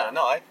like him. Oh, yeah.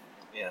 No,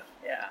 Yeah,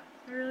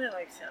 I really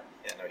liked him.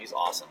 Yeah, no, he's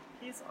awesome.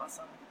 He's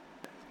awesome.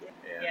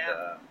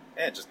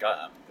 And just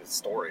got the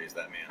stories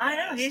that man I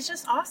know, he's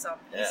just awesome.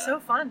 Yeah. He's so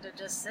fun to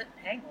just sit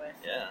and hang with.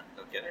 Yeah,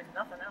 no kidding. There's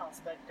nothing else.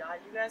 But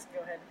you guys can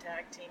go ahead and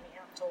tag team me.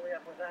 I'm totally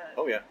up with that.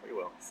 Oh, yeah, we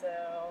will.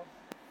 So,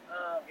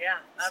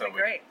 that'd be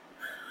great.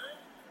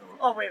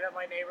 I'll wave at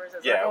my neighbors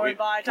as they're going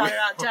by talking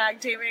about tag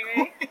teaming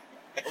me.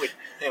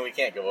 And we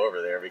can't go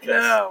over there because...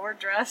 No, we're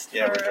dressed.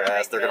 Yeah, we're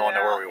dressed. They're going to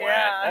wonder where we went.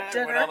 Yeah,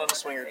 we went out on a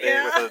swinger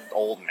date with an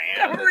old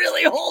man. A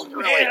really old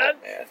man.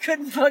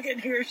 Couldn't fucking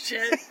hear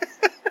shit.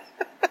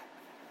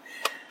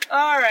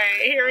 All right,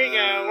 here we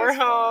go. We're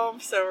home,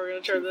 so we're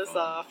going to turn this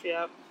off.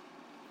 Yep.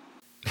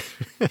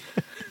 God,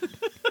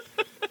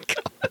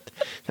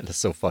 that is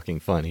so fucking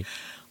funny.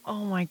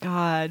 Oh my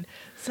God.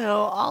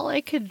 So all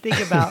I could think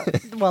about,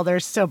 well,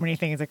 there's so many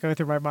things that go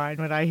through my mind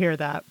when I hear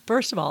that.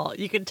 First of all,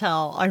 you can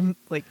tell I'm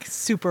like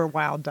super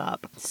wound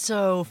up.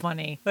 So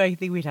funny. I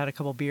think we'd had a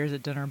couple beers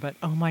at dinner, but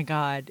oh my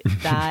God,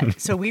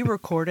 so we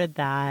recorded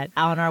that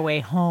on our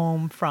way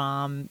home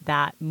from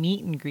that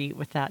meet and greet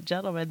with that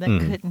gentleman that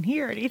couldn't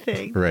hear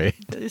anything. Right.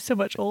 So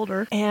much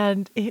older.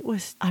 And it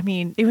was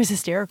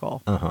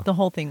hysterical. The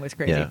whole thing was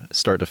crazy. Yeah.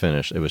 Start to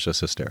finish. It was just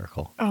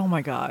hysterical. Oh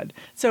my God.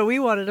 So we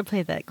wanted to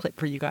play that clip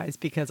for you guys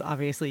because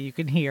obviously you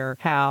can hear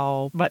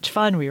how much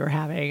fun we were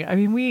having. I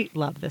mean, we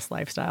love this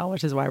lifestyle,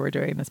 which is why we're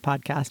doing this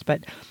podcast,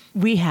 but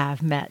we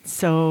have met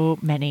so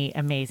many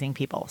amazing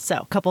people. So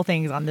a couple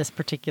things on this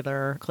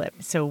particular clip.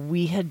 So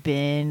we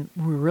were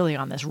really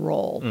on this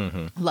roll.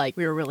 Like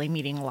we were really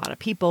meeting a lot of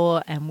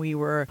people and we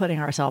were putting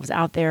ourselves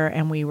out there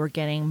and we were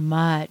getting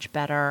much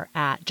better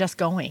at just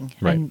going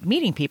and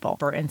meeting people.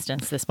 For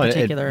instance, this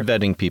particular...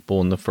 vetting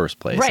people in the first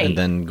place and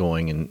then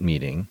going and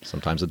meeting.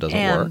 Sometimes it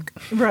doesn't work.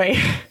 Right.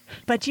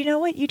 But you know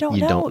what? You don't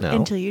know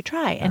until you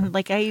try. Yeah. And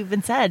like I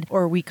even said,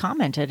 or we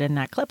commented in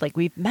that clip, like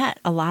we've met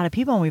a lot of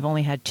people and we've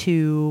only had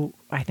two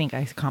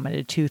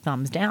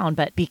thumbs down,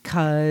 but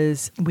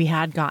because we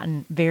had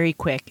gotten very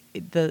quick,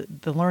 the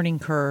learning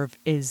curve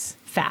is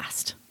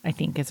fast. I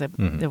think is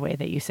the way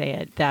that you say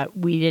it, that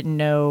we didn't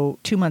know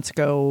 2 months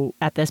ago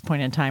at this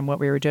point in time what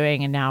we were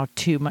doing. And now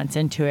 2 months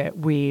into it,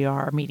 we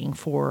are meeting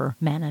 4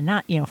 men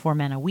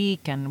a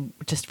week and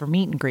just for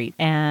meet and greet.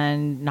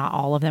 And not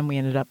all of them we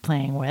ended up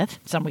playing with.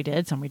 Some we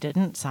did, some we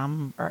didn't.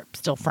 Some are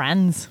still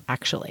friends,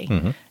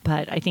 actually.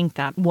 But I think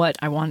that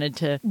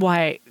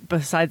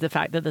besides the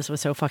fact that this was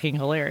so fucking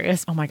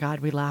hilarious, oh my God,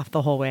 we laughed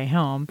the whole way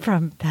home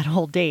from that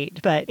whole date.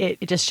 But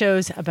it just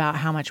shows about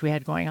how much we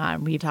had going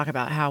on. We talk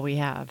about how we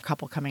have a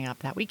couple coming up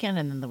that weekend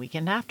and then the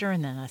weekend after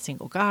and then a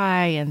single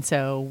guy. And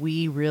so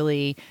we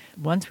really,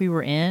 once we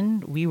were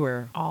in, we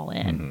were all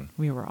in.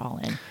 We were all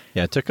in.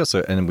 Yeah, it took us,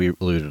 and we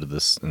alluded to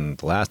this in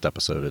the last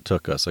episode, it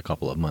took us a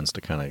couple of months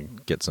to kind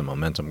of get some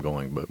momentum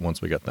going. But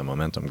once we got the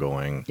momentum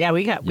going... Yeah,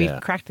 we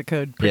cracked the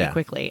code pretty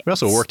quickly. We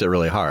also worked it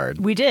really hard.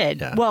 We did.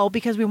 Yeah. Well,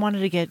 because we wanted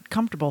to get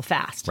comfortable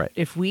fast. Right.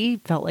 If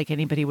we felt like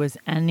anybody was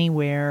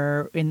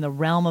anywhere in the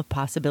realm of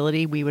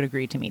possibility, we would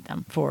agree to meet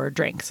them for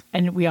drinks.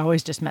 And we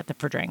always just met them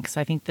for drinks.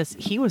 I think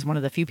he was one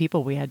of the few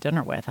people we had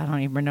dinner with. I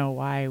don't even know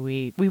why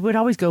we would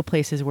always go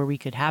places where we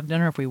could have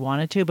dinner if we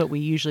wanted to, but we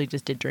usually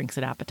just did drinks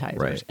and appetizers.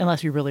 Right.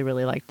 Unless we really,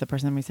 really liked the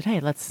person. We said, hey,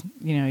 let's,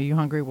 you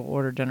hungry? We'll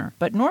order dinner.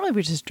 But normally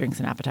we just drinks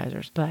and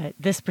appetizers. But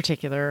this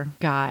particular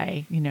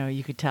guy,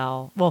 you could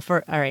tell. Well,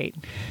 all right.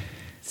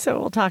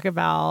 So we'll talk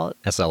about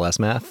SLS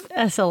math.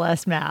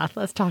 SLS math.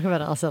 Let's talk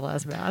about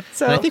SLS math.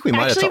 So and I think we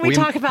might actually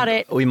talk about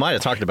it. We might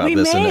have talked about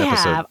this in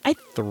episode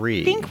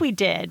 3. I think we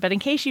did, but in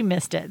case you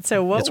missed it,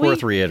 so it's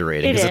worth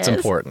reiterating because it's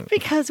important.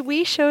 Because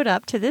we showed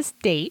up to this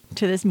date,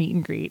 to this meet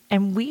and greet,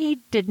 and we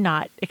did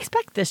not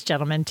expect this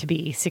gentleman to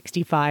be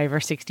 65 or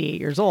 68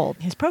 years old.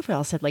 His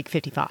profile said like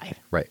 55.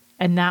 Right.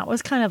 And that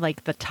was kind of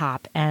like the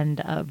top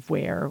end of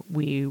where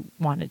we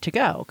wanted to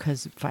go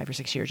because 5 or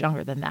 6 years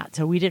younger than that.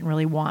 So we didn't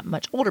really want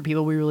much older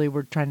people. We really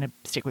were trying to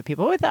stick with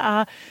people with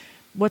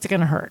what's it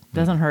going to hurt?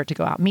 Doesn't hurt to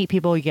go out and meet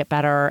people. You get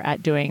better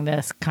at doing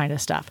this kind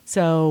of stuff.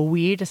 So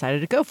we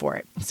decided to go for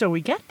it. So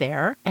we get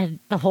there and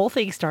the whole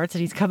thing starts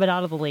and he's coming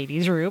out of the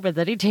ladies' room and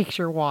then he takes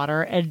your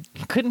water and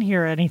couldn't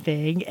hear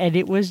anything. And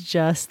it was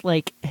just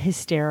like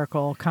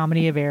hysterical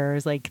comedy of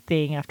errors, like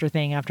thing after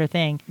thing after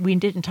thing. We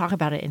didn't talk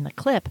about it in the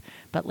clip,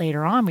 but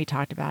later on we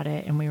talked about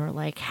it and we were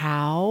like,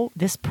 how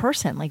this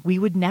person, like we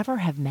would never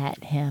have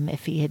met him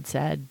if he had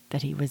said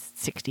that he was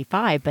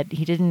 65, but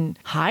he didn't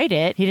hide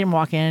it. He didn't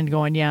walk in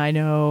going, yeah, I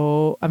know.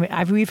 I mean,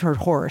 we've heard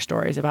horror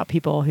stories about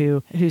people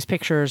whose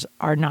pictures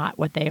are not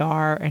what they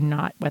are and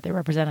not what they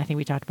represent. I think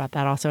we talked about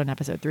that also in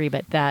episode 3,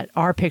 but that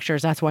our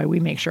pictures, that's why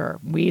we make sure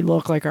we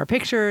look like our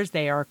pictures.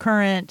 They are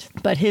current,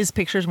 but his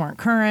pictures weren't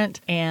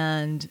current.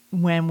 And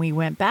when we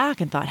went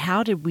back and thought,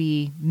 how did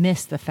we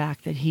miss the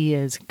fact that he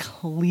is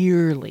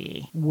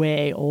clearly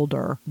way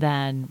older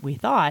than we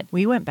thought?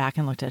 We went back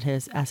and looked at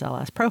his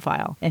SLS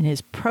profile. And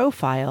his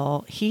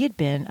profile, he had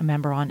been a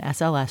member on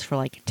SLS for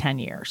like 10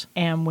 years.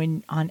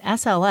 And on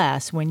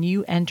SLS, when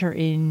you enter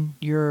in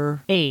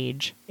your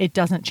age, it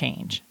doesn't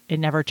change. It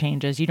never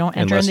changes. You don't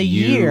enter in the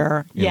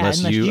year.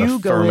 Unless you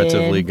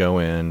affirmatively go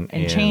in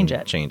and change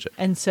it.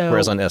 And so,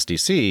 whereas on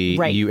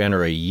SDC, you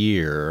enter a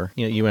year,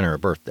 you enter a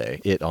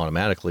birthday. It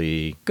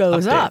automatically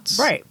goes updates.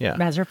 up. Right. Yeah.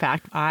 As a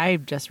fact, I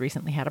just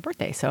recently had a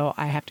birthday, so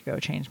I have to go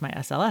change my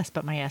SLS,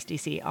 but my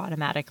SDC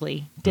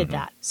automatically did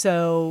that.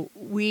 So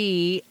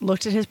we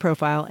looked at his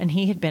profile, and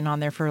he had been on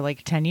there for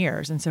like 10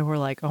 years. And so we're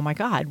like, oh my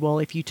God, well,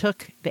 if you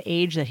took the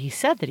age that he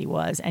said that he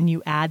was and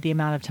you add the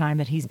amount of time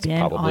that he's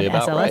been on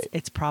SLS,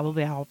 it's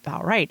probably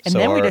about right. And so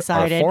then we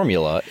decided, our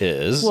formula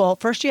is, well,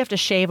 first you have to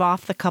shave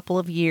off the couple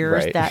of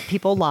years that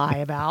people lie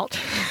about.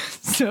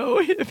 So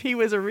if he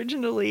was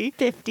originally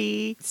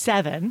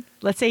 57,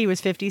 let's say he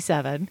was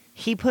 57,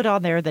 he put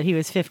on there that he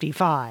was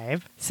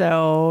 55.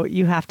 So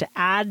you have to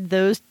add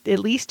those at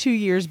least 2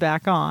 years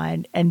back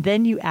on, and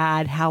then you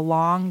add how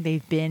long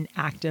they've been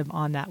active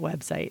on that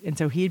website. And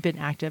so he had been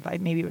active,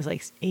 maybe it was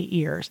like 8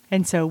 years.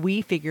 And so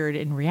we figured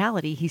in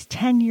reality, he's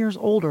 10 years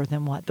older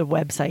than what the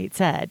website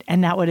said.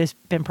 And that would have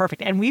been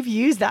perfect. And we've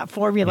used that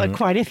formula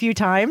quite a few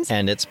times.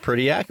 And it's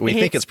pretty accurate. We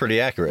think it's pretty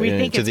accurate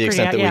to the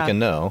extent that we can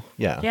know.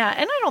 Yeah. Yeah.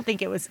 And I don't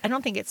think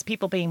it's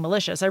people being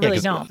malicious. I really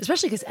don't.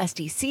 Especially because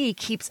SDC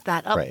keeps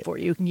that up for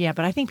you. Yeah.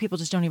 But I think people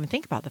just don't even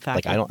think about the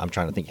fact I'm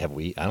trying to think,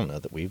 I don't know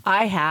that we've.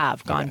 I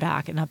have gone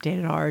back and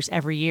updated ours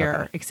every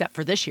year, except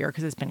for this year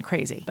because it's been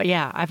crazy. But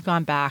yeah, I've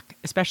gone back,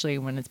 especially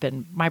when it's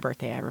been my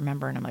birthday, I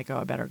remember, and I'm like, oh,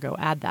 I better go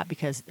add that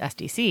because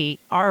SDC,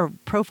 our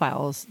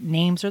profiles,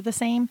 names are the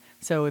same.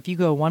 So if you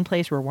go one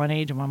place, we're one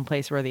age and one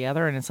place, we're the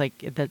other. And it's like,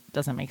 that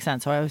doesn't make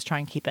sense. So I always try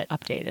and keep it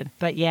updated.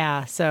 But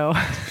yeah, so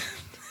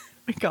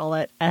we call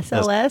it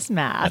SLS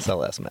math.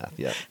 SLS math,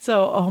 yeah.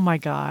 So, oh my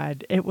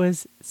God, it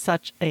was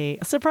such a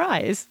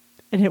surprise.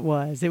 And it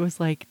was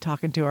like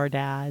talking to our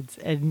dads,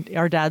 and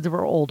our dads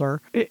were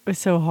older. It was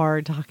so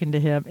hard talking to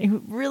him. He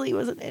really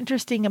was an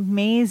interesting,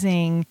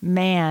 amazing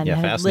man. Yeah,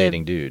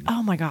 fascinating dude.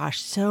 Oh my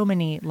gosh, so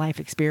many life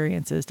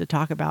experiences to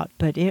talk about,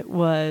 but it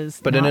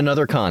was. But in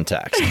another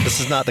context. This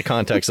is not the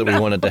context that we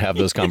wanted to have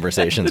those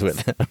conversations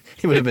with him.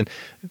 He would have been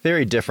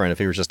very different if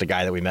he was just a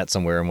guy that we met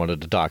somewhere and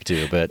wanted to talk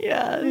to, but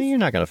you're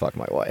not going to fuck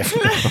my wife.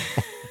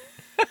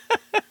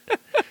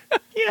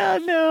 Yeah,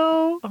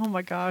 no. Oh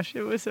my gosh,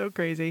 it was so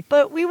crazy.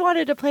 But we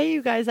wanted to play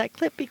you guys that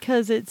clip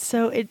because it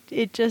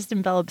just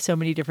enveloped so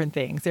many different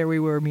things. There we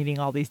were meeting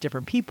all these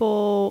different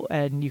people,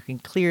 and you can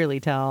clearly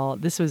tell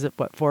this was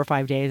 4 or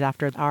 5 days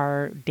after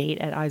our date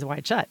at Eyes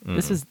Wide Shut.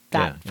 This was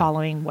that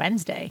following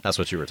Wednesday. That's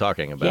what you were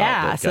talking about.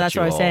 Yeah, so that's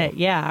what I was saying.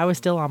 Yeah, I was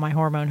still on my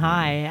hormone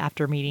high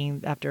after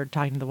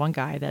talking to the one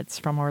guy that's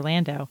from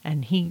Orlando,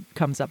 and he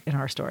comes up in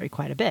our story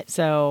quite a bit.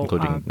 So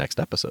including next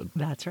episode.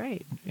 That's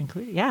right.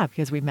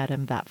 Because we met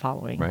him that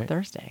following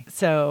Thursday.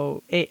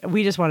 So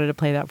we just wanted to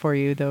play that for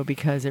you, though,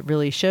 because it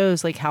really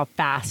shows like how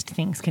fast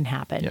things can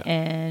happen. Yeah.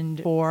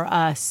 And for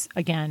us,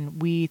 again,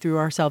 we threw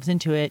ourselves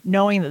into it,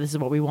 knowing that this is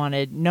what we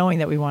wanted, knowing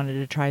that we wanted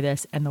to try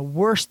this. And the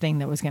worst thing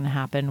that was going to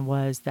happen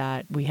was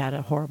that we had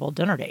a horrible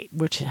dinner date,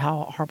 which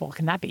how horrible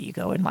can that be? You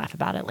go and laugh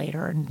about it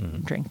later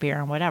and drink beer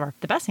and whatever.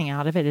 The best thing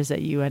out of it is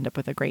that you end up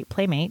with a great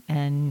playmate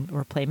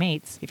or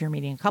playmates if you're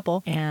meeting a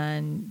couple,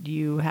 and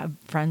you have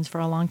friends for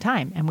a long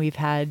time. And we've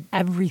had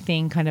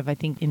everything kind of, I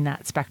think, in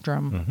that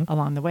spectrum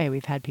along the way.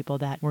 We've had people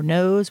that were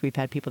no's, we've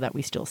had people that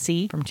we still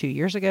see from 2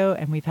 years ago,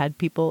 and we've had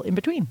people in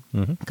between.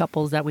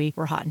 Couples that we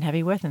were hot and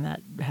heavy with and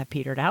that have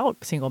petered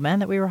out. Single men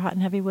that we were hot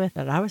and heavy with,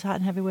 that I was hot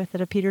and heavy with, that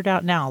have petered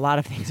out. Now, a lot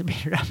of things have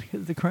petered out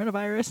because of the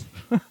coronavirus.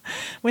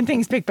 When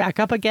things pick back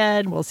up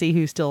again, we'll see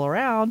who's still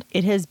around.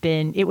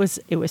 It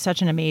was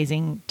such an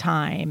amazing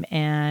time,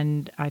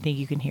 and I think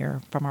you can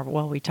hear from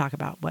we talk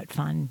about what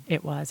fun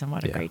it was and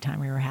what a great time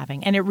we were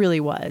having. And it really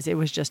was. It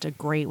was just a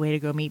great way to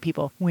go meet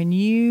people. When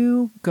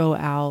you go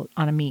out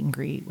on a meet and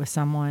greet with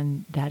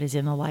someone that is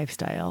in the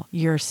lifestyle,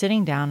 you're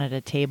sitting down at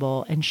a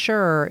table, and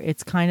sure,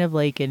 it's kind of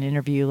like an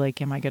interview,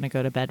 like, am I going to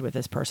go to bed with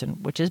this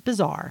person, which is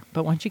bizarre.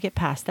 But once you get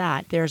past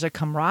that, there's a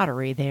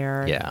camaraderie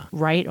there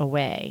right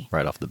away.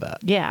 Right off the bat.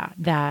 Yeah,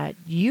 that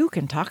you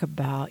can talk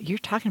about. You're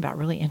talking about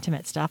really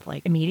intimate stuff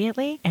like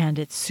immediately, and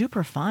it's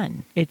super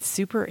fun. It's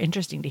super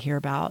interesting to hear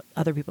about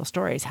other people's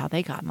stories, how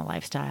they got in the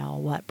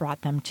lifestyle, what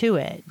brought them to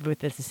it. With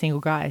the single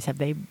guys, have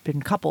they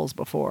been couples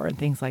before and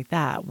things like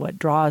that? What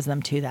draws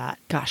them to that?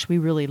 Gosh, we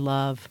really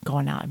love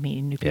going out and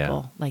meeting new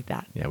people like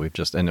that. Yeah,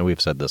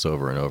 we've said this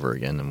over and over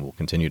again, and we'll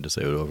continue to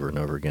say it over and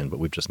over again, but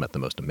we've just met the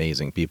most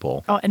amazing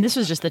people. Oh, and this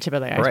was just the tip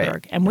of the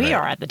iceberg. Right. And we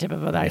are at the tip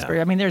of the iceberg.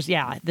 I mean, there's,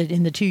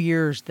 in the 2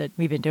 years that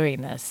we've been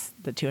doing this,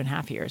 the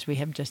 2.5 years, we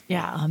have just,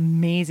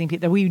 amazing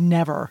people that we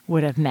never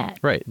would have met.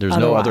 Right. There's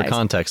no other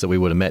context that we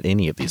would have met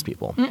any of these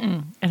people.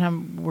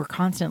 And we're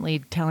constantly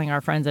telling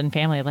our friends and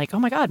family, like, oh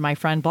my God, my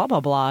friend blah, blah,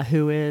 blah,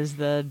 who is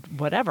the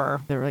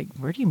whatever. They're like,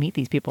 where do you meet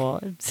these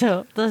people?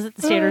 So the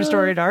standard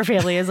story in our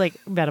family is like,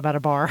 met him at a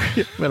bar.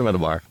 Met him at a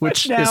bar,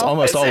 which is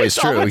almost always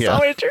true. It's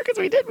always true because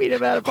we did meet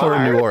him at a bar. Or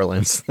in New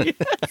Orleans. Yes.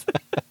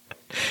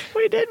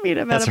 We did meet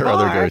him That's at a our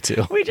bar. other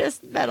go-to. We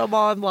just met him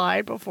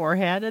online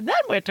beforehand and then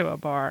went to a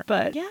bar.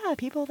 But yeah,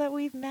 people that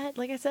we've met,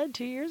 like I said,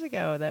 2 years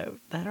ago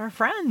that are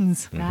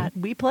friends that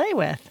we play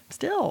with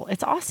still.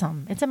 It's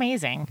awesome. It's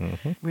amazing.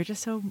 We're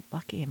just so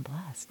lucky and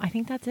blessed. I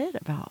think that's it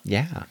about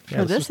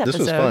for this episode. This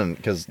was fun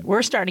because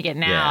we're starting it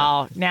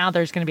now. Now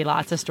there's going to be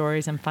lots of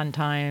stories and fun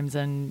times,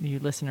 and you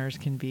listeners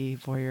can be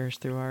voyeurs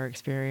through our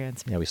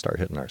experience. we start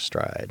hitting our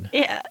stride.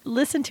 Yeah,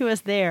 listen to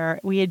us there.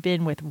 We had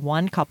been with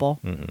one couple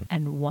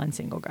and one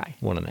single guy.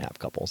 1.5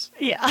 couples.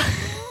 Yeah.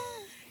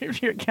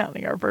 If you're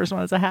counting our first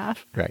one as a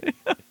half. Right.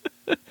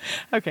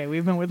 Okay,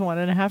 we've been with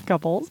 1.5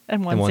 couples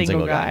and one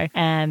single guy.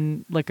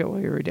 And look at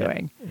what we were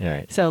doing. Yeah.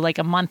 Right. So like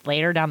a month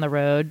later down the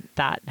road,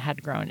 that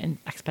had grown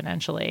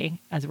exponentially,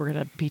 as we're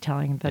going to be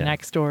telling the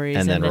next stories.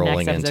 And then the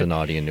rolling next into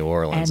Naughty in New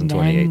Orleans and in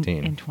then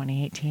 2018. In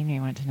 2018, we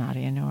went to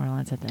Naughty in New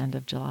Orleans at the end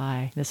of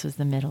July. This was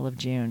the middle of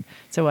June.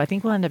 So I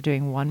think we'll end up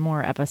doing one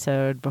more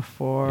episode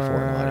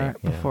before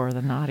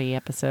the Naughty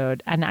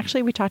episode. And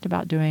actually, we talked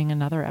about doing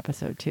another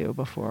episode too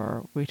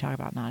before we talk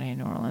about Naughty in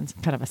New Orleans.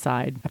 Kind of a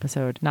side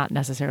episode, not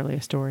necessarily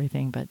a story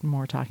thing, but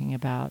more talking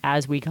about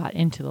as we got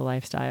into the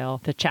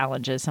lifestyle, the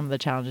challenges, some of the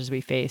challenges we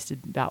faced,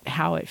 about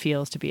how it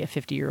feels to be a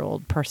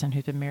 50-year-old person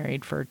who's been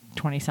married for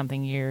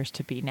 20-something years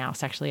to be now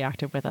sexually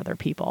active with other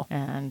people,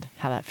 and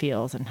how that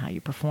feels and how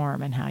you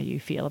perform and how you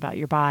feel about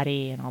your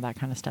body and all that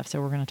kind of stuff. So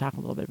we're going to talk a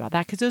little bit about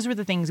that because those were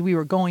the things we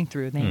were going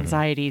through, the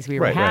anxieties we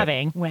were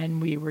having when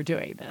we were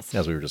doing this.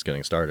 As we were just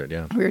getting started,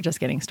 We were just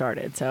getting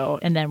started. So,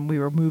 and then we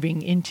were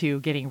moving into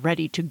getting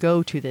ready to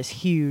go to this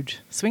huge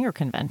swinger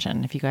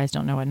convention. If you guys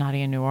don't know what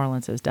Naughty in New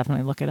Orleans is,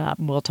 definitely look it up.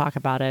 We'll talk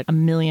about it a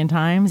million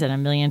times and a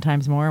million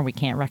times more. We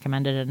can't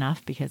recommend it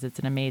enough because it's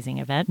an amazing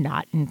event.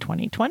 Not in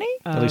 2020.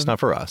 at least not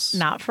for us.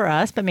 Not for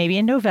us, but maybe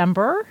in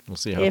November. We'll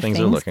see how if things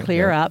are looking.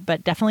 Clear up,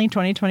 but definitely in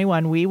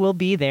 2021, we will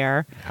be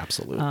there.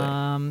 Absolutely.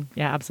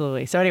 Yeah,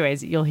 absolutely. So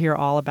anyways, you'll hear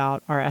all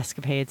about our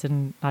escapades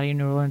in Naughty in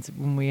New Orleans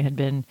when we had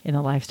been in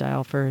the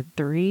lifestyle for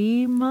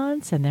 3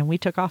 months, and then we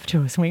took off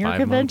to a swinger 5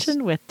 convention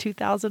months. with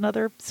 2,000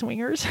 other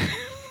swingers.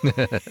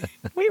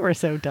 We were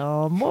so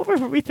dumb. What were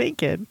we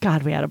thinking?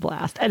 God, we had a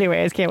blast.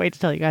 Anyways, can't wait to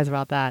tell you guys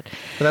about that.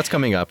 But that's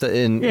coming up.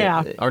 In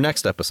our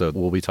next episode,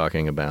 we'll be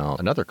talking about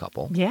another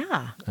couple.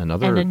 Yeah.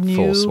 Another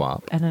full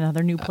swap. And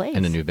another new place.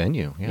 And a new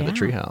venue. Yeah, the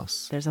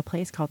Treehouse. There's a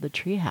place called the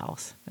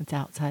Treehouse. It's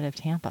outside of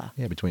Tampa.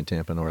 Yeah, between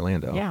Tampa and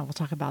Orlando. Yeah, we'll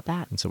talk about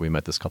that. And so we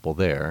met this couple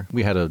there.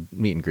 We had a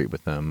meet and greet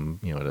with them,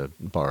 at a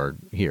bar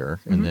here,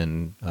 and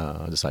then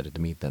decided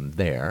to meet them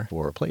there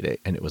for a play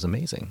date, and it was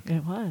amazing.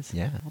 It was.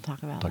 Yeah. We'll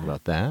talk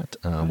about that.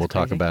 We'll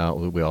talk about,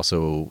 we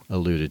also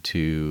alluded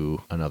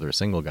to another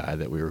single guy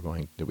that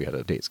we had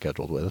a date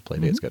scheduled with, a play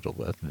date scheduled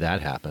with.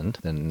 That happened.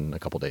 Then a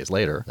couple days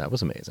later, that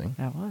was amazing.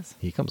 That was.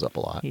 He comes up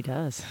a lot. He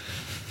does.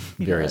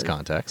 Various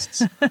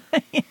contexts.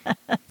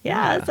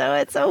 Yeah, so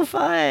it's so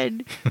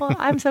fun. Well,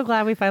 I'm so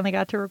glad we finally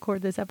got to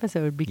record this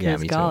episode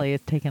because, golly,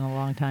 it's taken a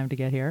long time to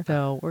get here.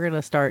 So we're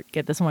going to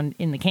get this one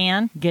in the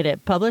can, get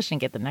it published, and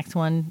get the next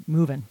one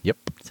moving. Yep.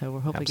 So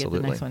we'll hopefully get the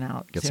next one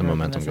out. Get some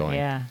momentum going.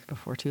 Yeah,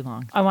 before too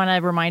long. I want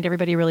to remind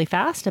everybody really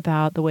fast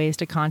about the ways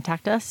to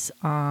contact us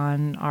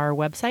on our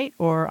website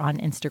or on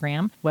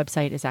Instagram.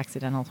 Website is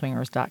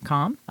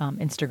accidentalswingers.com.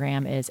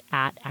 Instagram is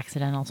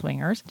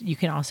 @accidentalswingers. You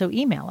can also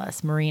email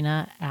us,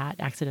 Marina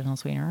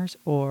 @accidentalswingers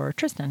or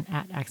Tristan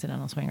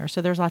 @accidentalswingers.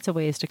 So there's lots of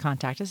ways to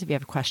contact us if you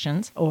have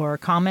questions or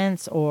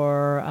comments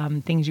or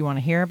things you want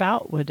to hear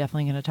about. We're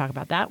definitely going to talk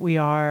about that. We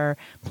are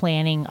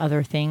planning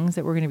other things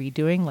that we're going to be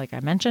doing, like I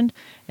mentioned.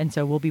 And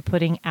so we'll be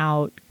putting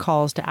out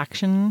calls to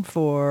action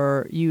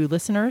for you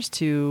listeners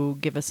to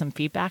give us some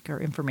feedback or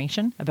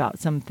information about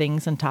some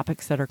things and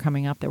topics that are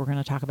coming up that we're going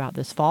to talk about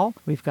this fall.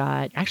 We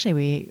are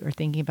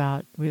thinking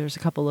about, there's a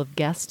couple of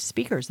guest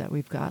speakers that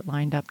we've got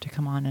lined up to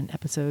come on in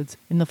episodes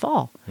in the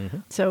fall.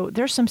 So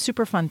there's some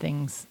super fun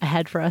things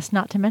ahead for us,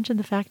 not to mention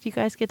the fact you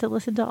guys get to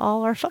listen to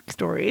all our fuck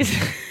stories.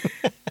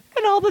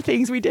 And all the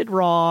things we did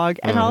wrong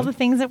and all the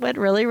things that went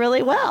really,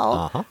 really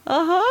well.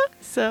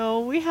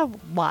 So we have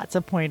lots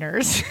of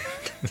pointers.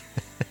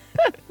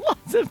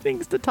 Lots of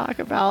things to talk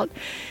about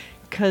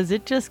because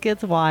it just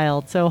gets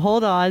wild. So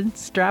hold on,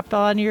 strap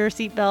on your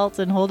seatbelts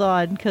and hold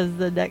on because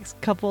the next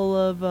couple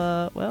of,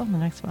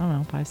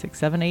 5, 6,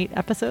 7, 8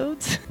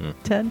 episodes,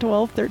 10,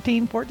 12,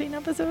 13, 14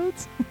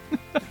 episodes.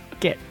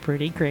 Get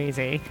pretty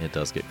crazy. It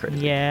does get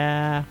crazy.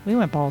 Yeah. We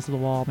went balls to the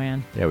wall,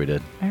 man. Yeah, we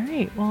did. All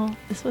right. Well,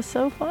 this was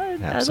so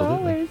fun. Absolutely. As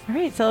always. All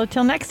right. So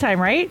till next time,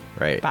 right?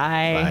 Right.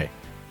 Bye.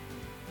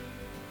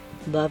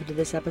 Bye. Loved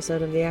this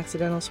episode of The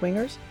Accidental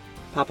Swingers?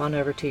 Pop on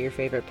over to your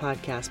favorite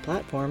podcast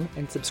platform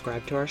and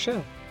subscribe to our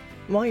show.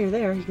 While you're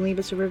there, you can leave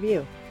us a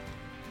review.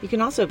 You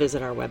can also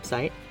visit our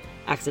website,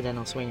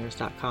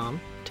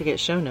 accidentalswingers.com, to get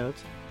show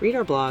notes, read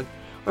our blog,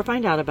 or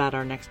find out about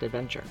our next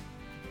adventure.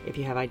 If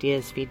you have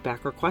ideas,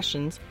 feedback, or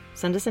questions,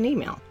 send us an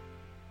email,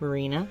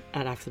 Marina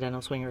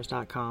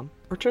 @accidentalswingers.com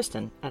or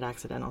Tristan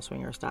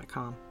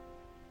 @accidentalswingers.com.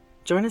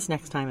 Join us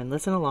next time and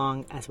listen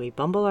along as we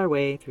bumble our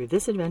way through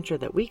this adventure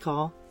that we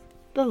call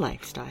the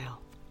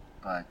lifestyle.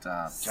 But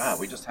God,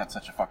 we just had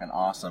such a fucking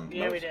awesome, we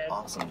did.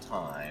 awesome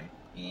time.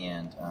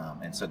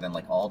 And so then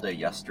like all day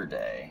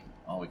yesterday,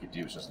 all we could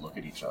do was just look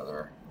at each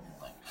other,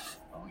 like,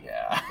 oh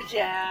yeah,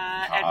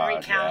 yeah, and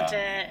recount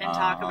it and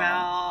talk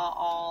about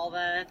all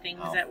the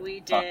things that we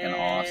did. Fucking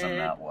awesome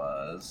that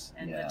was,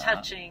 and the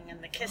touching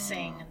and the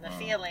kissing and the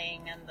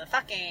feeling and the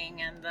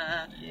fucking and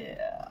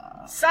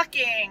the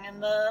sucking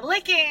and the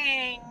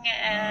licking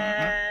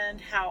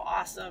and how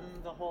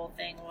awesome the whole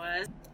thing was.